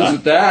what happens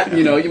with that.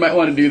 You know, you might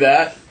want to do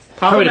that.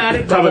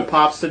 Problematic Probably- double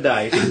pops the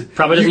dice.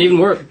 Probably doesn't even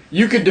work.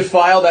 You could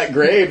defile that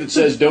grave that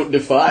says "Don't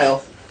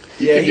defile."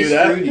 You can he do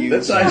that. screwed you.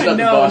 That sign's not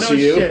the no, boss no of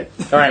you. shit.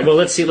 All right. Well,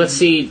 let's see.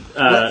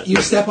 You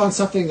step on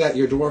something that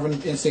your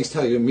dwarven instincts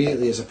tell you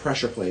immediately is a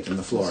pressure plate in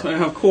the floor.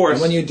 Of course.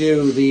 And when you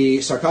do,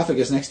 the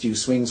sarcophagus next to you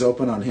swings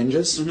open on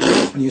hinges,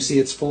 and you see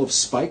it's full of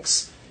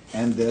spikes,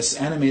 and this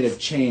animated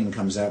chain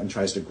comes out and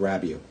tries to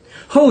grab you.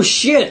 Oh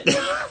shit!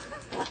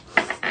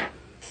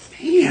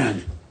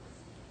 Man,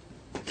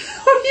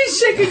 What are you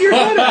shaking your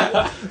head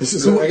at? This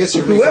is, I guess,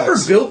 your whoever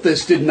reflex. built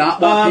this did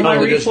not want my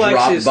people to just reflex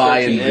drop is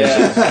by 13.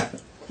 and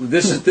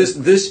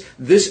visit.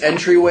 This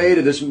entryway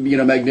to this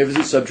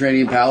magnificent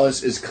subterranean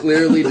palace is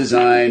clearly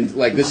designed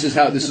like this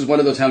is one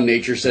of those how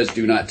nature says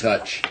do not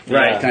touch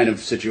Right. kind of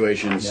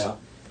situations.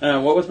 Yeah.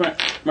 What was my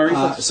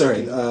reflex?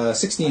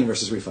 16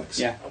 versus reflex.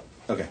 Yeah.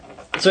 Okay.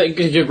 So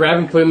could you grab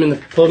him, pull him in the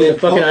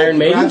fucking Iron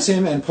Maiden? Grabs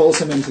him and pulls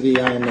him into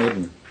the Iron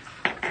Maiden.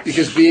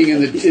 Because being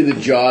in the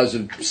jaws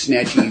of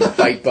snatchy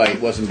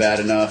bite wasn't bad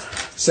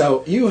enough.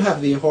 So you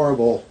have the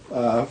horrible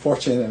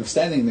fortune of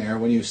standing there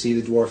when you see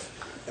the dwarf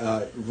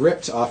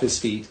ripped off his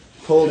feet,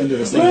 pulled into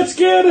this thing. Let's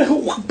get it.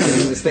 And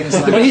this thing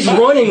is But he's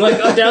running like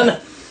down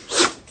the.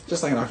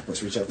 just like an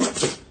octopus. Reach out,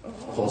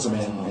 pulls him in,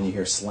 and you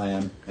hear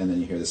slam, and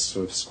then you hear this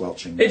sort of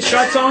squelching. It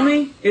shuts on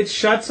me. It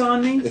shuts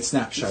on me. It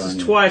snaps shut on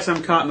you. Twice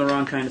I'm caught in the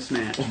wrong kind of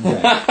snatch. Ladies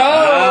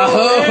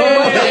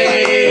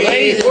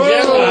and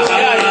gentlemen,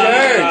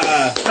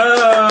 Scott Kurtz.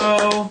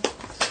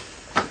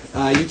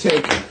 Oh, You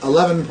take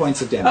 11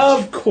 points of damage.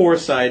 of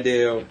course I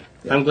do.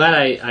 I'm glad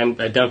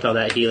I dumped all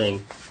that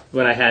healing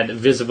when I had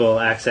visible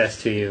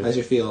access to you. As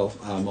you feel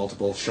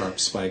multiple sharp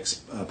spikes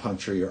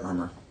puncture your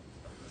armor.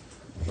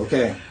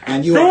 Okay,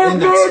 and you are in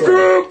that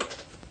square.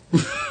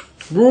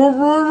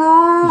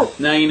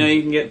 Now you know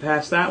you can get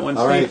past that one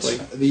All right,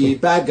 safely. the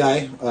bad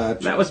guy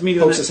That was me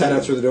doing pokes that his head too.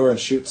 out through the door and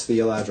shoots the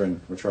Eladrin,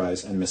 or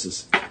tries, and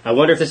misses. I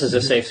wonder if this is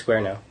a safe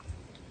square now.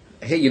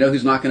 Hey, you know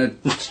who's not going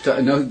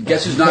to? No,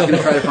 guess who's not going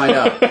to try to find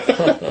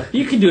out?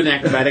 You can do an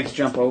acrobatics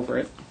jump over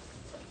it.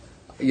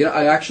 You know,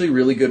 I'm actually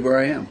really good where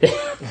I am.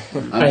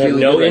 I have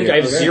no interest. I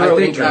have zero I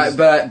think, interest.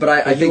 but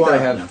I you think that are I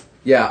have. now.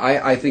 Yeah,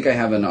 I think I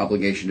have an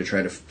obligation to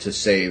try to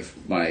save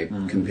my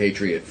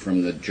compatriot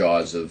from the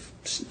jaws of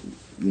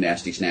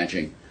nasty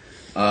snatching.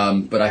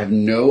 But I have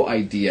no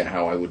idea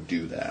how I would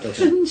do that.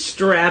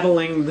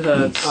 Straddling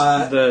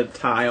the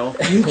tile.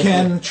 You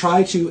can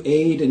try to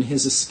aid in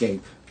his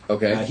escape.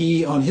 Okay.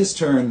 He, on his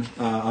turn,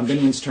 on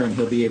Binwin's turn,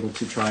 he'll be able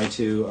to try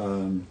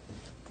to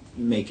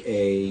make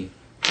a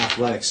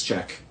athletics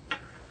check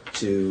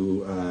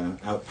to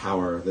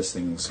outpower this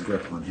thing's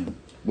grip on him.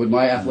 Would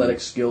my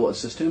athletics skill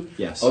assist him?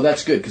 Yes. Oh,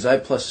 that's good because I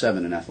have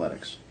 +7 in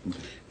athletics.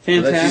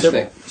 Fantastic.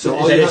 useful. So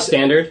all Is that you his have-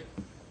 standard?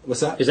 What's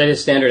that? Is that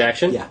his standard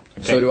action? Yeah.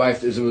 So do I? Have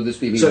to, will this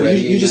be me So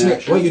ready you in just make,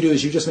 action? what you do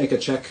is you just make a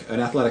check,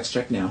 an athletics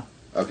check now.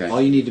 Okay. All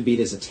you need to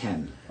beat is a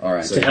 10. All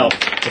right. So To help.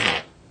 To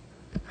help.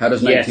 How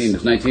does Yes. 19?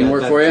 Does 19 That-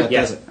 work that- for you? that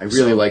Yeah. does it. I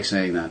really So like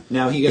saying that.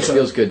 Now he gets It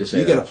feels good to say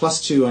You that. get a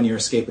 +2 on your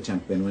escape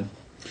attempt, Binwin,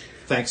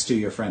 thanks to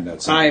your friend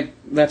outside.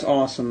 That's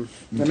awesome.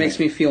 That makes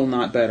me feel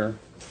not better.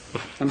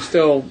 I'm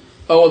still.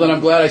 Oh, well, then I'm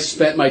glad I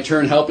spent my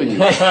turn helping you,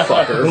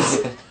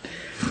 fucker.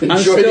 Enjoy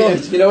still-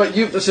 you know what?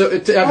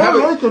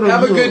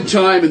 Have a good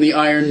time in the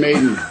Iron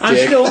Maiden, I'm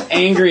dick. still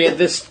angry at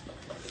this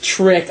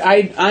trick.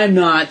 I'm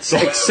not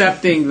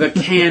accepting the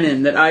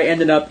canon that I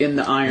ended up in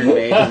the Iron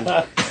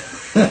Maiden.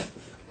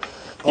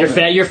 Your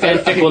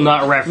fanfic will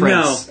not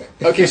reference.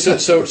 No. Okay,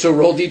 so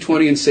roll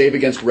d20 and save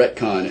against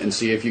retcon and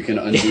see if you can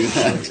undo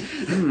that.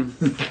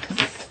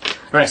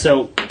 All right,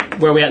 so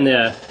where are we at in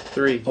the...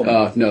 3.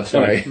 Oh, no,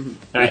 sorry.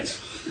 All right.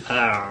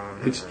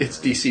 It's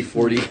DC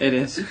 40. It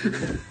is.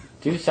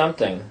 Do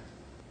something.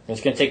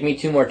 It's going to take me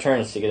 2 more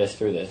turns to get us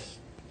through this.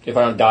 If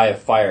I don't die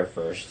of fire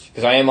first.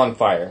 Because I am on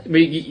fire.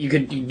 But you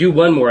could do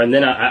one more, and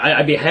then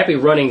I'd be happy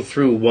running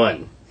through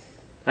one.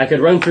 I could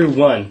run through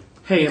one.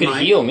 Hey, You could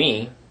heal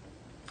me.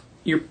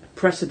 Your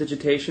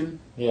prestidigitation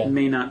Yeah.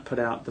 may not put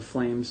out the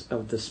flames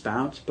of the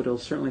spouts, but it'll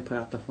certainly put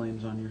out the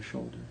flames on your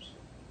shoulders.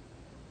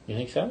 You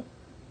think so?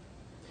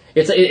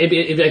 It'd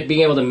be like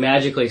being able to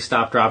magically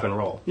stop, drop, and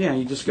roll. Yeah,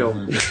 you just go.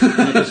 And it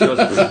just goes.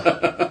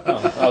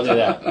 Oh, I'll do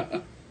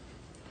that.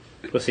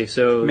 We'll see.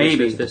 So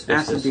Maybe. this.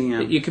 Ask the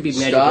DM. You could be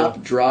magical.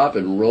 Stop, drop,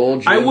 and roll.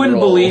 Jim, I wouldn't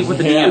roll. believe what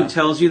the Yeah. DM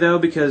tells you, though,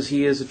 because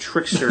he is a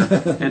trickster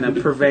and a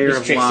purveyor He's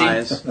of tricksy.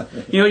 lies.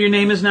 You know what your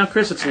name is now,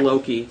 Chris? It's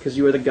Loki, because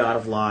you are the god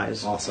of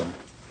lies. Awesome.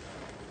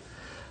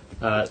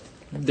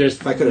 There's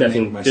If I could have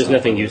named nothing. myself, There's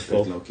nothing I would've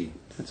useful. picked Loki.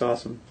 That's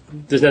awesome.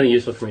 There's nothing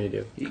useful for me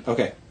to do.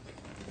 Okay.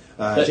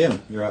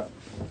 Jim, you're up.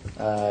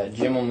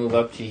 Jim will move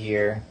up to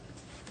here.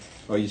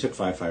 Oh, you took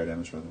 5 fire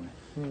damage, by the way.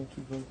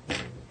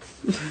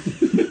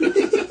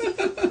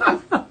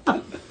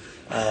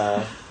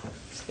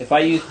 If I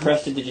use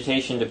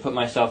prestidigitation to put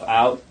myself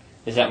out,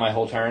 is that my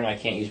whole turn? I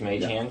can't use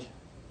Mage Yeah. Hand?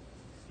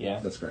 Yeah.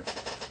 That's correct.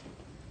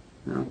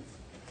 No.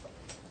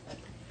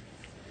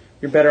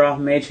 You're better off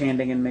mage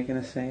handing and making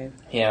a save.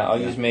 Yeah, I'll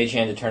Yeah. use Mage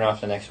Hand to turn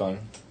off the next one.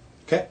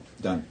 Okay,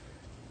 done.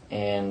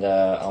 And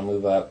I'll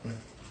move up,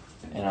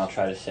 and I'll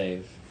try to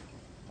save.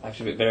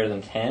 Actually, a bit better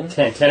than 10?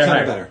 10 or Kind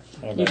higher.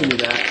 of better. You can do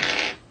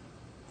that.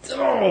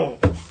 Oh.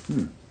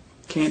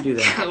 Can't do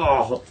that.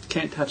 Oh.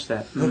 Can't touch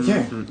that.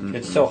 Okay.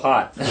 It's so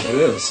hot. It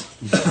is.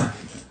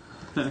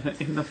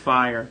 In the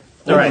fire.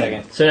 All right.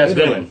 Second. So that's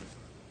Goodwin.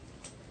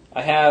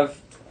 I have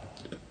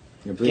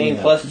You're bleeding gain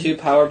out. plus 2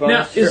 power bonus.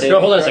 Now, to is- saving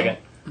Hold on a throw. second.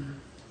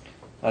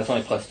 That's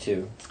only plus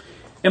 2.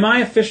 Am I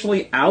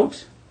officially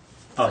out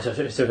Oh, so it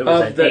was of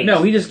like the? 8.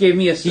 No, he just gave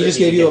me a. He just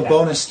gave you a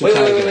bonus to Wait,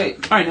 try wait, to wait, get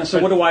wait. All right, now so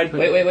what do I?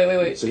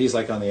 Wait. out. So he's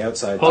like on the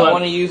outside. Hold I on.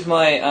 want to use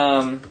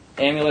my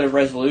Amulet of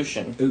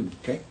Resolution. Ooh,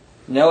 okay.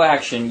 No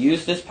action.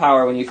 Use this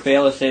power when you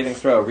fail a saving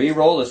throw.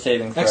 Re-roll the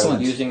saving throw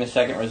Excellent. using the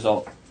second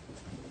result,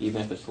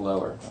 even if it's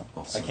lower.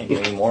 Awesome. I can't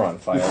get any more on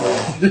fire.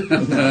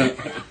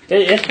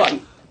 It's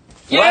fun.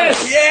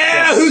 Yes!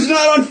 Yeah, who's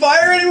not on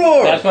fire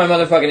anymore? That's my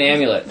motherfucking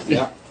amulet.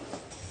 Yeah.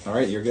 All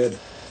right, you're good.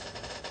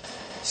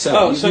 So,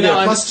 Oh, you so get now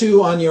a I'm-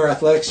 +2 on your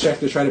athletics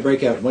check to try to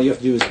break out. What you have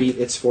to do is beat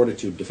its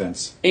fortitude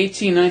defense.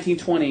 18, 19,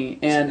 20,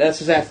 and that's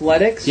his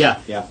athletics. Yeah.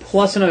 Yeah.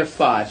 Plus another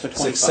 5, so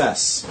 25.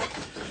 Success.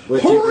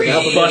 With the help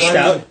of your Bust friend,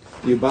 out.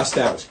 You bust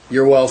out.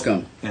 You're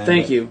welcome. And,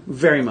 Thank you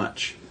very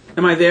much.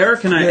 Am I there?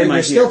 Can I? You're, Am I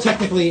you're still here?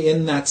 technically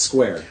in that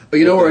square. But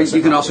you know where With you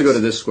the can also go to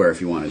sarcophagus. this square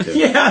if you wanted to.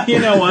 Yeah, you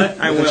know what?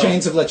 I The will.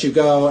 chains have let you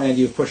go, and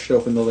you've pushed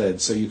open the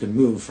lid, so you can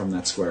move from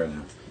that square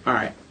now. All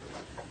right.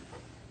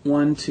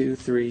 1, 2, You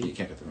 3. can't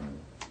get the run.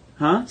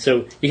 Huh?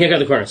 So you can't cut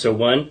the corner. So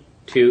 1,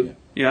 2.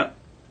 Yep.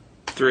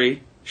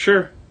 3.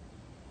 Sure.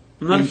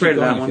 I'm not You can afraid keep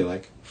of that going one. if you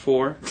like.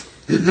 4.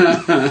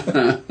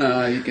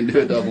 You can do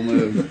a double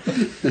move.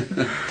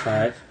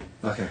 5.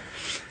 Okay.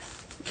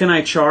 Can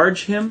I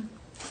charge him?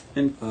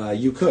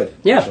 You could.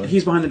 Yeah. actually.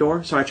 He's behind the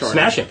door, so I charge.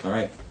 Smash him. All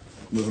right.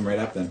 Move him right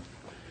up then.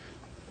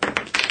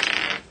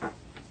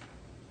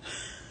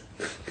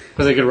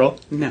 Was it a good roll?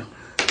 No.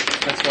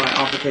 That's why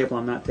off the table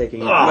I'm not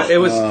taking it. Oh. But it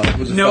was It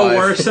was a no 5.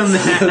 worse than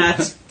that.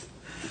 Okay,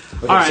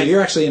 All so right.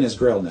 you're actually in his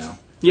grill now.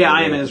 Yeah,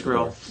 I am in his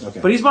grill. Okay.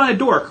 But he's behind a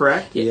door,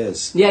 correct? He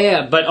is.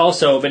 Yeah, but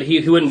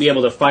he wouldn't be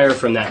able to fire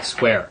from that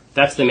square.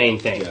 That's the main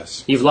thing.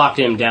 Yes. You've locked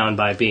him down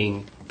by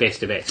being base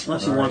to base.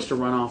 Unless he All wants right. to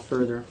run off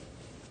further.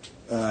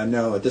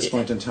 No, at this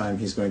point in time,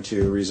 he's going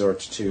to resort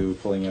to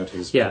pulling out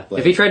his Yeah. blade.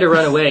 If he tried to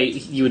run away,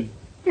 you would.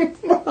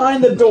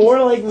 Behind the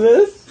door like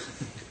this?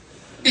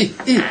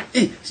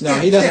 No,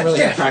 he doesn't really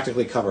have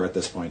practically cover at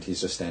this point.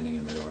 He's just standing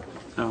in the door.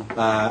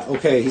 Oh.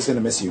 Okay, he's going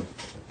to miss you.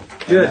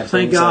 And Good, that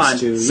thank brings us God.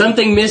 to-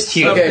 Something missed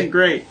you. Okay. Okay,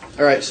 great.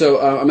 All right,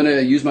 so I'm going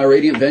to use my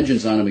Radiant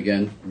Vengeance on him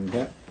again.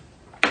 Okay.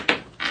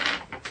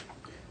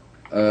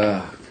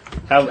 How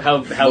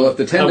Well, if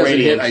the 10 how doesn't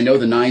radiant? hit, I know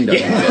the 9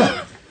 doesn't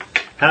hit.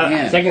 How,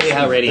 Man, technically,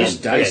 how radiant? This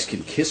dice Okay.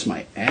 can kiss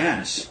my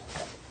ass.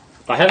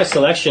 I have a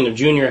selection of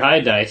junior high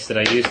dice that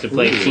I use to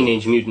play Ooh.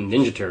 Teenage Mutant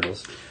Ninja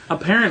Turtles.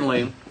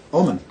 Apparently,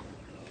 Omen.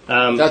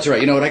 That's right.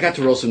 You know what? I got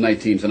to roll some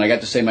 19s, and I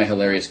got to say my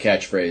hilarious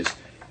catchphrase.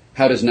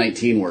 How does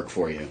 19 work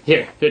for you?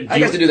 Here, do I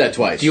you, got to do that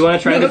twice. do you want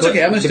to try no, the, that's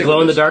okay. I'm gonna the stick glow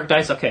in the with dark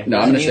dice? Okay. No,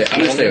 I'm going to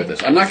stay with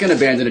this. I'm not going to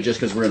abandon it just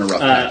because we're in a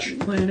rough patch.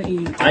 Planet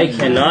E. I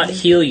cannot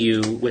heal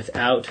you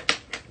without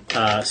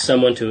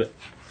someone to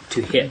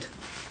hit.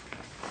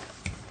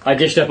 I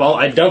dished up all.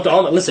 I dumped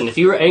all. Listen, if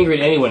you were angry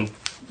at anyone,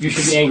 you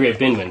should be angry at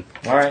Binwin.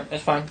 Alright,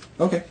 that's fine.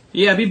 Okay.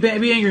 Yeah, be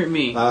angry at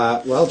me.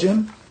 Well,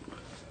 Jim,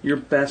 Your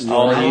best. You're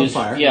on use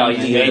fire. yeah, I'll use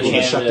and you're able Mage to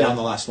Hand shut to down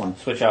the last one.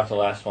 switch off the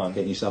last one.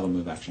 Okay, you still have a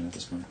move action at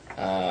this point.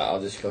 I'll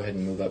just go ahead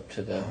and move up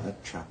to the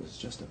That trap was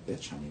just a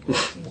bitch on you.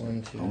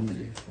 1, 2, Only.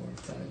 3, 4,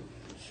 5,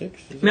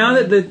 6. Is Now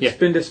it? that it's Yeah.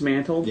 been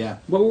dismantled, Yeah.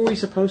 what were we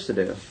supposed to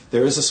do?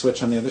 There is a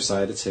switch on the other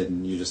side. It's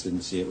hidden. You just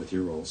didn't see it with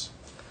your rolls.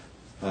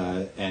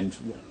 And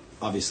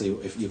obviously,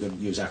 if you could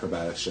use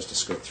acrobatics just to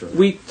skirt through it.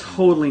 We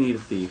totally need a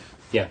thief.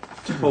 Yeah,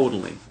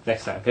 Totally.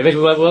 next time.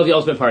 Eventually, we'll have the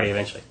ultimate party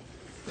eventually.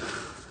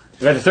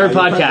 We got the third The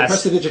podcast.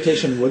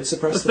 prestidigitation would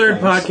suppress The the third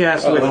flames.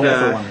 podcast with Only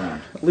for one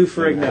round. Lou And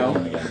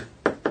Ferrigno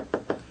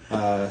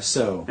again.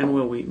 So, and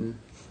Will Wheaton.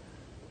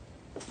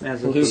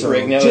 As a Lou so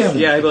Ferrigno. Jim,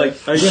 Yeah, I'd be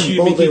like, I Jim shoot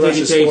boldly me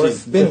rushes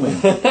forth.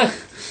 Binwin.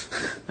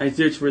 I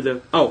search for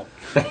the. Oh,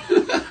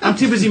 I'm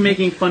too busy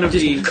making fun of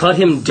the Cut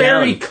him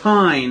very down.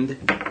 kind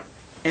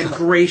and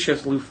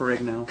gracious Lou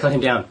Ferrigno. Cut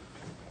him down.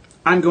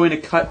 I'm going to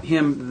cut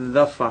him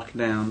the fuck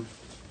down.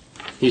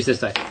 Use this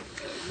dice.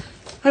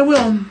 I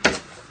will.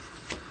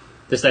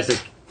 This dice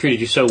has treated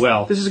you so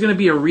well. This is going to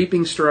be a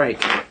reaping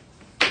strike.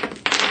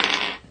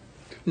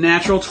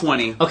 Natural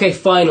 20. Okay,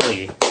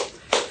 finally.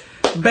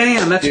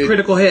 Bam! That's a Dude,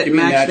 critical hit. give me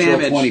Max natural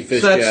damage. 20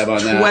 fish so that's jab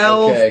on that.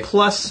 12 Okay.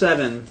 plus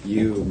 7.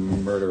 You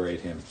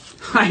murderate him.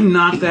 I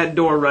knocked that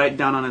door right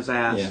down on his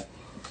ass. Yeah.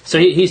 So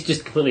he's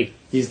just completely...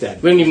 He's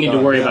dead. We don't even need to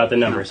Gone. worry Yeah. about the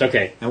numbers.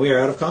 Okay. And we are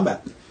out of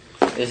combat.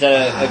 Is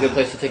that a good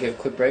place to take a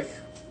quick break?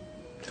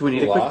 Do we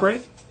need a Cool quick off.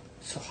 break?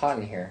 It's so hot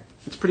in here.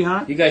 It's pretty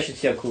hot. You guys should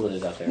see how cool it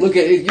is out there. Look,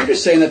 you're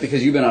just saying that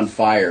because you've been on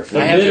fire. For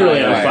I have literally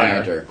been on fire.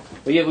 Hunter.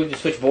 Well, yeah, we can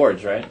switch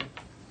boards, right?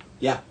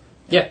 Yeah.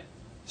 Yeah.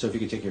 So if you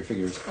could take your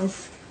figures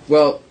off.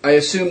 Well, I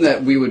assume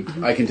that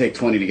I can take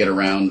 20 to get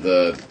around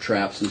the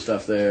traps and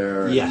stuff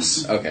there.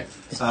 Yes. Okay.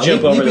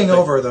 Jump over leaping the-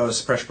 over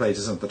those pressure plates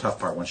isn't the tough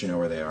part once you know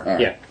where they are. All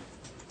right. Yeah.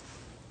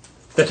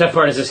 The tough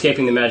part is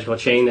escaping the magical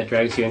chain that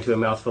drags you into a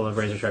mouthful of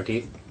razor-sharp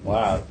teeth.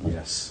 Wow.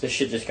 Yes. This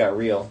shit just got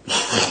real.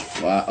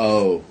 Wow.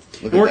 Oh,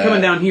 look We're at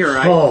coming that. down here,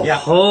 right? Oh.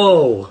 Yeah.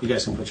 Oh. You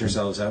guys can put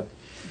yourselves out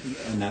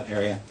in that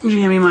area. You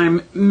hand me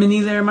my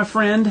mini there, my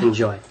friend.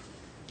 Enjoy.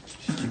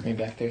 Me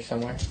back there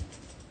somewhere.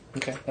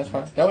 Okay, that's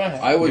fine. Go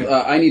ahead. I would.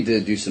 I need to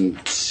do some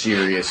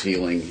serious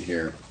healing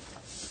here.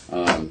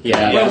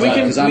 Yeah. Well, we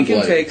can because I'm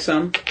bloody. take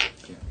some.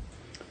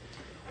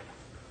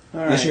 All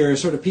As right. you're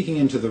sort of peeking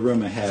into the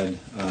room ahead,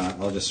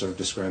 I'll just sort of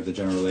describe the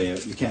general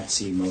layout. You can't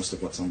see most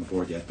of what's on the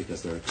board yet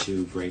because there are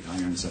two great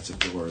iron sets of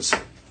doors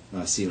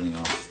sealing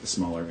off the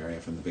smaller area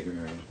from the bigger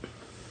area.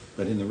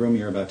 But in the room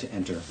you're about to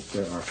enter,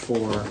 there are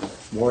 4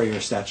 warrior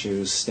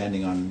statues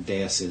standing on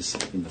daises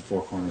in the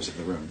 4 corners of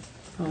the room.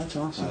 Oh, that's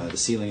awesome. The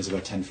ceiling is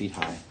about 10 feet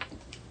high.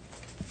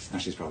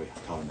 Actually, it's probably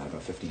taller than that,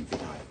 about 15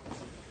 feet high.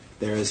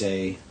 There is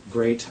a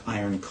great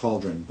iron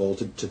cauldron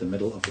bolted to the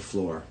middle of the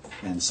floor,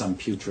 and some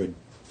putrid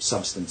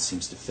substance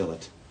seems to fill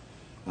it.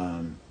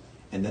 And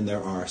then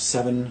there are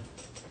 7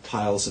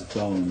 piles of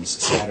bones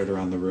scattered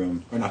around the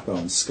room, or not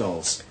bones,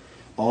 skulls.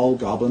 All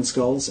goblin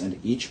skulls, and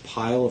each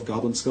pile of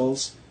goblin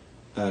skulls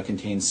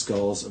contains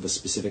skulls of a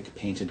specific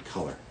painted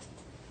color.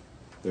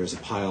 There's a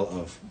pile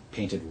of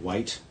painted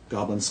white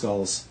goblin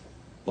skulls,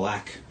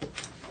 black,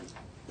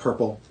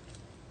 purple,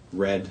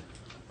 red,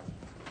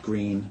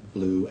 green,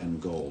 blue,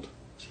 and gold.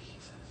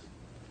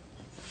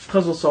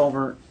 Puzzle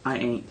solver, I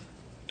ain't.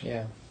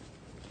 Yeah.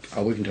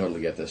 Oh, we can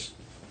totally get this.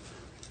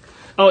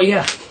 Oh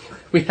yeah.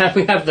 We have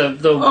the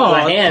Oh,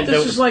 hand.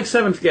 this that- is like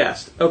Seventh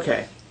Guest.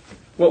 Okay.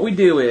 What we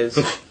do is...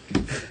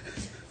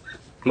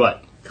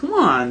 What? Come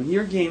on,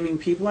 you're gaming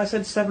people. I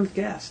said Seventh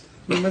Guest.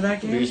 Remember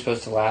that Were you game?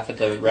 supposed to laugh at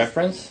the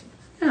reference?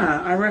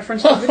 Yeah, I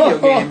referenced the video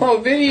game. Oh,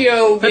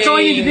 video That's all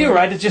you need to do,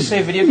 right? Is just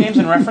say video games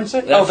and reference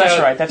it? That's Oh, that's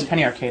how- right. That's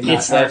Penny Arcade, not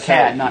It's-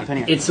 Arcade, not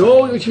Penny Arcade. It's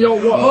all what you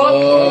don't want.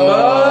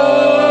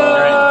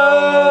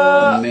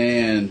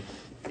 Man,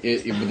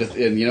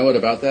 and you know what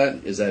about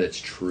that is that it's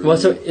true. Well,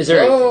 so is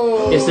there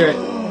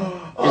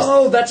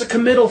Oh, that's a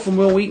committal from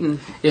Will Wheaton.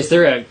 is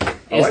there a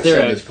is I've there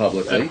said a, this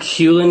publicly. a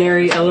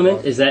culinary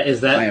element? Is that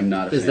I am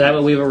not a is fan. that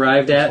what we've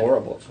arrived It's at?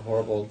 horrible. It's a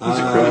horrible. He's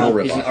a criminal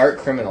He's an ripoff. art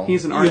criminal.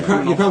 He's an You, art you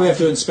criminal. probably have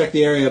to inspect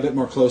the area a bit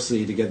more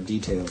closely to get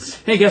details.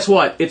 Hey, guess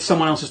what? It's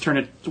someone else's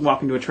turn to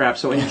walk into a trap,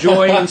 so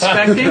enjoy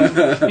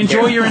inspecting.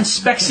 Enjoy your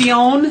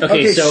inspection.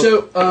 Okay,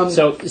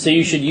 so so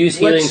you should use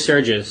healing let's-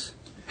 surges.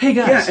 Hey,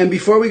 guys. yeah, and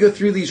before we go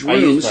through these I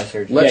used rooms, my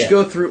surgery. let's Yeah,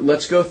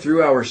 yeah. go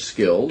through our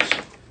skills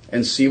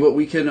and see what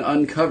we can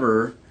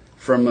uncover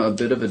from a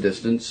bit of a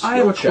distance. I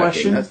have a skill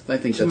checking. question. I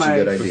think to that's my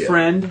a good idea.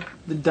 friend,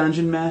 the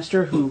dungeon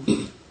master, who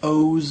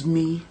owes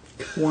me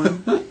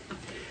one.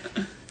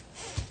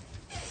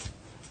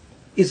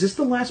 Is this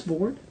the last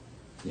board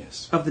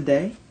Yes, of the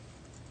day?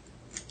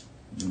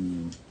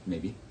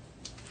 maybe.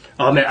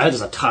 Oh man, that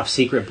was a top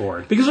secret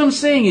board. Because what I'm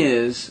saying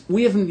is,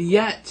 we haven't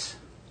yet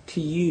to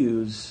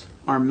use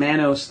our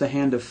Manos, the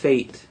Hand of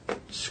Fate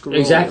scroll.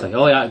 Exactly.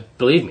 Oh yeah,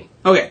 believe me.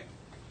 Okay.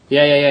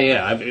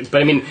 Yeah.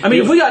 But I mean,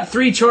 If we got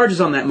 3 charges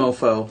on that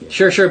mofo,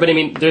 sure. But I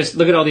mean,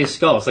 look at all these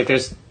skulls. Like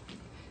there's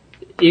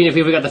even if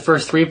we got the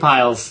first 3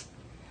 piles,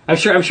 I'm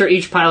sure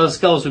each pile of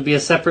skulls would be a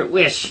separate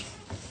wish.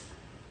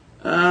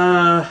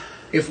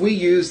 If we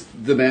use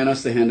the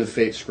Manos, the Hand of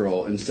Fate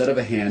scroll, instead of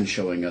a hand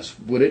showing us,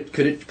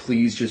 could it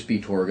please just be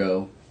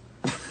Torgo?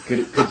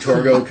 Could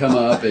Torgo come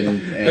up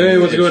and Hey,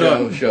 what's going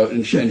on? show us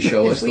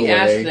If the we way?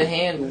 ask the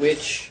hand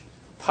which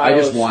I pile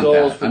just of want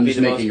skulls that. would I'm be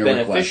just the most making a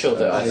request beneficial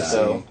to about us, that.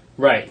 so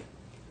Right.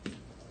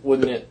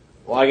 wouldn't it?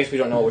 Well, I guess we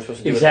don't know what we're supposed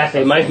to do.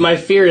 Exactly. With that My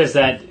fear is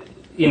that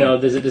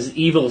this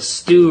evil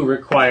stew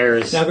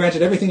requires. Now,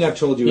 granted, everything I've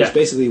told you Yeah. is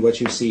basically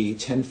what you see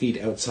 10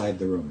 feet outside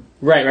the room.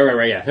 Right.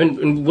 Yeah,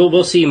 and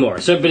we'll see more.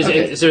 So, but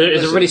is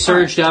everybody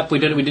surged up? We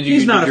did.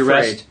 He's not your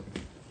afraid. rest.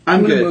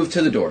 I'm going good. to move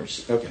to the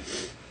doors. Okay.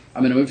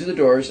 I'm going to move to the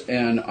doors,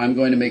 and I'm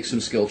going to make some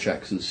skill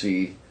checks and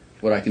see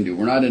what I can do.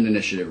 We're not in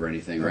initiative or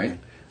anything, right? Okay.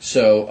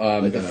 So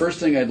Look the it up. first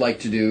thing I'd like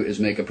to do is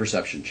make a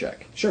perception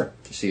check Sure.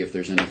 to see if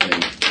there's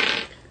anything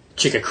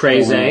Chica going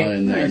crazy. on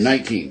in there. Nice.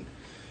 19.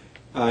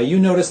 You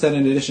notice that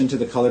in addition to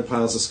the colored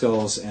piles of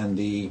skulls and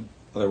the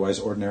otherwise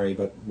ordinary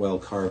but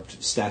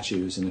well-carved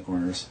statues in the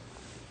corners,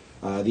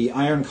 the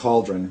iron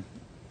cauldron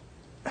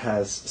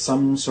has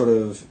some sort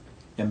of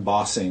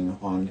embossing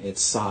on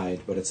its side,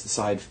 but it's the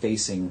side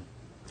facing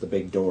the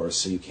big doors,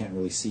 so you can't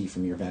really see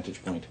from your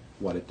vantage point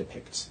what it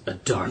depicts. A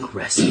dark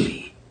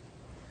recipe.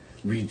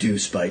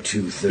 Reduced by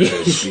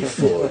 2/3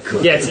 before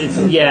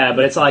cooking. Yeah,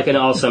 but it's like an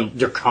awesome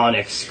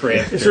draconic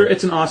script.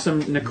 It's an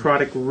awesome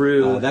necrotic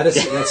roux. That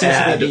seems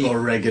to be the,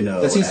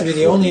 oregano. that seems to be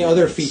the only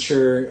other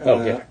feature,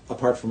 Okay.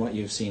 apart from what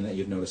you've seen, that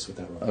you've noticed with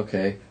that roll.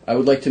 Okay. I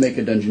would like to make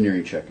a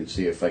dungeoneering check and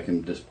see if I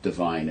can just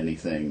divine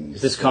anything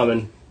Is this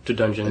common to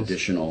dungeons?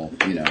 additional,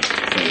 thing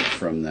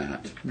from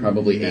that.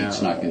 Probably No.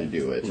 8's not going to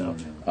do it. No.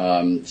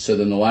 So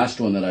then the last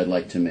one that I'd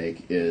like to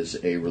make is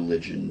a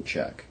religion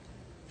check.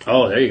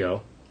 Oh, there you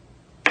go.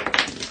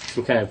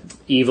 Some kind of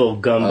evil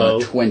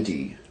gumbo.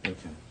 20. Okay.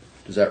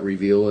 Does that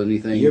reveal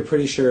anything? You're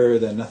pretty sure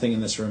that nothing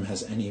in this room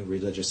has any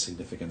religious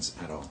significance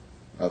at all.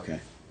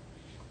 Okay.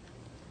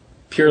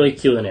 Purely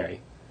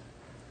culinary.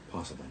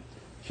 Possibly.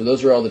 So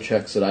those are all the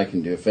checks that I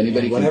can do. If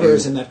anybody And can whatever do,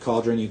 is in that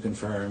cauldron, you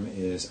confirm,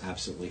 is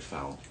absolutely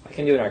foul. I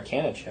can do an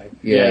Arcana check.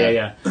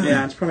 Yeah.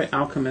 Yeah, it's probably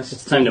alchemist.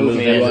 It's time to move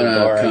me in. in.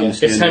 wanna come It's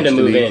stand It's time to next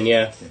move me? in,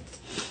 yeah.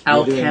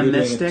 You're doing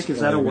Alchemistic, is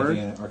that a you're word?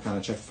 making an Arcana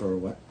check for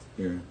what?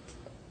 To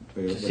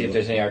see if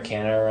there's any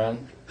Arcana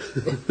around.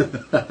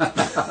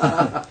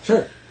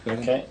 Sure. Go ahead.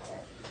 Okay.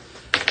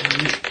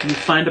 You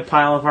find a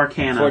pile of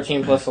arcana.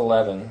 14 plus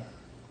 11.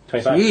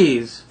 25.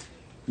 Jeez.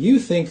 You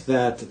think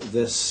that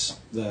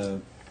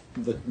the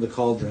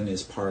cauldron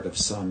is part of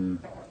some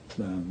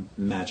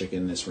magic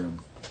in this room.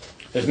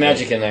 There's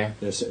magic in there.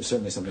 There's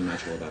certainly something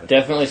magical about it.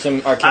 Definitely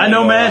some Arcana. I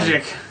know going on.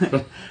 magic.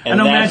 I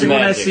know that's magic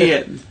when I see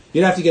it.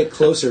 You'd have to get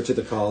closer to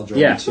the cauldron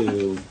Yeah.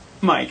 to...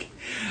 Mike,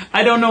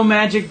 I don't know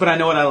magic, but I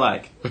know what I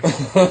like.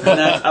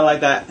 I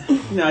like that.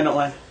 No, I don't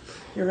like.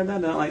 You heard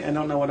that? I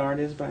don't know what art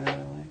is, but I know what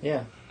I like.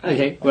 Yeah.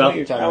 Okay, I know well, what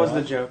you're talking That was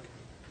about. the joke.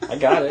 I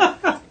got it.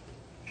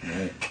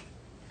 Right.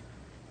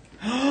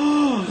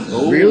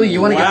 Really?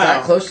 You want to get Wow.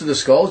 that close to the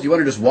skulls? You want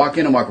to just walk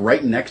in and walk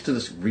right next to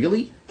this?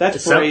 Really?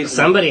 That's brazen.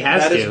 somebody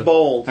has That to. is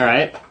bold. All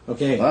right.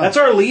 Okay. Wow. That's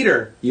our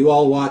leader. You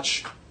all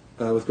watch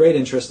with great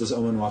interest as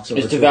Owen walks over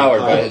It's to devoured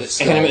the by pile of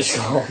the enemy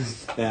skulls,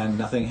 skulls. and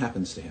nothing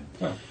happens to him.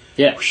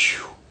 Yeah.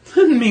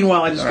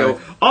 Meanwhile, I just go,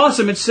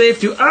 awesome, it's safe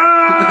to...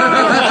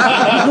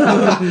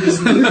 Ah!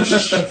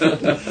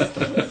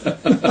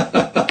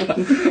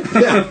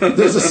 Yeah,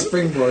 there's a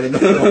springboard in the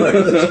floor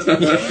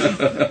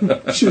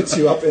that shoots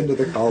you up into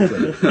the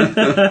cauldron.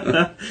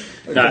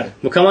 All right.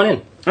 Well, come on in.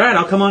 All right,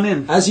 I'll come on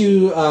in. As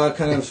you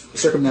kind of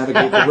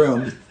circumnavigate the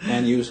room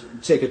and you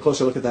take a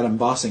closer look at that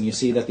embossing, you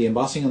see that the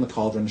embossing on the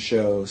cauldron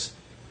shows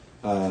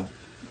a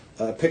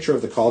picture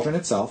of the cauldron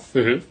itself,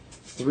 Mm-hmm.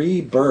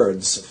 3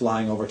 birds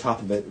flying over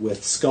top of it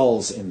with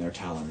skulls in their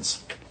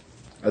talons.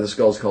 Are the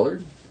skulls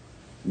colored?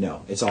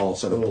 No, it's all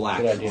sort of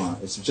black. good idea.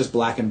 It's just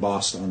black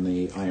embossed on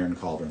the iron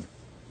cauldron.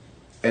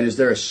 And is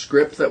there a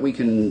script that we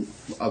can?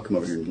 I'll come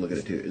over here and look at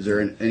it too. Is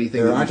there anything?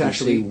 There that we aren't can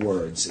actually see?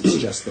 words, it's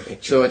just the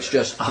picture. So it's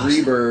just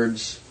 3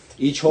 birds.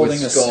 Each holding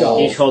with a skulls. skull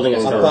Each holding a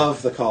skull.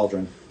 above the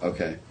cauldron.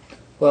 Okay.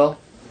 Well,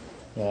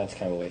 no, that's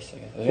kind of a waste, I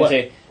guess. I was What?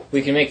 going to say,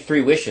 we can make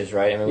 3 wishes,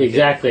 right? I mean, we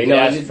Exactly. Could, No,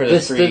 ask for the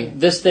 3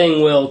 this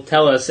thing will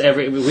tell us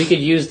every. We could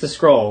use the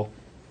scroll.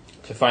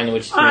 to find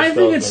which 3 I think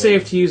spells it's we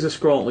safe need. to use the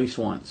scroll at least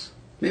once.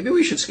 Maybe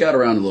we should scout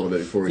around a little bit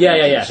before we. Yeah.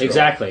 get to the scroll.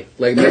 Exactly.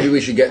 Like maybe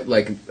we should get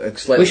like a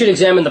slightly We should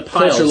examine the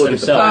piles closer look at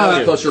the themselves. piles.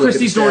 too. Closer look at the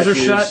Christie's doors are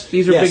statues. shut.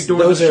 These are Yes, big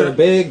doors those that are shut.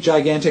 big,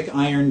 gigantic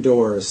iron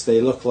doors.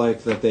 They look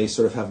like that they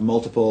sort of have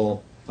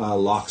multiple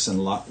locks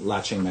and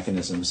latching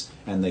mechanisms,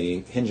 and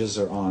the hinges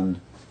are on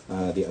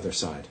the other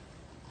side.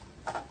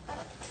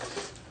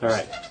 All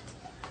right.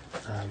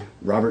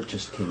 Robert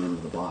just came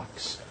into the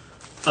box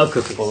Oh,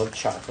 cookies. Full of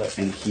chocolate.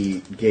 and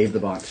he gave the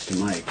box to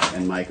Mike,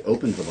 and Mike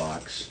opened the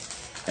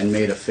box and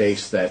made a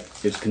face that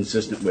is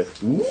consistent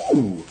with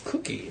ooh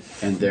Cookies.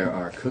 and there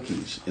are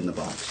cookies in the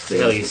box.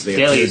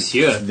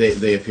 Delicieux.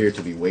 They appear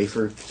to be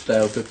wafer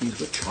style cookies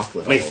with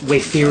chocolate. all over them.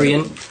 Waferian.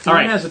 All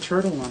Mine right. has a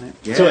turtle on it.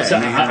 Yeah, So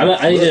and they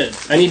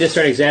have- I need to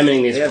start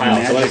examining these They have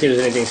piles. I want to see if there's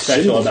magic anything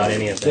special about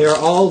any of They them. are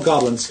all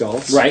goblin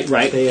skulls. Right.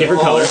 They Different have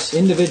all colors.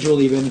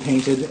 individually been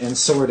painted and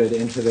sorted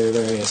into their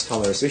various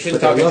colors. We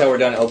shouldn't But talk they until look-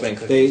 we're done opening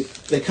cookies.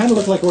 They kind of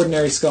look like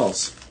ordinary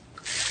skulls.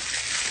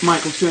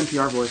 Michael, 2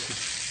 NPR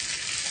voices.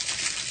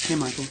 Hey,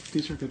 Michael,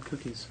 these are good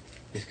cookies.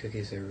 These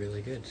cookies are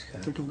really good,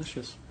 Scott. They're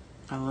delicious.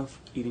 I love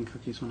eating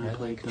cookies when I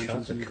play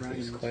Dungeons and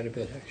Dragons. quite a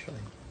bit, actually.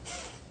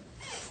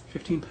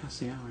 15 past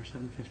the hour,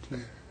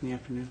 7:15 in the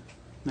afternoon.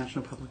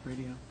 National Public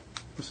Radio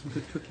with some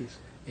good cookies.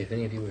 If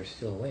any of you are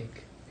still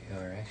awake, we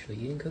are actually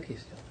eating cookies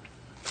still.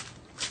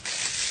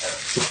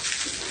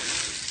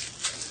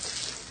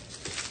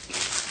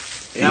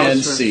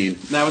 And scene.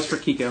 That was for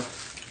Kiko.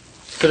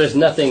 So there's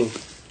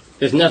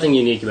nothing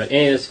unique about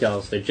any of the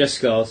skulls. They're just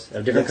skulls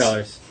of different Yes.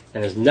 colors,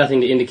 and there's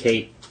nothing to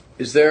indicate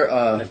Is there?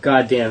 a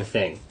goddamn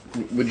thing.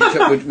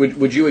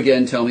 Would you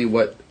again tell me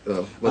what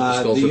the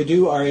skulls?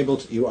 You are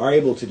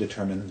able to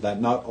determine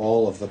that not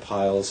all of the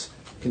piles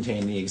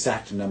contain the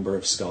exact number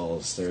of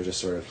skulls. They're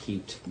just sort of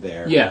heaped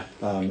there. Yeah.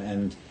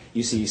 And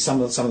you see some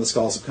of the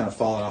skulls have kind of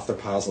fallen off their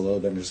piles a little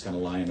bit and are just kind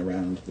of lying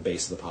around the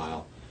base of the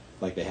pile,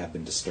 like they have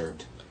been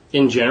disturbed.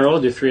 In general,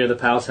 do 3 of the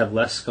piles have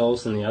less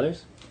skulls than the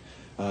others?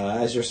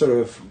 As you're sort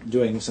of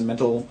doing some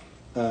mental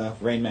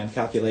Rain Man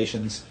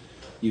calculations,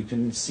 you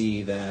can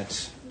see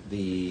that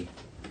they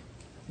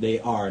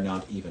are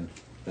not even.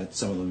 That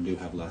some of them do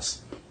have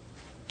less.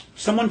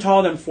 Someone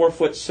taller than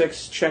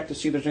 4'6" check to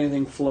see if there's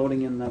anything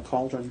floating in the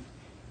cauldron.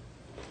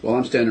 Well,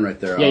 I'm standing right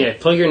there. Yeah.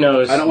 Plug your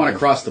nose. I don't want to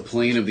cross the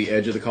plane of the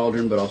edge of the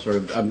cauldron, but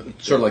I'm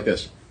sort of like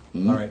this.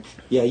 All right.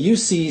 Yeah, you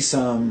see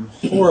some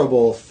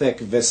horrible, thick,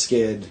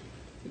 viscid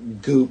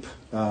goop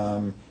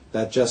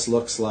that just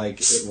looks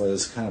like it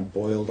was kind of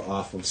boiled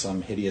off of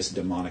some hideous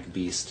demonic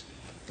beast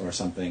or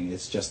something.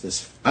 It's just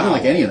this. I don't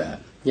like any of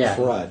that. Yeah.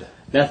 Crud.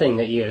 Nothing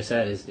that you have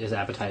said is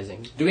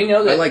appetizing. Do we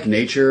know that I like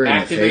nature and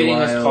activating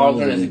the this Feywild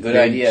cauldron is a and good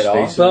big idea at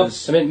all?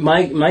 spaces. Well, I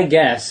mean, my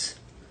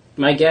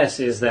guess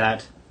is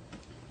that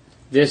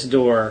this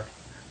door.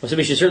 Well, so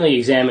we should certainly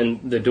examine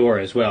the door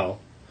as well.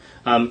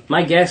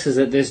 My guess is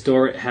that this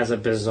door has a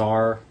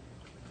bizarre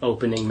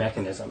opening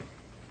mechanism.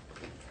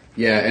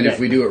 Yeah, and if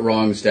we do it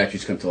wrong,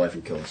 statues come to life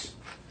and kill us.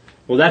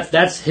 Well,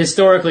 that's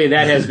historically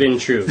that has been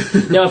true.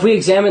 Now, if we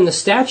examine the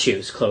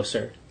statues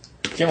closer,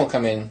 Jim will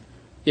come in.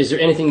 is there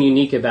anything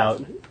unique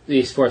about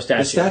these 4 The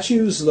statues?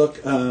 statues look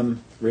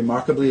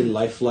remarkably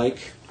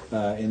lifelike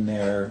in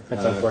their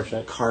That's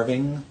unfortunate.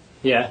 carving.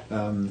 Yeah,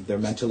 They're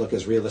meant to look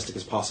as realistic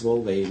as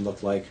possible. They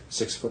look like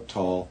 6 foot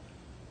tall.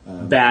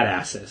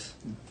 badasses.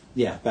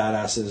 Yeah,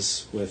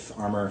 badasses with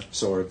armor,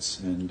 swords,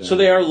 and So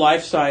they are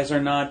life size.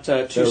 They're not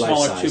too They're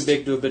small or life-sized. too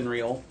big to have been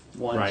real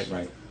ones. Right.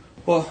 right.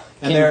 Well,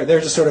 And they're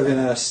just sort of in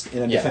a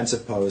Yeah.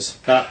 defensive pose.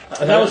 That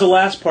was the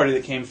last party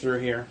that came through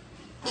here.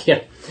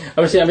 Yeah.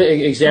 I'm going to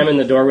examine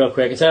the door real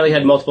quick. It's not like it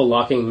had multiple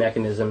locking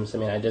mechanisms. I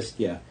mean,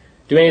 Yeah.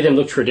 do any of them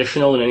look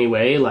traditional in any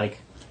way? Like,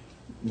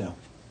 No.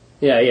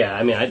 yeah.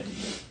 I mean,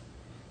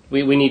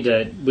 we need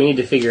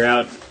to figure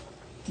out,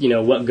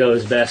 what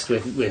goes best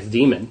with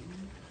demon.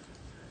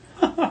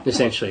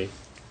 Essentially.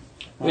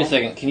 wait a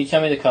second. Can you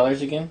tell me the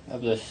colors again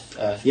of this?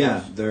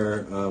 Yeah,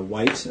 they're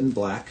white and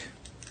black,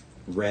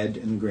 red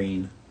and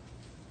green,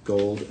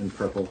 gold and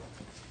purple,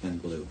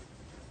 and blue.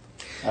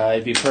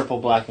 It'd be purple,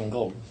 black, and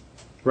gold.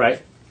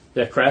 Right?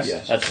 The crest?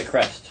 Yes. That's the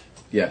crest.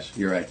 Yes,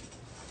 you're right.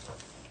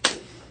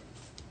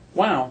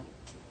 Wow.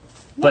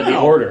 But the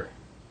Wow. order.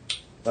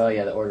 Oh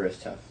yeah, the order is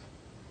tough.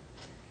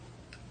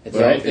 It's,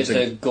 Well, it's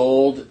a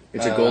gold.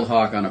 It's a gold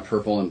hawk on a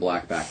purple and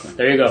black background.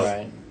 There you go.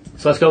 Right.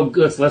 So let's go.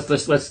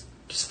 Let's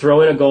just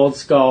throw in a gold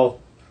skull.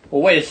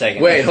 Well, wait a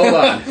second. Wait, hold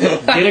on.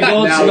 Get a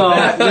gold Now,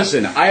 skull.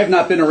 listen, I have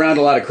not been around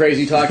a lot of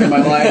crazy talk in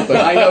my life, but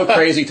I know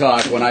crazy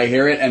talk when I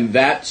hear it, and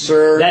that,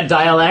 sir, That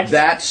dialect.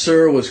 that,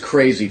 sir, was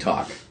crazy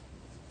talk.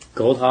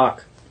 Gold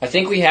hawk. I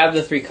think we have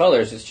the 3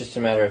 colors. It's just a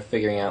matter of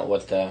figuring out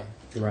what the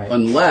Right.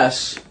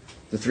 Unless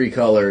the 3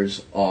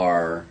 colors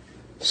are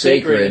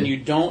sacred, and you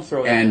don't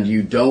throw it and in.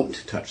 you don't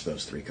touch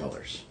those 3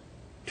 colors.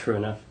 True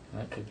enough.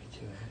 that could be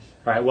 2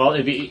 All right. Well,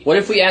 it'd be. What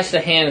if we asked the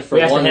hand for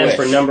We asked the one hand wish?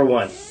 for number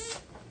 1.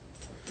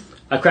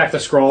 I cracked the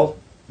scroll.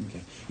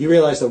 Okay. You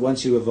realize that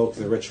once you evoke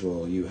the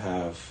ritual, you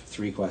have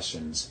 3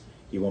 questions.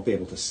 You won't be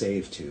able to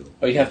save 2.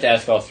 Oh, you have to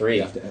ask all 3.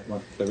 You have to,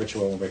 the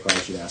ritual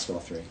requires you to ask all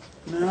 3.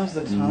 Now's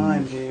the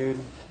time, dude.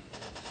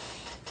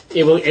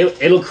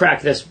 It'll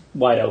crack this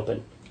wide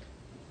open.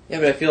 Yeah,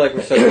 but I feel like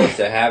we're so close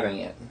to having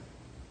it.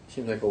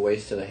 Seems like a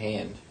waste of the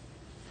hand.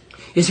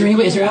 Is there any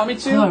way? Is there? You want me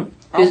to? Hold on.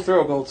 I'll Is-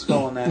 throw a gold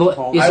skull in that Well,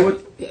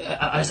 cauldron. is there-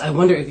 I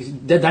wonder.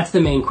 That's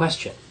the main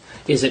question.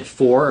 Is it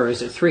 4 or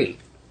is it 3?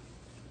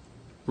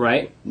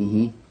 Right?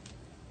 Mm-hmm.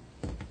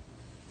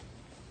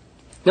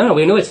 No,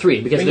 we know it's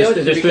 3 because We know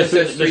there's, it's because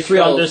there's, there's 3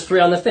 skulls. there's 3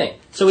 on the thing.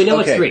 So we know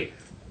Okay. it's 3.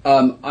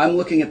 I'm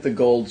looking at the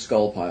gold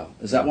skull pile.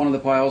 Is that one of the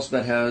piles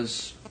that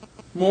has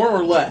More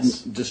or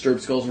less?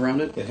 disturbed skulls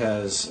around it? It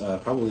has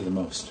probably the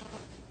most.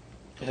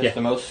 It has Yeah.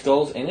 the most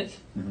skulls in it.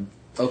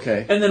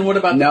 Okay. And then what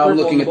about Now the I'm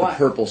purple looking and at the the black?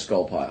 purple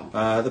skull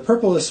pile. The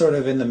purple is sort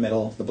of in the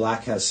middle. The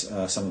black has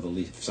some of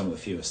the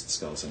fewest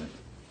skulls in it.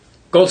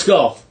 Gold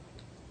skull.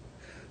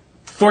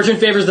 Fortune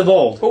favors the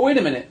bold. But wait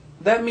a minute.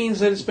 That means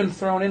that it's been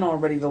thrown in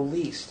already the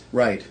least.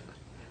 Right.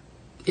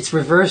 It's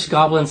reverse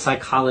goblin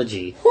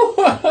psychology.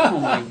 Oh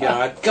my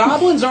god.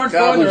 Goblins aren't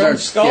throwing Goblins their own aren't.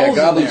 skulls Yeah, in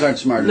goblins there. aren't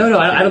smart. No, enough no,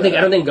 to I figure don't think. that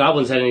I don't think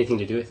goblins had anything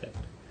to do with it.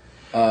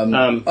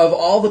 Of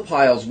all the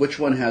piles, which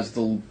one has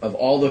the of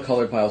all the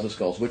colored piles of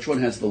skulls? Which one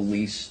has the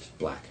least?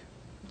 Black.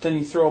 Then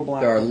you throw a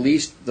black. There are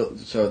one.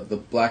 so the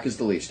black is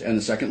the least, and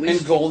the second least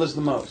And gold is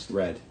the most.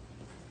 Red.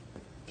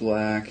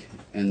 black,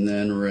 and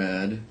then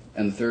red,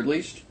 and the third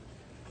least.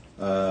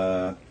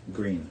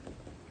 Green.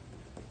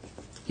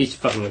 He's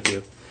fucking with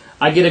you.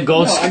 I get a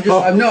gold.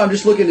 I'm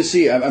just looking to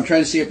see. I'm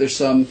trying to see if there's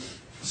some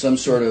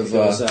sort of. It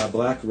goes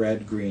black,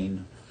 red,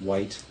 green,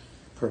 white,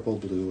 purple,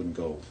 blue, and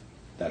gold.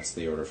 That's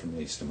the order from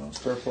least to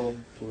most. Purple,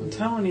 blue. I'm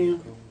telling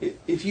you,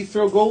 if you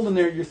throw gold in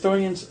there, you're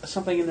throwing in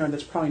something in there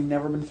that's probably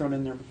never been thrown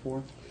in there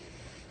before.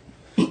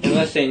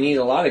 Unless they need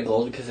a lot of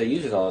gold because they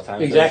use it all the time.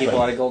 So Exactly. They keep a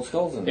lot of gold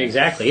skulls in there.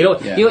 Exactly. Yeah.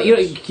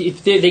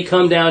 If they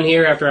come down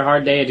here after a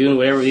hard day of doing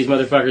whatever these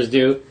motherfuckers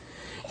do,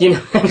 you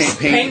know.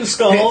 Painting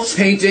skulls.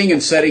 Painting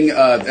and setting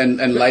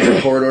and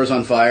lighting corridors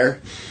on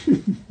fire.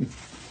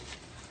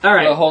 All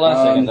right. Well, hold on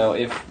a second though.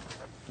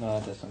 If no,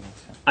 that doesn't make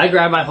sense. I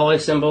grab my holy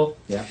symbol,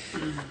 Yeah.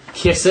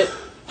 kiss it,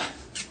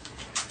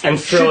 and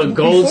throw a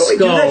gold Before we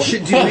do skull that,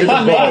 should do in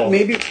the bowl.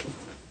 maybe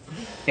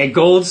A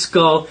gold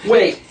skull.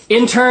 Wait.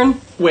 Intern,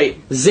 Wait.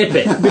 zip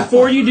it.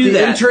 Before you do the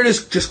that, intern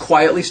is just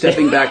quietly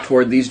stepping back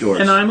toward these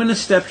doors. and I'm going to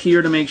step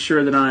here to make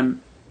sure that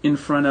I'm in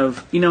front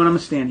of. You know what? I'm going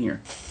to stand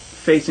here,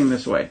 facing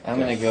this way. I'm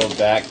gonna go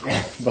back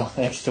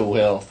next to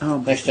Will, Oh.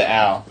 next to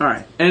Al. All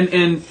right.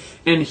 And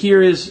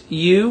here is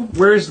you.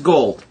 Where is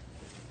gold?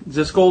 Is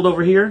this gold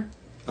over here?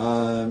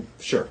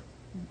 Sure.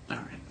 All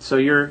right. So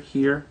you're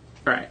here.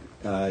 All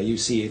right. You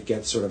see it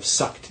get sort of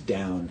sucked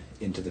down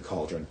into the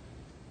cauldron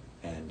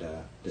and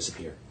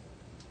disappear.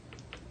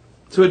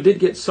 So it did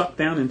get sucked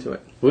down into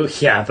it. Well,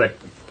 yeah, but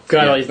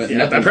God, but yeah,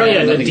 nothing-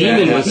 apparently the nothing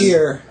demon bad was. happened.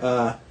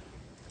 Hear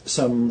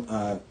some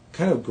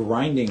kind of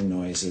grinding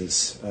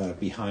noises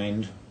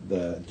behind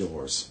the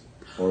doors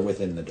or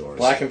within the doors.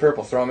 Black and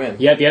purple, throw them in.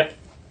 Yep.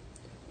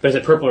 But is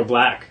it purple or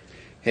black?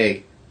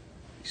 Hey,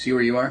 see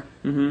where you are?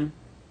 Mm-hmm.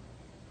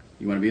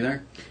 You want to be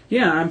there?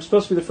 Yeah, I'm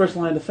supposed to be the first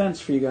line of defense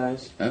for you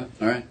guys. Oh,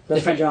 all right.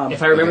 That's my job.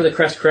 If I remember Okay. the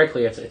crest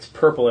correctly, it's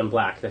purple and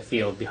black. The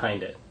field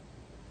behind it.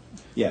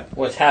 Yeah.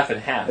 Well, it's half and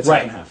half. It's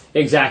Right. half and half.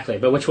 Exactly.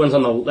 But which one's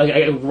on the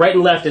right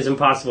and left is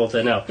impossible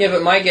to know. Yeah,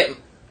 but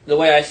the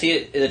way I see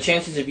it, the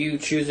chances of you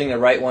choosing the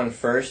right one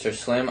first are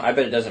slim. I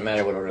bet it doesn't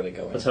matter what order they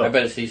go in. Let's hope. I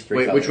bet it's these three.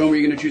 Wait, colors. which one were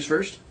you going to choose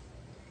first?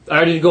 I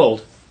already did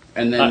gold.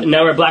 And then,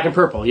 Now we're black and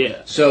purple. Yeah.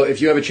 so if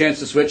you have a chance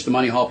to switch, the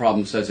Money Hall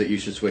problem says that you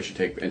should switch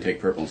and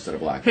take purple instead of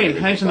black. Hey, Maybe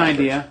here's take an black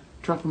idea.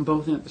 Drop them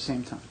both in at the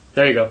same time.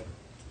 There you go.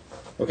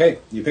 Okay,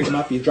 you pick them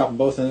up, you drop them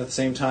both in at the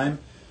same time,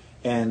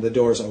 and the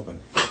doors open.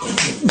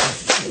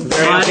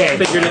 I okay.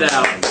 figured it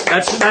out.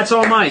 That's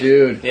all Mike. first.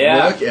 Dude,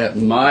 Yeah. look at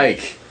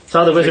Mike. It's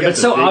all the wizard, got but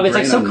it's so the big obvious. It's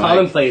like brain so on Mike.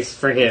 commonplace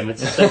for him.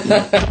 It's just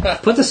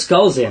like, put the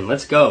skulls in.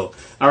 Let's go.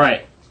 All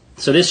right.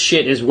 So this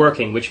shit is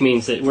working, which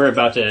means that we're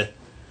about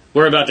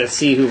to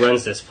see who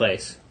runs this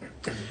place.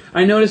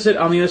 I noticed that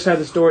on the other side of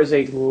this door is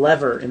a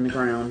lever in the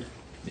ground.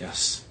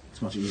 Yes.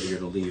 It's much easier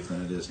to leave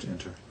than it is to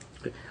enter.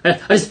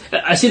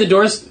 I see the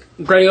doors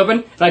grinding open,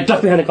 and I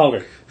duck behind the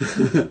cauldron.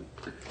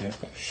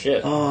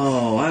 Shit.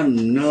 Oh, I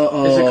don't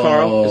know. Is it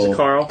Carl? Is it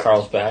Carl?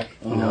 Carl's back.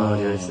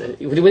 No,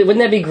 dude. Wouldn't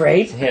that be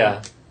great?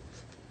 Yeah.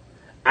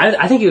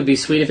 I think it would be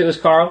sweet if it was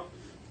Carl,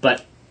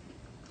 but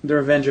The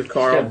Revenge of Got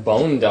Carl.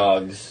 bone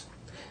dogs.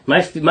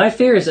 my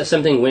fear is that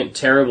something went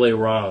terribly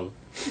wrong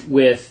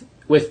with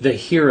the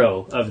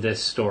hero of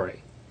this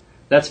story.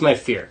 That's my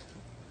fear.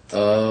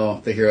 Oh,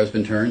 the hero's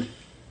been turned.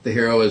 The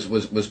hero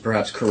was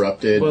perhaps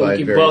corrupted by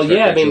various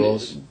yeah. I mean,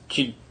 rituals.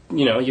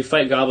 you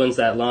fight goblins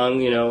that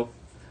long. I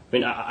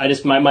mean, I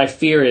just my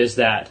fear is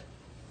that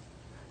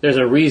there's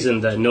a reason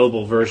the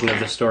noble version of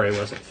the story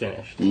wasn't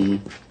finished.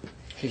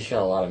 He's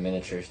got a lot of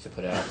miniatures to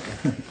put out.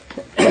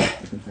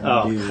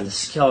 Oh, God, the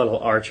skeletal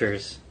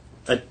archers,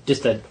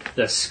 just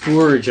the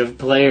scourge of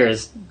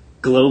players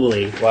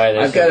globally. Why?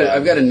 I've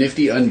got a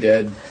nifty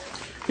undead.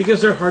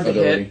 Because they're hard to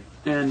Ability.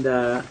 hit,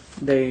 and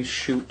they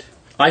shoot.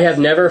 I have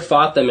never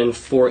fought them in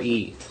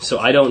 4E, so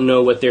I don't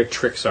know what their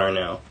tricks are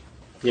now.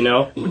 You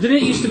know? Didn't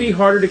it used to be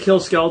harder to kill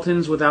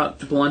skeletons without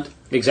blunt?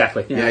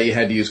 Exactly. Yeah. Yeah, you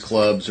had to use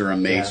clubs or a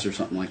mace or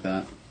something like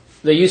that.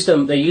 They used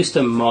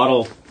to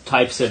model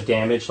types of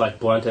damage like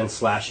blunt and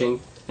slashing,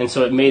 and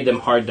so it made them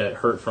hard to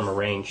hurt from a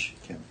range.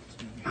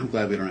 I'm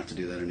glad we don't have to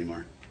do that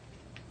anymore.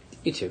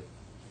 You too.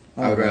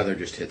 I would rather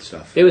just hit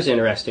stuff. It was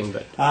interesting,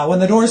 but When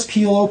the doors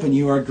peel open,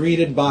 you are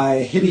greeted by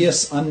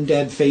hideous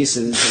undead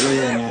faces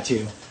railing at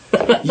you.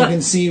 You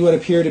can see what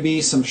appear to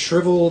be some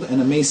shriveled and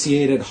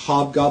emaciated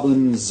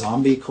hobgoblin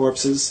zombie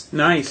corpses,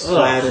 Nice.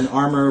 clad in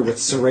armor with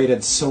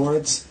serrated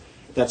swords,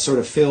 that sort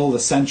of fill the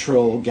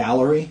central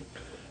gallery.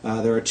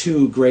 There are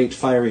two great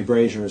fiery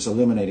braziers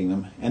illuminating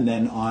them, and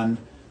then on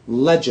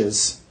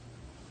ledges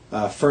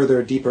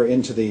further deeper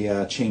into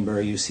the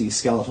chamber, you see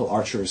skeletal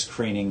archers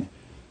craning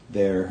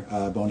their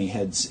bony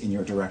heads in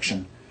your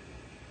direction.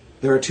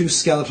 There are two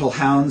skeletal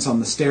hounds on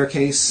the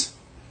staircase,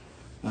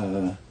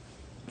 and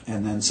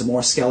then some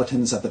more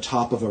skeletons at the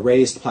top of a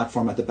raised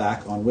platform at the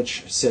back on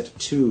which sit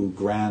two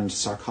grand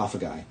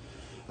sarcophagi,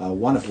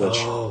 one of which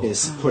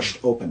is pushed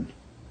open.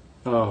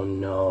 Oh,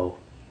 no.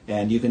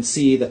 And you can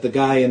see that the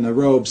guy in the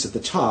robes at the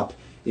top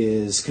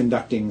is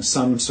conducting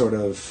some sort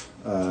of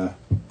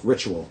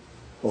ritual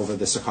over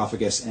the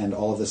sarcophagus, and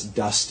all of this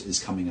dust is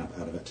coming up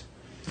out of it.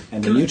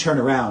 And when you turn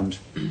around,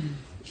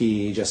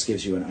 he just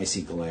gives you an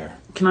icy glare.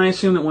 Can I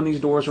assume that when these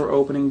doors were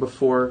opening,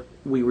 before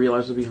we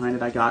realized what was behind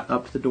it, I got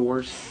up the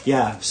doors?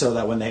 Yeah, so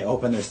that when they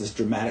open, there's this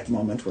dramatic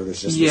moment where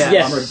there's just Yes.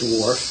 this armored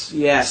dwarf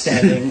Yes.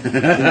 standing in the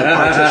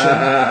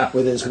partition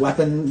with his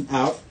weapon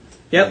out.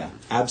 Yep. Yeah,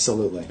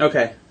 absolutely.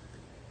 Okay.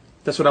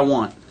 That's what I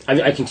want.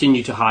 I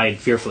continue to hide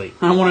fearfully.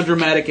 I want a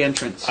dramatic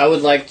entrance. I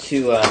would like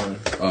to I'm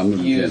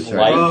gonna use sorry.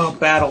 light Oh,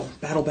 battle.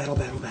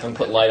 and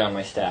put light on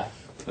my staff.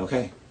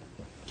 Okay.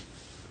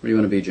 Where do you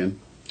want to be,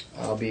 Jim?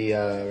 I'll be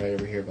right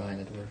over here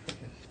behind the dwarf, I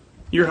guess.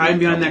 You're hiding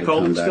behind that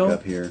Probably cauldron come still? back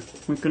up here.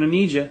 We're gonna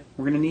need you.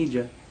 We're gonna need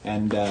you.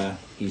 And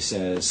he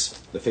says,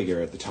 the figure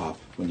at the top,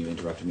 when you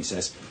interrupt him, he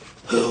says,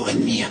 "Who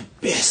in the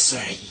abyss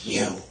are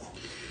you?"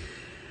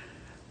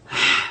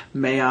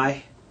 May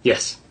I?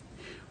 Yes.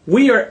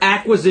 We are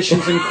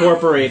Acquisitions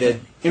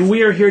Incorporated, and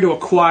we are here to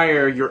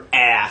acquire your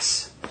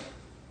ass.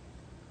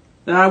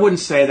 No, I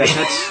wouldn't say that.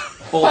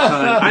 That's old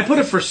times. I put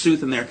a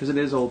forsooth in there because it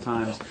is old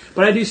times.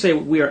 But I do say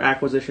we are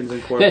Acquisitions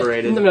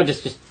Incorporated. No,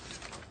 just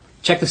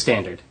check the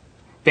standard.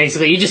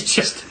 Basically, you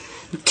just...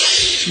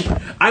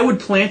 I would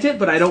plant it,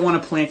 but I don't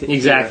want to plant it here,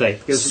 Exactly.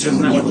 because Soon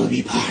isn't that you what- will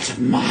be part of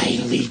my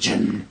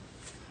legion.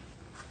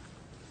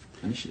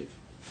 Initiative.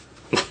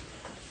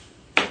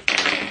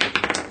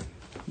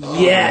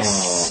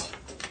 Yes.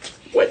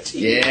 What?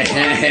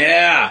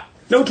 Yeah!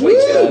 No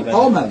tweets. Woo!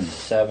 Alman.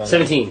 7.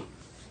 17.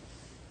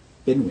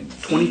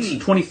 Binwin.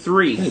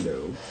 23.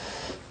 Hello.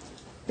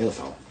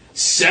 Ilfo.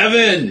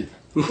 7!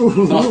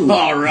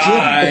 All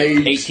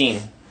right!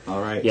 18.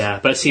 All right. Yeah,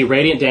 but see,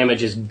 radiant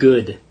damage is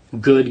good.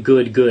 Good.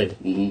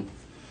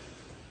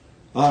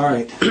 All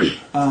right.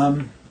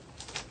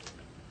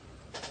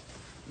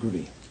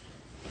 Groovy.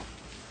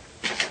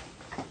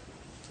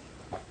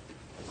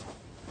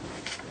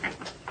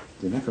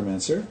 The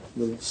Necromancer, a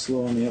little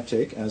slow on the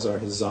uptake, as are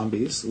his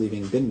zombies,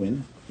 leaving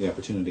Binwin the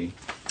opportunity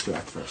to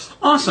act first.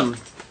 Awesome.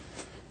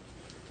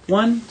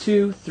 1,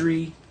 2,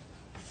 3,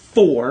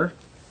 4.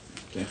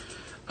 Okay.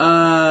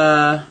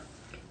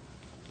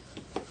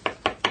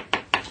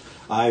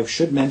 I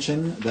should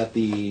mention that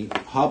the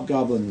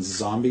Hobgoblin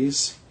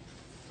zombies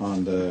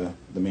on the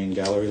main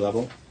gallery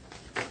level,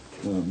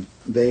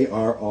 they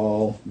are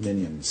all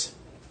minions.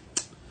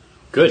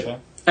 Good. Okay.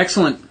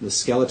 Excellent. The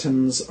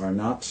skeletons are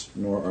not,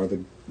 nor are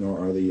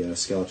the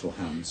skeletal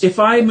hounds. If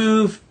I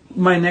move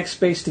my next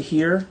space to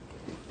here,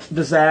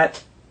 does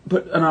that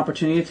put an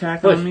opportunity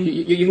attack Oh, on me?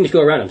 you can just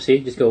go around them, see?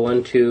 Just go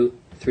 1, 2,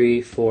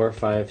 3, 4,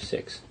 5,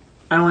 6.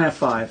 I only have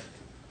 5.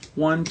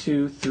 1,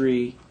 2,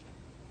 3,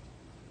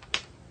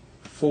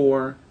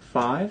 4,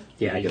 5.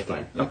 Yeah, you're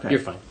fine. Okay. You're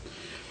fine.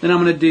 Then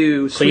I'm going to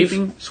do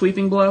Cleave?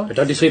 sweeping blow. But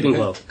don't do sweeping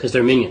blow, because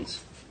they're minions.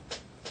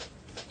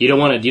 You don't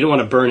want to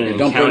burn an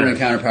Don't encounter. burn an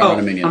encounter power Oh, on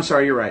a minion. I'm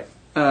sorry, you're right.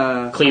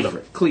 Cleave them.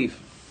 Cleave.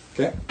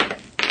 Okay.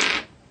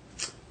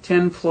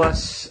 10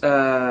 plus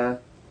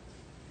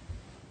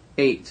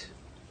 8.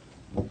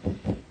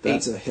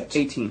 That's a hit.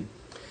 18.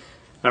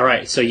 All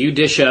right, so you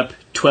dish up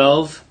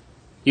 12.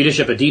 You dish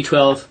up a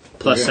D12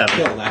 plus Okay.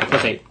 7. Kill that.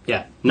 Plus 8.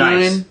 Yeah.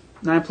 Nice.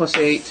 9 plus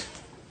 8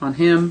 on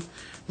him.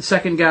 The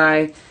second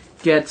guy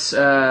gets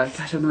gosh,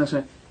 I've done this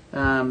one.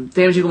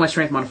 Damage equal my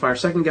strength modifier.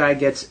 Second guy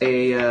gets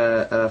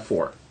a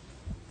 4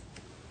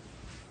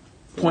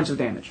 points of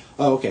damage.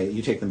 Oh, okay.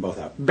 You take them both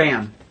out.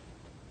 Bam.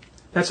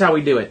 That's how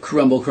we do it.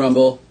 Crumble,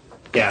 crumble.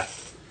 Yeah.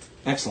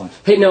 Excellent.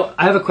 Hey, no,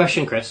 I have a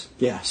question, Chris.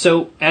 Yeah.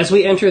 So, as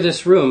we enter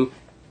this room,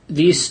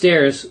 these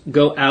stairs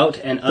go out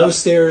and up. Those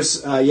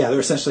stairs, they're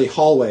essentially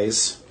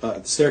hallways,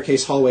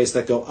 staircase hallways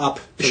that go up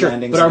to Sure,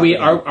 landings. but and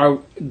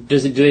up again. do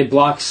they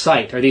block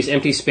sight? Are these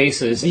empty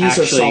spaces These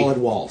actually... are solid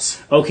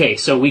walls. Okay,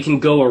 so we can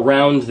go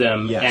around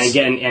them Yes.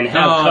 and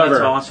have Oh, cover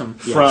that's awesome.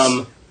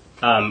 from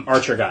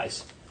archer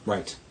guys.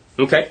 Right.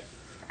 Okay.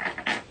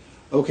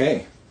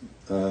 Okay.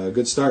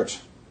 Good start.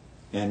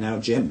 And now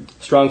Jim.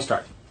 Strong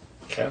start.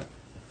 Okay.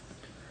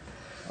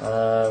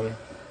 I'm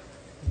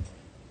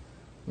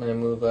gonna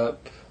move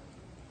up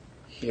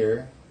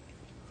here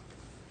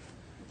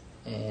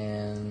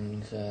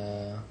and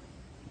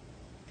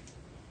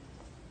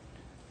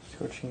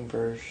scorching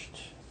burst.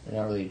 They're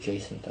not really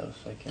adjacent though,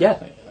 so I can't.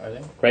 Yeah. Are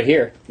they? Right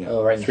here. Yeah.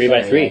 Oh, right in the 3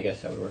 by center, 3. Yeah, I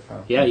guess that would work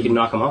out. Yeah, you can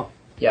knock them all.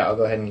 Yeah, I'll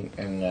go ahead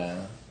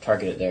and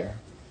target it there.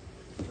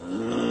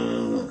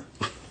 9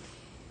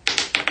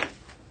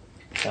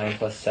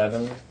 plus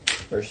 7.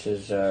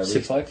 versus Six-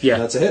 reflex. Yeah.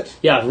 That's a hit.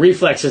 Yeah,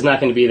 reflex is not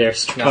going to be there.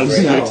 Strong Not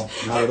great. No,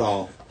 not at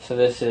all. So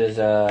this is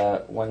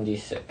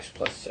 1d6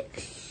 plus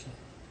 6.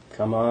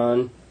 Come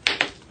on.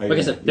 Are you Like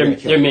I gonna- said, you're they're gonna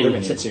kill-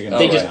 minions. so you're gonna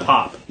They kill just them.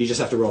 pop. You just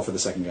have to roll for the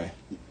second guy.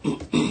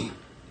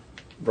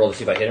 Roll to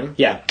see if I hit him.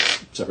 Yeah.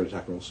 Separate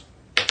attack rolls.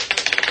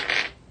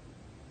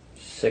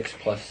 6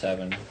 plus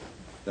 7.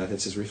 That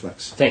hits his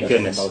reflex. Thank They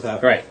goodness. both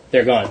have. Right,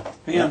 they're gone.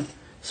 Hang on.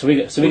 So we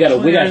got to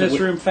Clear this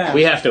room fast.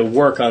 we have to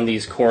work on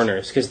these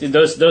corners because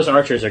those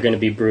archers are going to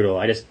be brutal.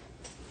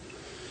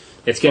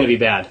 It's going to be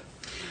bad.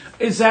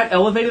 Is that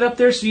elevated up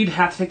there, so you'd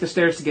have to take the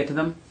stairs to get to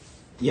them?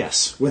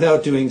 Yes,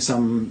 without doing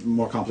some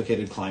more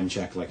complicated climb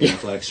check, like an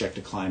athletics check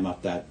to climb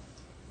up that.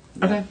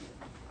 Okay.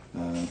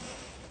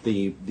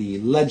 The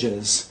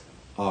ledges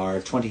are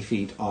 20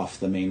 feet off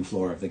the main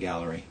floor of the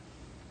gallery.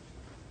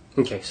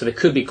 Okay, so they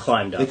could be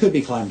climbed They up. could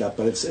be climbed up,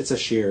 but it's a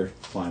sheer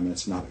climb and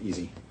it's not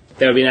easy.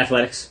 That would be an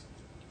athletics.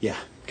 Yeah.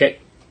 Okay.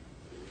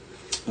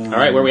 All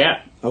right, where we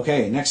at?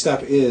 Okay, next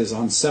up is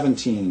on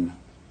 17,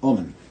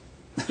 Omen.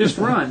 Just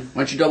run.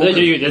 Why don't you double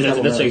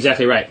move? That's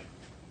exactly right.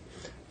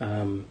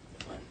 1,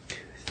 2,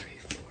 3,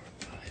 4,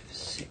 5,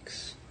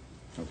 6.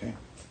 Okay.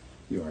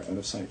 You are out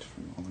of sight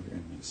from all of your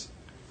enemies.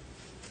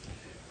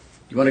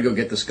 You want to go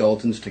get the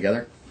skeletons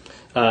together?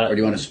 Or do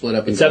you want to split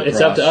up and It's go up. It's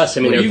up to across? us.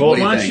 I mean, What they're do both.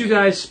 you Why don't think? you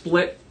guys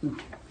split Let's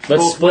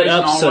both split ways up.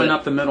 and I'll So run that-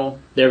 up the middle?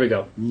 There we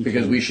go.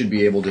 Because we should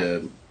be able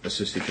to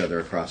assist each other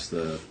across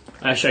the...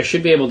 I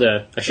should be able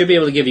to. I should be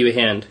able to give you a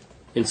hand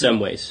in some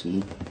ways.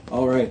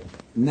 All right.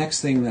 Next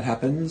thing that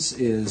happens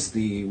is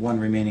the one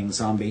remaining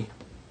zombie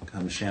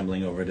comes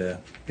shambling over to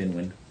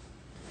Binwin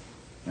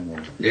and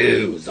will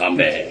Ew,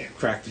 zombie!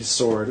 crack his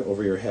sword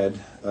over your head.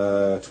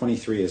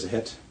 23 is a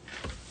hit.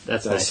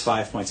 That's Does nice.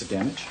 5 points of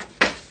damage.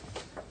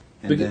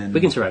 And then We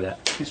can survive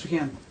that. Yes, we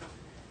can.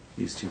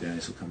 these two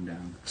guys will come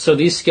down. So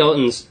these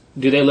skeletons,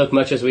 do they look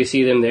much as we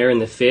see them there in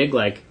the fig?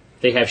 Like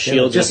they have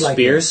shields just and like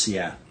spears? this,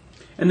 yeah.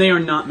 And they are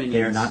not minions.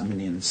 They are not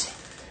minions.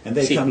 And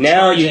they See, come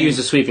now charging, you use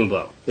a sweeping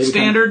blow. they become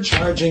Standard.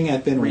 charging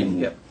at Binwin.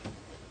 Yep.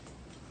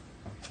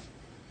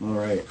 All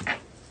right.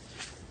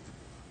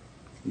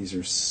 These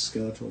are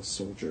skeletal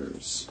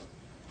soldiers.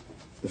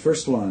 The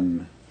first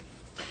one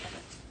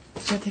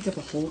Does that take up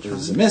a whole turn?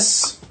 is a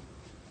miss.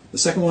 The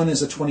second one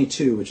is a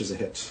 22, which is a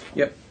hit.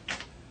 Yep.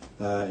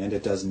 And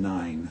it does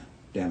 9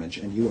 damage.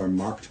 And you are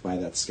marked by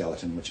that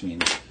skeleton, which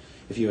means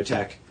if you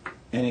attack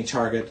any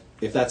target,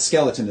 if that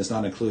skeleton is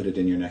not included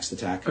in your next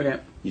attack, Okay.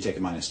 you take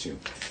a -2.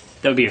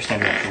 That would be your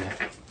standard action.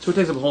 So it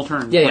takes up a whole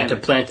turn. Yeah, to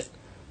plant it.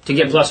 To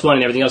get +1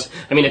 and everything else.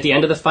 I mean, at the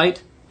end of the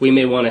fight, we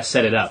may want to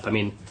set it up. I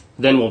mean,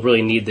 then we'll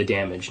really need the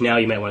damage. Now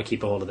you might want to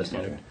keep a hold of the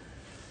standard.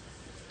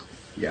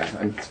 Yeah,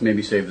 and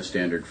maybe save the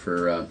standard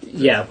for...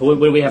 Yeah, but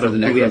when we have a the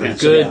good,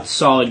 necromancer, yeah.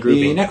 solid The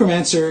grouping.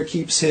 necromancer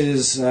keeps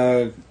his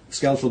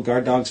skeletal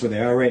guard dogs where they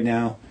are right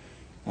now.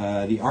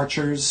 The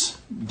archers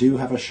do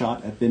have a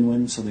shot at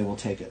Binwin, so they will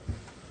take it.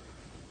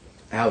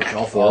 Ouch, all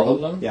All 4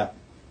 of them? Yeah,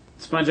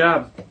 It's my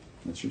job.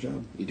 that's your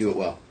job. You do it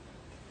well.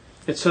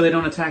 It's so they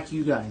don't attack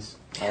you guys.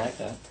 I like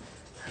that.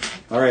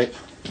 All right,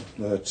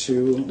 the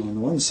 2 on the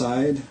one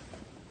side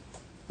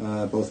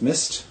both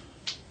missed.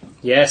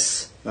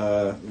 Yes.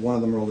 One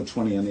of them rolled a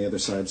 20 on the other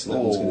side, so that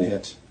one's going to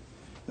hit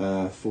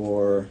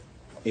for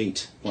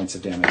 8 points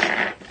of damage.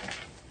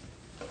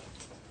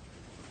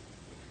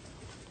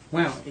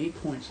 Wow,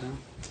 8 points, huh?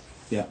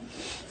 Yeah.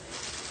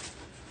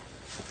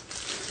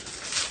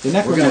 The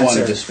We're going to want to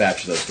necromancer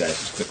dispatch those guys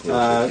as quickly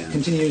as we can.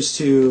 continues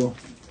to.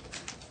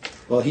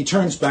 Well, he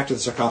turns back to the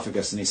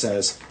sarcophagus and he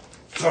says,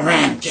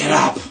 "Faran, get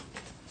up!"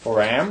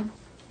 Ram?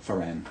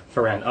 Faran.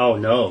 Faran. Oh,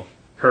 no.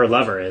 Her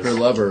lover is. Her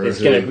lover is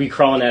is going a- to be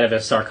crawling out of a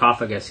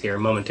sarcophagus here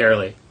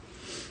momentarily.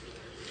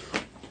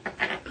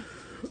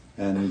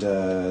 And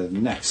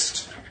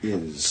next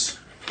is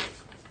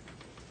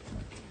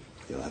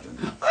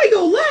 11. I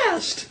go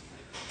last!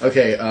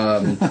 Okay,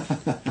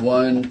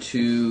 1,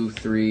 2,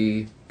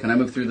 3... Can I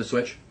move through the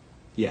switch?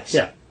 Yes.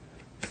 Yeah.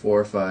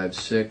 4, 5,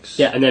 6...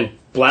 Yeah, and then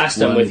blast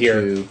them 1, with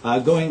your... 2...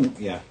 Go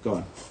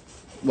on.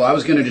 Well, I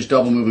was going to just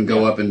double move and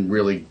go up and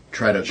really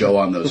try to go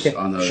on those, Okay,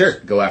 sure.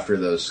 go after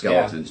those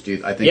skeletons. Do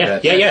you, I think Yeah,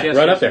 that's... yeah, Yes,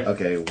 right yes. up there.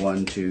 Okay,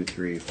 1, 2,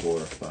 3, 4,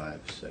 5,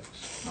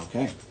 6.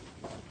 Okay.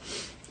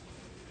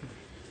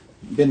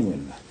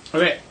 Binwin.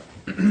 Okay.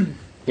 You going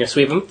to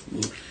sweep them?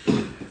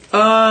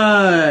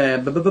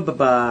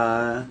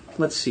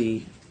 Let's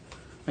see.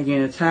 I gain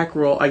an attack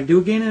roll. I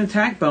do gain an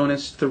attack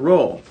bonus to the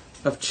roll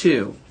of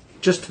 2,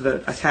 just to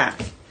the attack.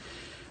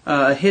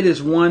 A hit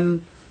is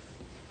 1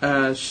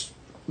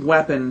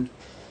 weapon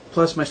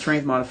plus my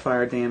strength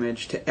modifier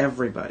damage to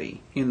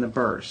everybody in the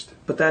burst.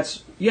 But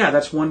that's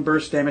 1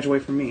 burst damage away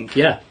from me.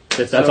 Yeah.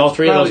 That's So all it's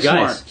 3 of those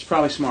probably guys. Smart. It's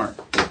probably smart.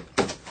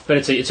 But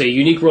it's a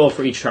unique roll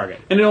for each target.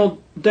 And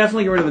it'll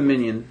definitely get rid of the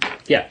minion.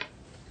 Yeah.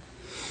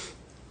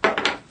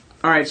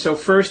 Alright, so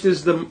first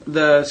is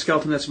the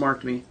skeleton that's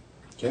marked me.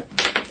 Okay.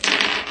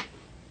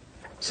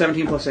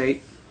 17 plus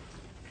 8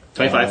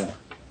 25.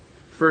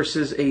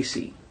 versus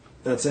AC.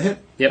 That's a hit.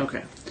 Yep.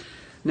 Okay.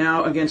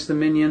 Now against the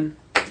minion.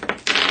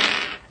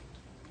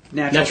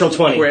 Natural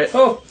 20. Crit.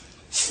 Oh!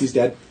 He's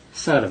dead.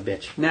 Son of a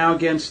bitch. Now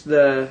against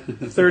the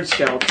third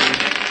skeleton,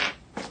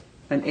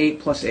 an 8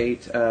 plus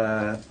 8,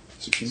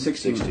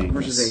 16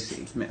 versus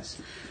AC. Miss.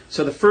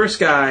 So the first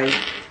guy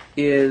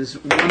is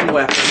 1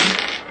 weapon.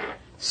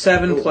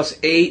 7 plus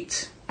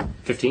 8.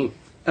 15.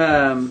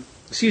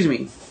 Excuse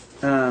me.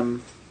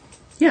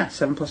 Yeah,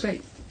 7 plus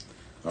 8.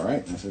 All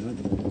right. That's it.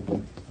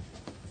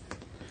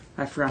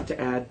 I forgot to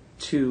add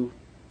 2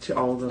 to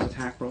all of those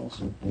attack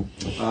rolls.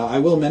 I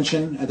will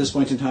mention at this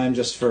point in time,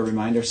 just for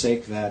reminder's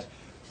sake, that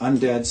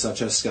undead,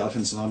 such as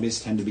skeletons and zombies,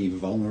 tend to be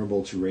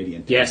vulnerable to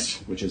radiant damage, Yes.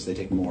 which is they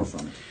take more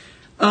from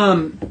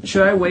it.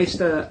 Should I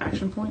waste an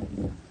action point?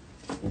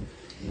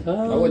 I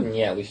wouldn't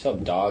yet. We still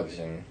have dogs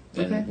and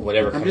Okay.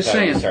 whatever I'm comes just out of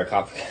saying. the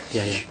sarcophagus.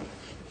 Yeah,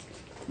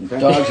 yeah. Okay?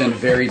 Dogs and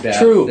very bad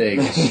True.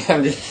 things.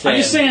 I'm just saying.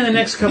 I'm just saying the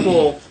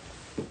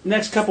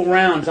next couple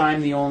rounds,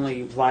 I'm the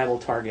only viable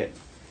target.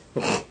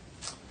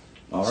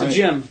 All So right.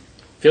 Jim,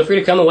 Feel free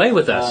to come away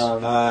with us.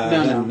 no,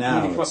 then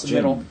now you can it's the Jim.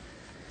 middle.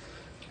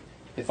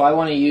 If I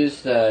want to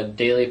use the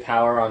daily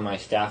power on my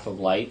staff of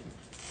light,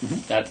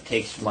 that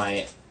takes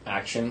my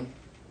action.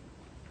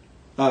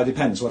 It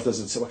depends. What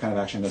kind of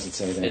action does it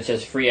say there? It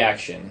says free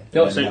action.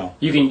 No, then so no.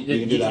 you can. You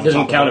can do It that on doesn't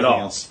top of count at everything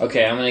all. else.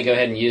 Okay, I'm going to go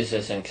ahead and use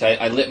this because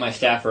I lit my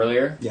staff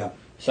earlier. Yeah.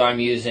 So I'm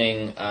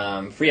using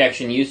free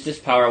action. Use this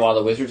power while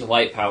the wizard's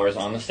light power is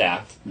on the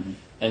staff.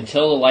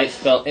 Until the light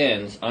spell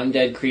ends,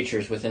 undead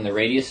creatures within the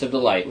radius of the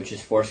light, which is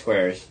 4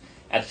 squares,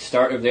 at the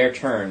start of their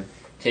turn,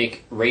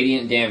 take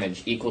radiant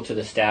damage equal to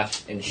the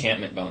staff's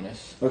enchantment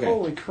bonus. Okay.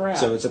 Holy crap.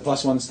 So it's a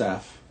 +1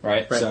 staff.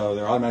 Right? So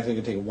they're automatically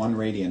going to take 1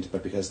 radiant,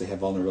 but because they have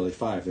vulnerability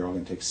 5, they're all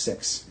going to take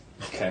 6.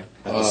 Okay.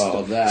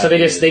 Oh, that So they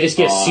just is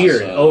get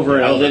seared awesome. over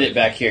and I over. lit it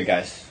back here,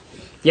 guys.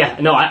 Yeah,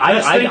 no,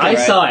 That's I thinking,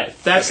 saw it.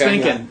 That's Okay.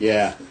 thinking.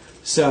 Yeah.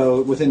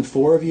 So within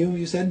 4 of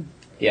you said?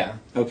 Yeah.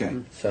 Okay.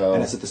 So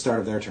And it's at the start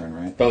of their turn,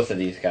 right? both of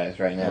these guys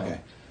right now. Okay.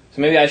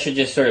 So maybe I should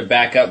just sort of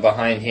back up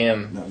behind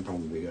him That would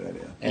probably be a good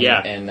idea. and,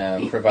 Yeah.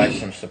 and provide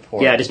some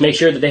support. Yeah, just make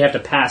sure that they have to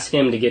pass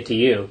him to get to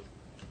you.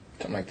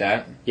 Something like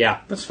that. Yeah,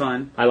 That's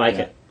fine. I like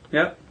Yeah. it.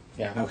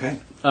 Yep. Okay.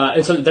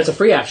 And so that's a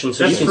free action,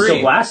 so That's you can free.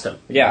 still blast him.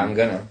 Yeah, I'm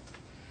gonna.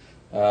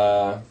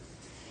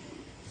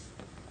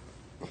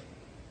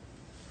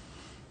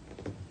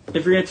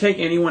 If you're going to take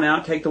anyone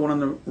out, take the one on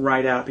the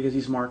right out because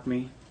he's marked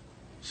me.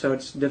 So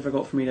it's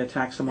difficult for me to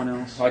attack someone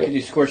else. Well, I could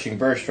do Scorching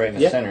Burst right in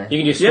the Yeah, center. you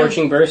can do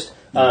Scorching Burst.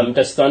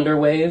 Does Thunder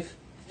Wave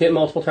hit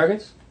multiple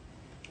targets?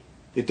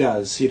 It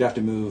does. You'd have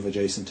to move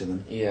adjacent to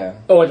them. Yeah,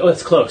 Oh,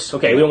 it's close.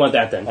 Okay, we don't want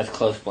that then. that's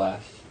Close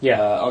Blast. Yeah.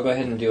 I'll go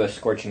ahead and do a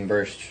Scorching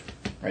Burst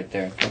right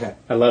there. Okay.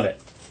 I love it.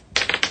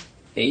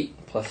 8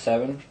 plus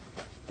 7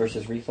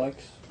 versus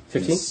Reflex.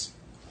 15? Yes.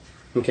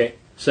 Okay,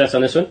 so that's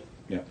on this one.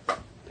 Yeah.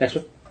 Next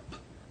one.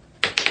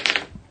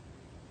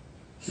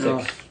 6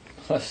 Oh.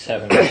 plus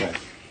 7. Right.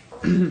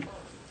 It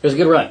was a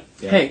good run.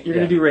 Yeah. Hey, you're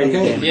going to do radiant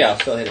Okay. damage. Yeah, I'll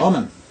still hit it.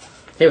 Omen.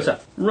 Hey, what's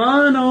up?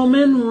 Run,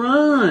 Omen,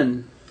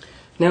 run!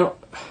 Now,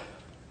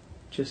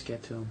 Just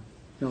get to him.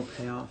 He'll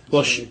pay off. in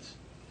Well, spades.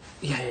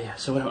 yeah.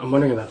 So what I'm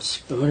wondering about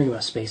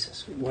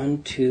spaces.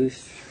 1, 2,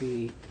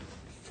 3,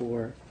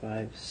 4,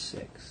 5,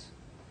 6.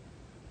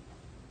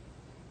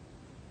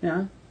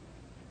 Yeah.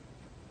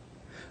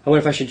 I wonder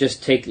if I should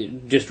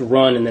just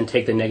run and then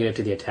take the negative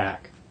to the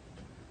attack.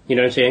 You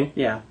know what I'm saying?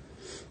 Yeah.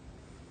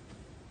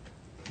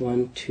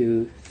 1,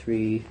 2,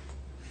 3,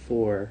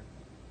 4,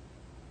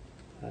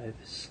 5,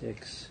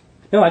 6.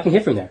 No, I can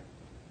hit from there.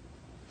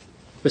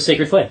 With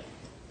Sacred Flame.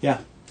 Yeah.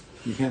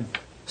 You can.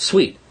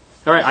 Sweet.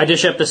 All right, I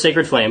dish up the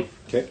Sacred Flame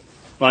Okay.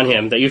 on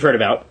him that you've heard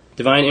about.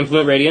 Divine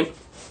Implement Radiant.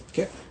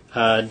 Okay.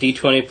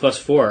 D20 plus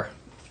 4.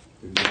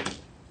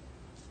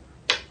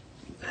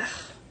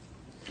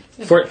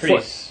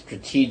 Pretty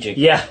strategic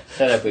Yeah,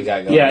 setup we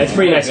got going. yeah, it's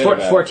pretty I'm nice. good about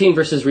it. 14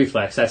 versus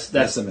Reflex. That's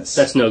a miss.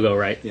 That's no go,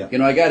 right? Yeah. You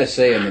know, I got to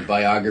say, in the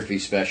biography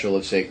special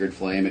of Sacred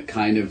Flame,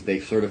 they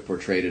sort of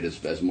portrayed it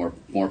as more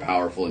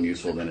powerful and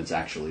useful than it's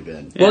actually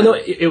been. Well, no,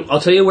 I'll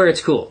tell you where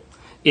it's cool.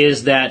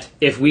 Is that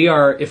if we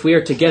are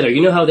together,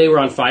 you know how they were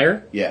on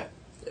fire Yeah.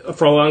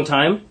 for a long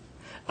time?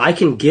 I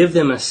can give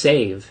them a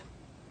save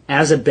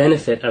as a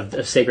benefit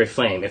of Sacred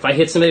Flame. If I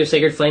hit somebody with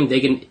Sacred Flame, they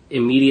get an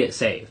immediate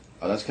save.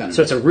 Oh, that's kind of.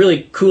 So it's a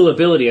really cool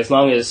ability as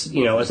long as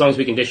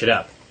we can dish it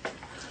up.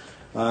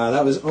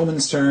 That was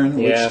Omen's turn,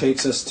 which Yeah.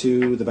 takes us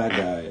to the bad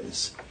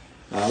guys.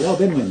 Well,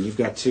 Binwin, you've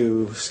got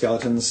 2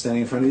 skeletons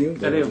standing in front of you. I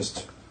They're do.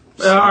 just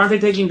Aren't they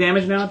taking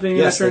damage now at the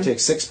beginning yes, of they that turn? take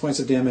 6 points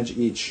of damage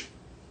each.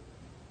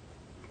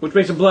 Which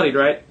makes them bloodied,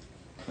 right?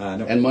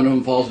 No. And one of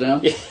them falls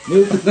down. Your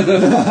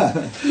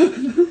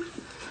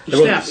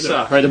staff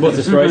sucks. Right, they're both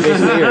destroyed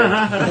basically.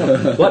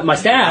 Or... What? My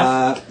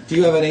staff? Do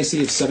you have an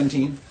AC of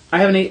 17? I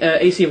have an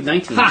AC of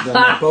 19. Then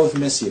they both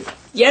miss you.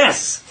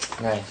 Yes.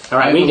 Nice. All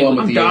right, I'm we the need one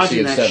to with I'm the AC dodging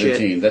of that 17.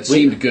 shit. That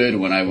seemed good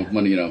when I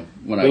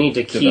need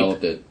to keep-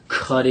 developed it.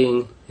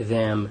 cutting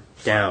them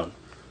down.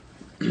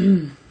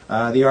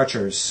 The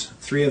archers.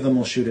 3 of them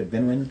will shoot at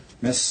Binwin.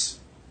 Miss.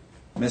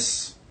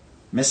 Miss.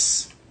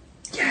 Miss.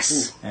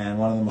 Yes. And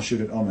 1 of them will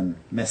shoot at Omen.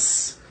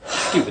 Miss.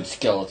 Stupid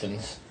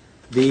skeletons.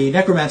 The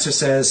necromancer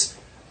says,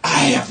 I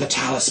have the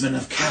talisman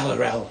of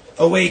Calarel.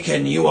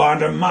 Awaken, you are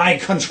under my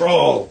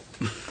control.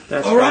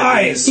 That's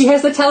Arise! He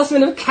has the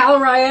talisman of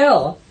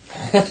Calriel.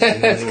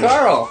 That's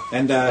Carl.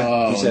 And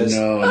he says,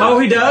 No. Oh,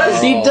 he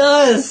does? He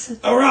does.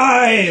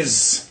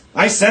 Arise!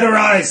 I said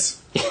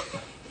arise!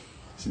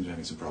 Seems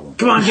having some problem.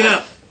 Come on, get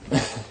up.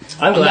 I'm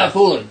I'm not glad.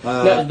 fooling.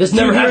 No, this You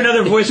never hear happens.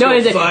 another voice No, go,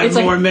 it's 5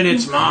 like- more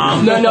minutes,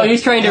 Mom. No,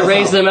 he's trying to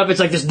raise them up. It's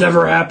like, this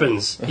never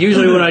happens.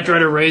 Usually when I try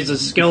to raise a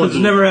It's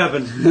skeleton. never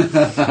happened.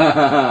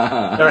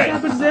 All right.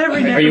 Happens to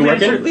every Are you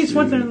necromancer working? at least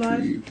once in their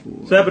life.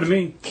 It's happened to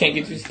me. Can't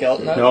get through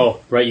skeleton. Up? No,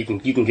 right, you can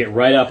get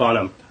right up on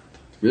him.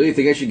 Really, you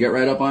think I should get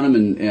right up on him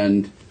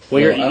and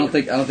Well, I don't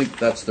think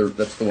that's the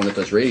one that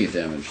does radiant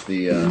damage.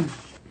 The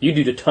You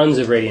do tons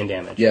of radiant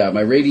damage. yeah,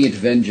 my radiant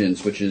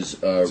vengeance, which is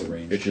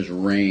ranged.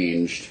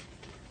 ranged,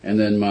 and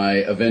then my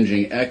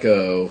avenging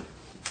echo.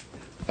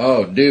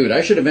 Oh, dude,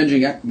 I should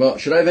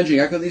should I avenging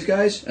echo these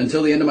guys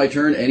until the end of my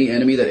turn? Any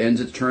enemy that ends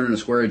its turn in a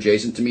square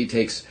adjacent to me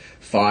takes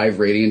 5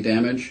 radiant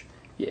damage.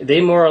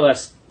 They more or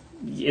less,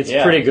 it's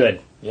Yeah. pretty good.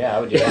 Yeah,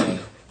 I would do that.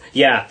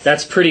 Yeah,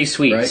 that's pretty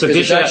sweet. Right? So Because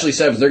dish it's it up. actually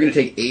 7. They're going to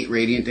take 8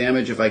 radiant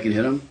damage if I can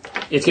hit them.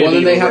 It's going Well,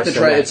 then be they even have to worse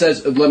than try. that. It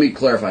says, let me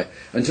clarify.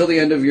 Until the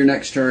end of your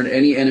next turn,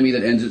 any enemy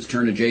that ends its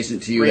turn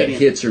adjacent to you Radiant.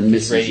 that hits or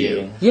misses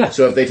radiating. you. Yeah.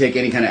 So if they take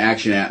any kind of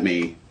action at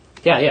me,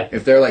 Yeah.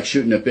 if they're like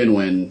shooting at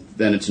Binwin,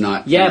 then it's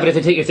not. Yeah, but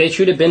if they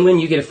shoot at Binwin,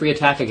 you get a free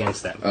attack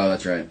against them. Oh,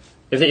 that's right.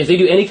 If they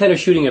do any kind of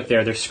shooting up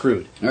there, they're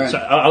screwed. All right. So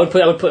I would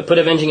put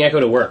Avenging Echo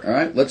to work. All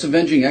right, let's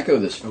Avenging Echo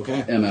this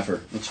Okay.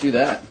 MFer. Let's do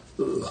that.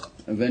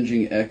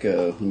 Avenging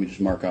Echo. Let me just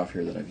mark off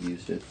here that I've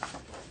used it.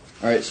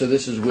 All right, so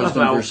this is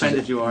Wisdom how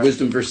offended you are.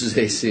 Wisdom versus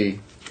AC.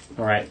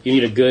 All right, you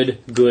need a good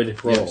roll.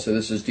 Yeah, so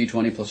this is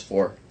D20 plus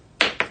 4.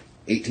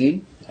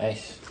 18?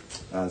 Nice.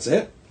 That's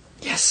it.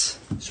 Yes.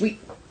 Sweet.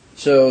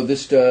 So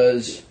this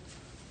does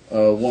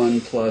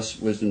 1 plus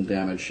wisdom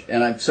damage.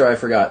 And I'm sorry, I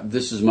forgot.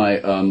 This is my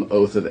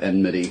oath of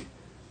enmity.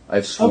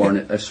 I've sworn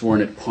it. I've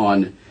sworn it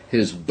upon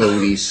his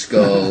bony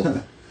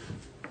skull.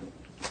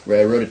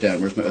 Right, I wrote it down.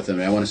 Where's my oath of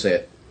enmity? I want to say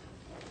it.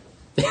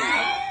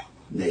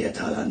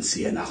 Neatalan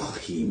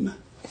Sianahim.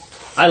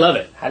 I love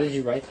it. How did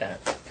you write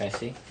that? Can I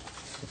see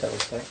what that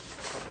looks like?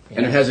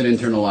 And it has an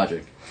internal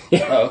logic.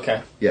 Oh,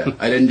 okay. Yeah,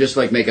 I didn't just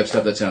like make up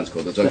stuff that sounds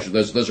cool.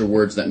 Those are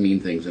words that mean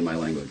things in my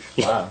language.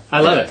 Wow. I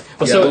love it.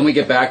 Well, Yeah, so when we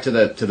get back to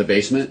the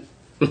basement,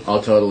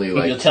 I'll totally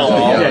like. You'll tell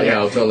them all. Yeah,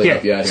 I'll totally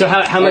help you out. So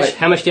here. how All much right.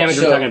 how much damage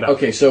are we talking about?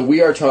 Okay, so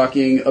we are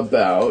talking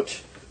about.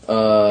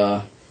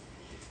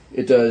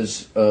 It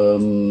does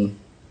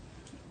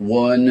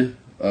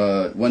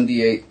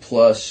 1d8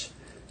 plus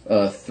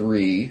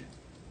 3,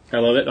 I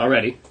love it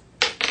already.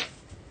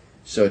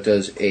 so it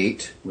does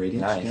 8.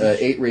 Radiant. Nice.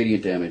 8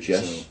 radiant damage.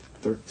 Yes.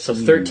 So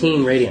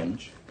 13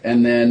 radiant.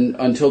 And then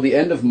until the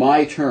end of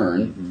my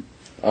turn,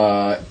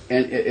 and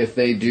if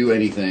they do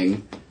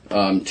anything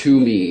to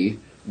me,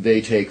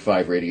 they take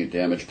 5 radiant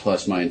damage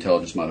plus my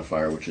intelligence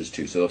modifier, which is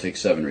 2. So they'll take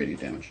 7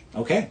 radiant damage.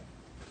 Okay.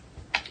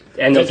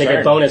 And they'll Good take a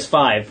turn. bonus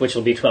 5, which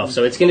will be 12.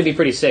 So it's going to be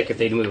pretty sick if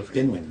they move.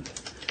 Binwin.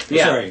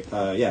 Yeah. Sorry.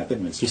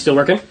 Binwin. You still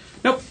working?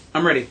 Nope,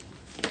 I'm ready.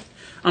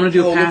 I'm going to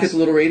do Oh, a look pass. at the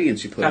little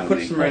radiance you put I on put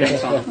me. some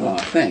radiance on. Aw,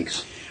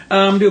 thanks.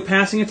 I'm going to do a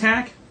passing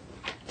attack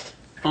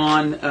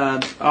on,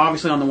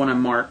 obviously on the one I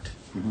marked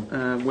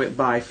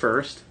by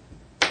first.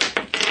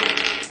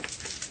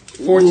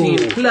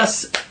 14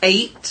 plus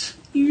 8.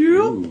 Yep.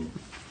 Ooh.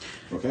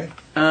 Okay.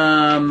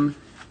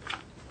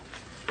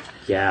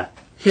 Yeah.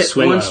 Hit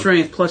Swing on one 'em.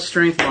 strength plus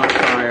strength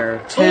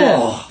modifier. 10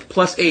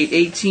 plus 8,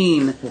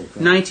 18,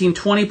 19,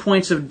 20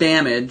 points of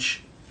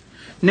damage.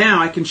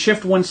 Now I can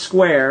shift one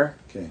square.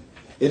 Okay.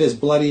 It is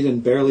bloodied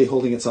and barely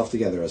holding itself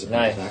together as a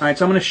Nice. All right,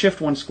 so I'm going to shift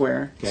one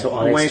square So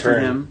on away its from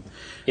turn, him.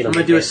 it'll I'm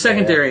going get to do a hit.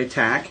 secondary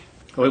attack.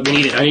 Oh, we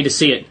need it. I need to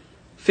see it.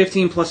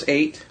 15 plus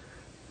 8.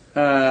 Which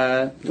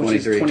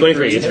is 23.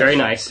 23. It's very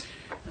nice.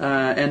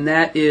 And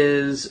that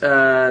is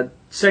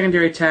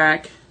secondary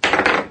attack.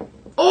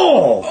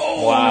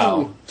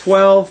 Wow.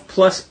 12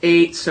 plus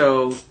 8,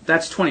 so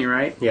that's 20,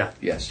 right? Yeah.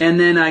 Yes. And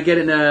then I get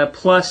a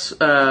plus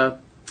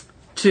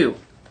 2.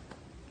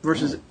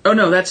 Versus. Oh,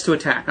 no, that's to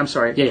attack. I'm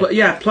sorry.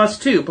 Yeah. Plus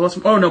 2. Plus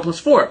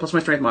 4. Plus my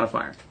strength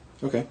modifier.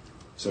 Okay.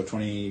 So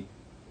 20.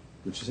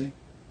 What'd you say?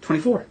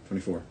 24.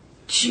 24.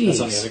 Jeez. That's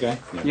on the other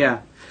guy. Yeah.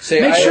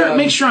 Say,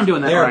 Make sure I'm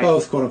doing that They are right.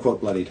 both quote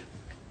unquote bloodied.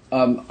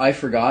 I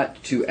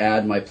forgot to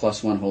add my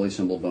 +1 holy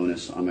symbol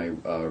bonus on my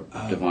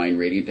divine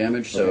radiant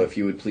damage. So Okay. if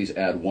you would please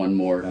add one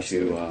more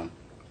Absolutely.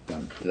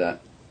 to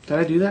that. Did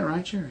I do that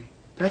right, Jerry?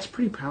 That's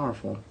pretty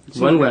powerful. It's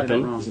One not that I did it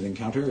weapon. wrong. Is it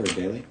encounter or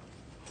daily?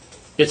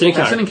 It's an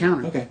encounter. That's an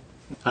encounter. Okay.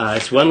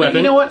 It's one weapon.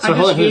 You know what? So I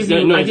hold just on. gave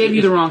you, No, I gave you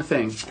it's- the wrong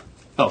thing.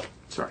 Oh,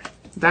 Sorry.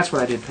 That's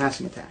what I did,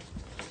 passing attack.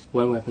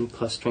 one weapon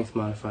plus strength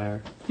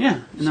modifier. Yeah,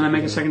 and then I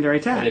make a secondary Are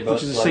they attack, both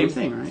which is the same bloodied?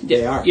 thing, right?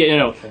 They are. Yeah,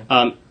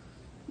 no.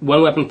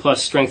 One weapon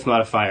plus strength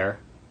modifier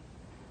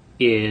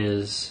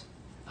is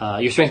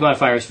your strength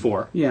modifier is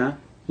 4. Yeah.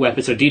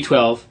 Weapon, so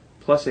D12.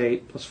 Plus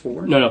 8, plus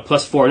 4. No,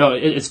 plus 4. No,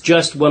 it's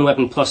just one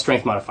weapon plus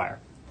strength modifier.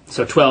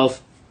 So 12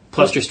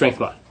 plus your strength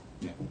mod.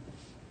 Yeah.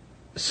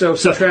 So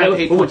subtract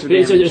 8 points of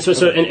damage.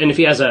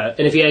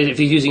 And if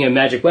he's using a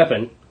magic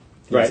weapon,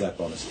 He has right? that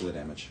bonus to the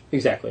damage.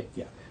 Exactly.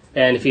 Yeah.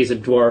 And if he's a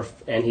dwarf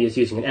and he is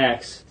using an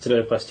axe, it's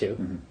another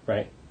 +2,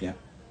 right? Yeah.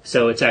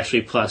 So it's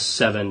actually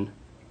 +7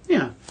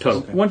 Yeah.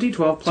 total.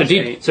 1d12 So plus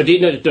 8.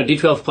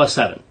 D12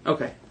 +7,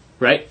 Okay.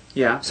 right?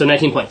 Yeah. So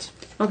 19 points.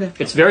 Okay.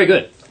 It's very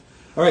good.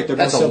 All right, they're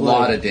That's both a similar.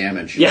 lot of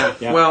damage. Yeah.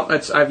 Yeah. Well,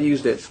 I've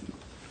used it.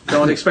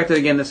 Don't expect it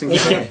again this thing.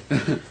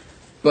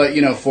 But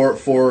for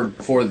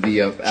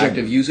the act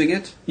of using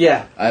it,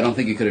 Yeah. I don't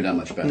think you could have done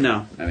much better.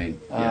 No. I mean,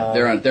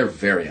 they're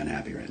very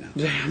unhappy right now.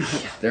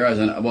 They're as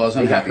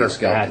unhappy as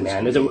Bad,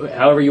 skeletons. man.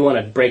 However you want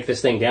to break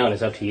this thing down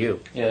is up to you.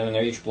 Yeah, I mean,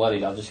 they're each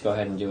bloodied. I'll just go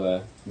ahead and do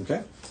a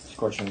Okay.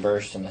 Scorching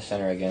Burst in the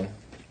center again.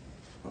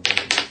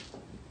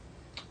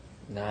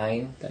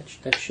 9.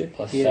 That should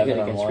Plus be a 7 hit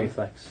on against one.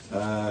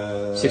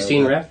 reflex.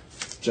 16 rep?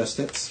 Just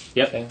hits.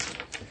 Yep. Okay.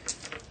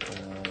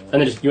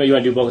 And then just, you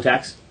want to do both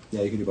attacks?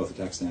 Yeah, you can do both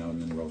attacks now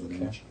and then roll the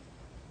damage.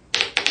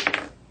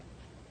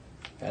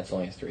 That's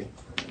only a 3.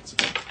 That's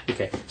okay.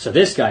 Okay. So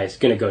this guy is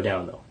going to go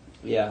down, though.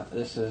 Yeah,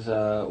 this is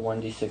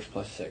 1d6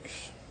 plus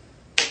 6.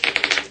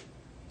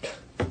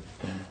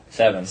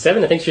 7.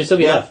 7, I think should still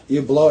be Yeah, enough.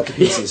 you blow it to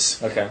pieces.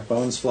 Okay.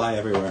 Bones fly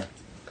everywhere.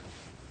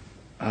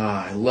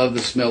 I love the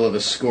smell of a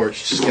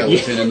scorched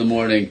skeleton in the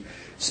morning.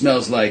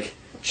 Smells like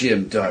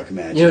Jim Dark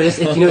Magic. You know what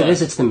it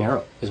is? It's the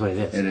marrow, is what it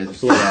is. It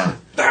is. Yeah.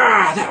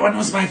 Ah, that one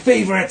was my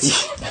favorite.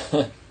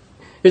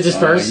 Is this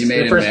first? you made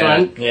the him first mad.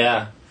 one?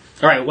 Yeah.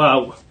 All right,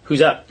 well,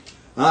 who's up?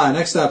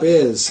 Next up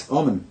is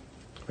Omen.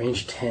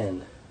 Range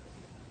 10.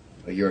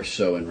 But you're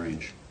so in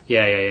range.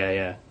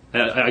 Yeah.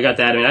 I got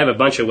that. I mean, I have a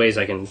bunch of ways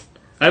I can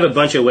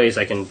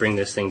bring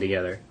this thing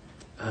together.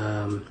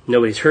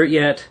 Nobody's hurt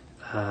yet.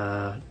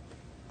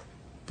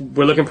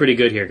 We're looking pretty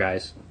good here,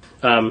 guys.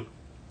 I'm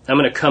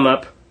going to come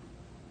up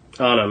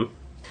on him.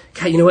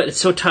 God, you know what? It's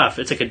so tough.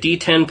 It's like a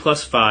D10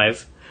 plus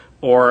 5,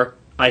 or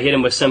I hit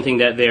him with something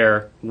that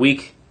they're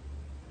weak.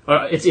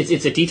 Or it's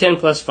a D10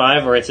 plus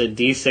 5, or it's a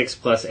D6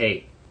 plus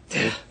 8.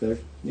 There.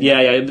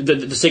 Yeah.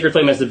 The Sacred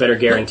Flame has the better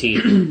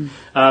guarantee.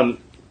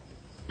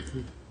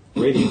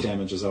 Radiant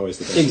damage is always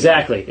the best.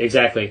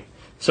 Exactly.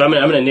 So I'm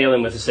gonna nail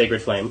him with the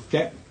Sacred Flame.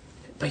 Okay.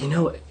 But you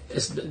know,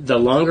 the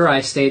longer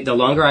I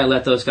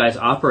let those guys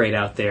operate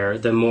out there,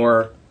 the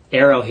more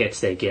arrow hits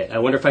they get. I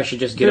wonder if I should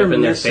just get They're up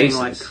in their missing faces.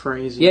 like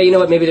crazy. Yeah, you know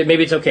what? Maybe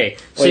it's okay.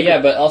 Well,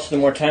 yeah, but also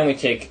the more time we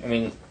take, I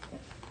mean,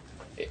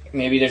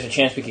 maybe there's a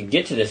chance we could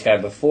get to this guy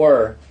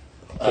before.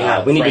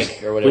 Yeah, we need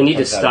Frank or whatever to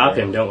comes out stop of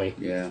there. him, don't we?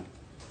 Yeah.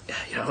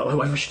 You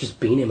know, I should just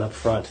bean him up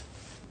front,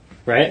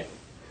 right?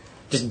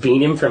 Just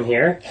bean him from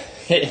here.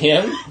 Hit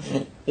him,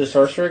 the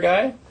sorcerer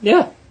guy.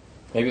 Yeah,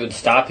 Maybe it would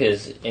stop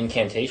his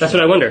incantation. that's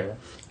what I wonder.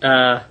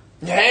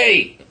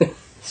 Hey!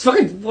 It's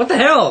fucking what the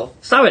hell?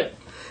 Stop it!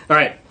 All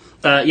right,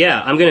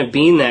 yeah, I'm gonna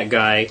bean that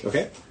guy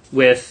Okay.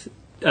 with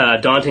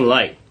Daunting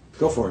Light.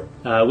 Go for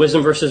it.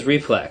 Wisdom versus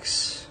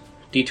Reflex.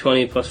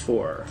 D20 plus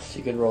 4. It's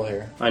a good roll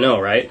here. I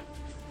know, right?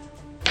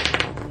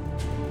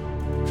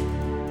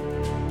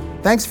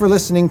 Thanks for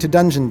listening to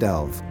Dungeon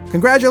Delve.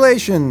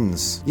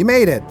 Congratulations! You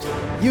made it!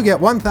 You get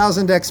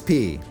 1000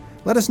 XP.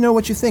 Let us know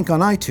what you think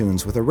on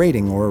iTunes with a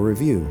rating or a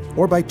review,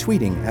 or by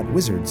tweeting at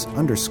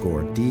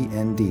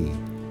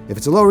wizards_DND. If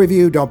it's a low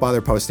review, don't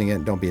bother posting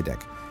it, don't be a dick.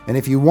 And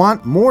if you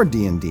want more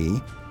D&D,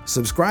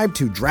 subscribe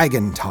to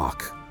Dragon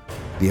Talk,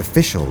 the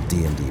official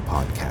D&D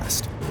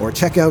podcast, or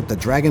check out the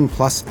Dragon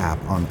Plus app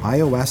on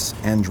iOS,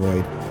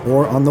 Android,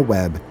 or on the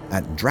web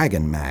at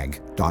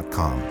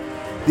dragonmag.com.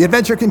 The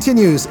adventure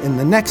continues in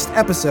the next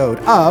episode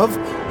of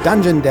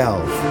Dungeon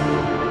Delve.